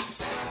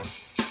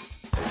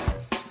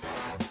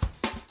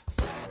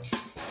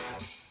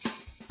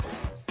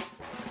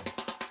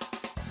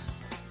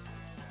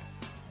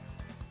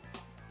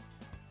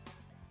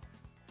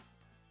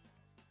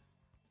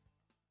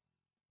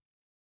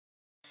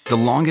 The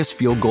longest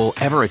field goal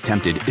ever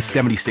attempted is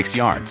 76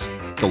 yards.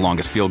 The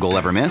longest field goal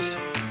ever missed?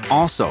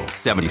 Also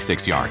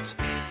 76 yards.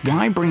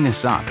 Why bring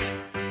this up?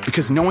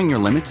 Because knowing your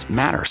limits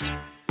matters,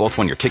 both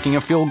when you're kicking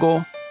a field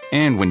goal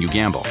and when you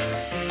gamble.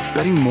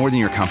 Betting more than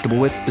you're comfortable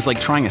with is like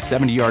trying a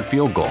 70-yard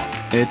field goal.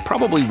 It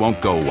probably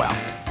won't go well.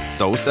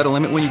 So set a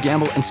limit when you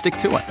gamble and stick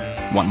to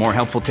it. Want more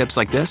helpful tips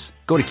like this?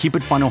 Go to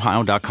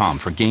keepitfunohio.com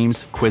for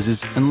games,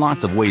 quizzes, and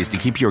lots of ways to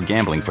keep your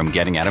gambling from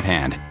getting out of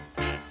hand.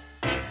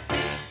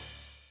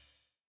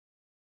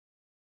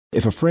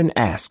 If a friend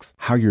asks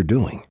how you're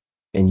doing,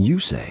 and you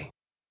say,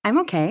 I'm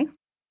okay.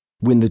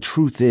 when the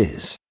truth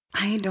is,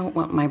 I don't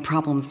want my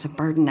problems to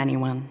burden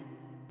anyone.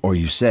 or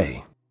you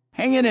say,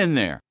 Hang it in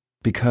there.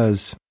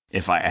 because,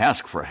 If I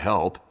ask for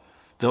help,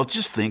 they'll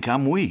just think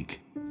I'm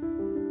weak.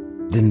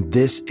 then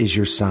this is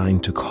your sign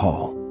to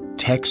call,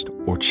 text,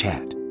 or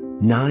chat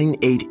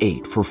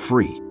 988 for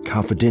free,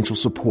 confidential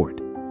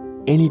support.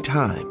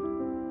 Anytime.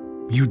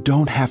 You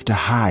don't have to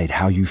hide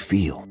how you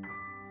feel.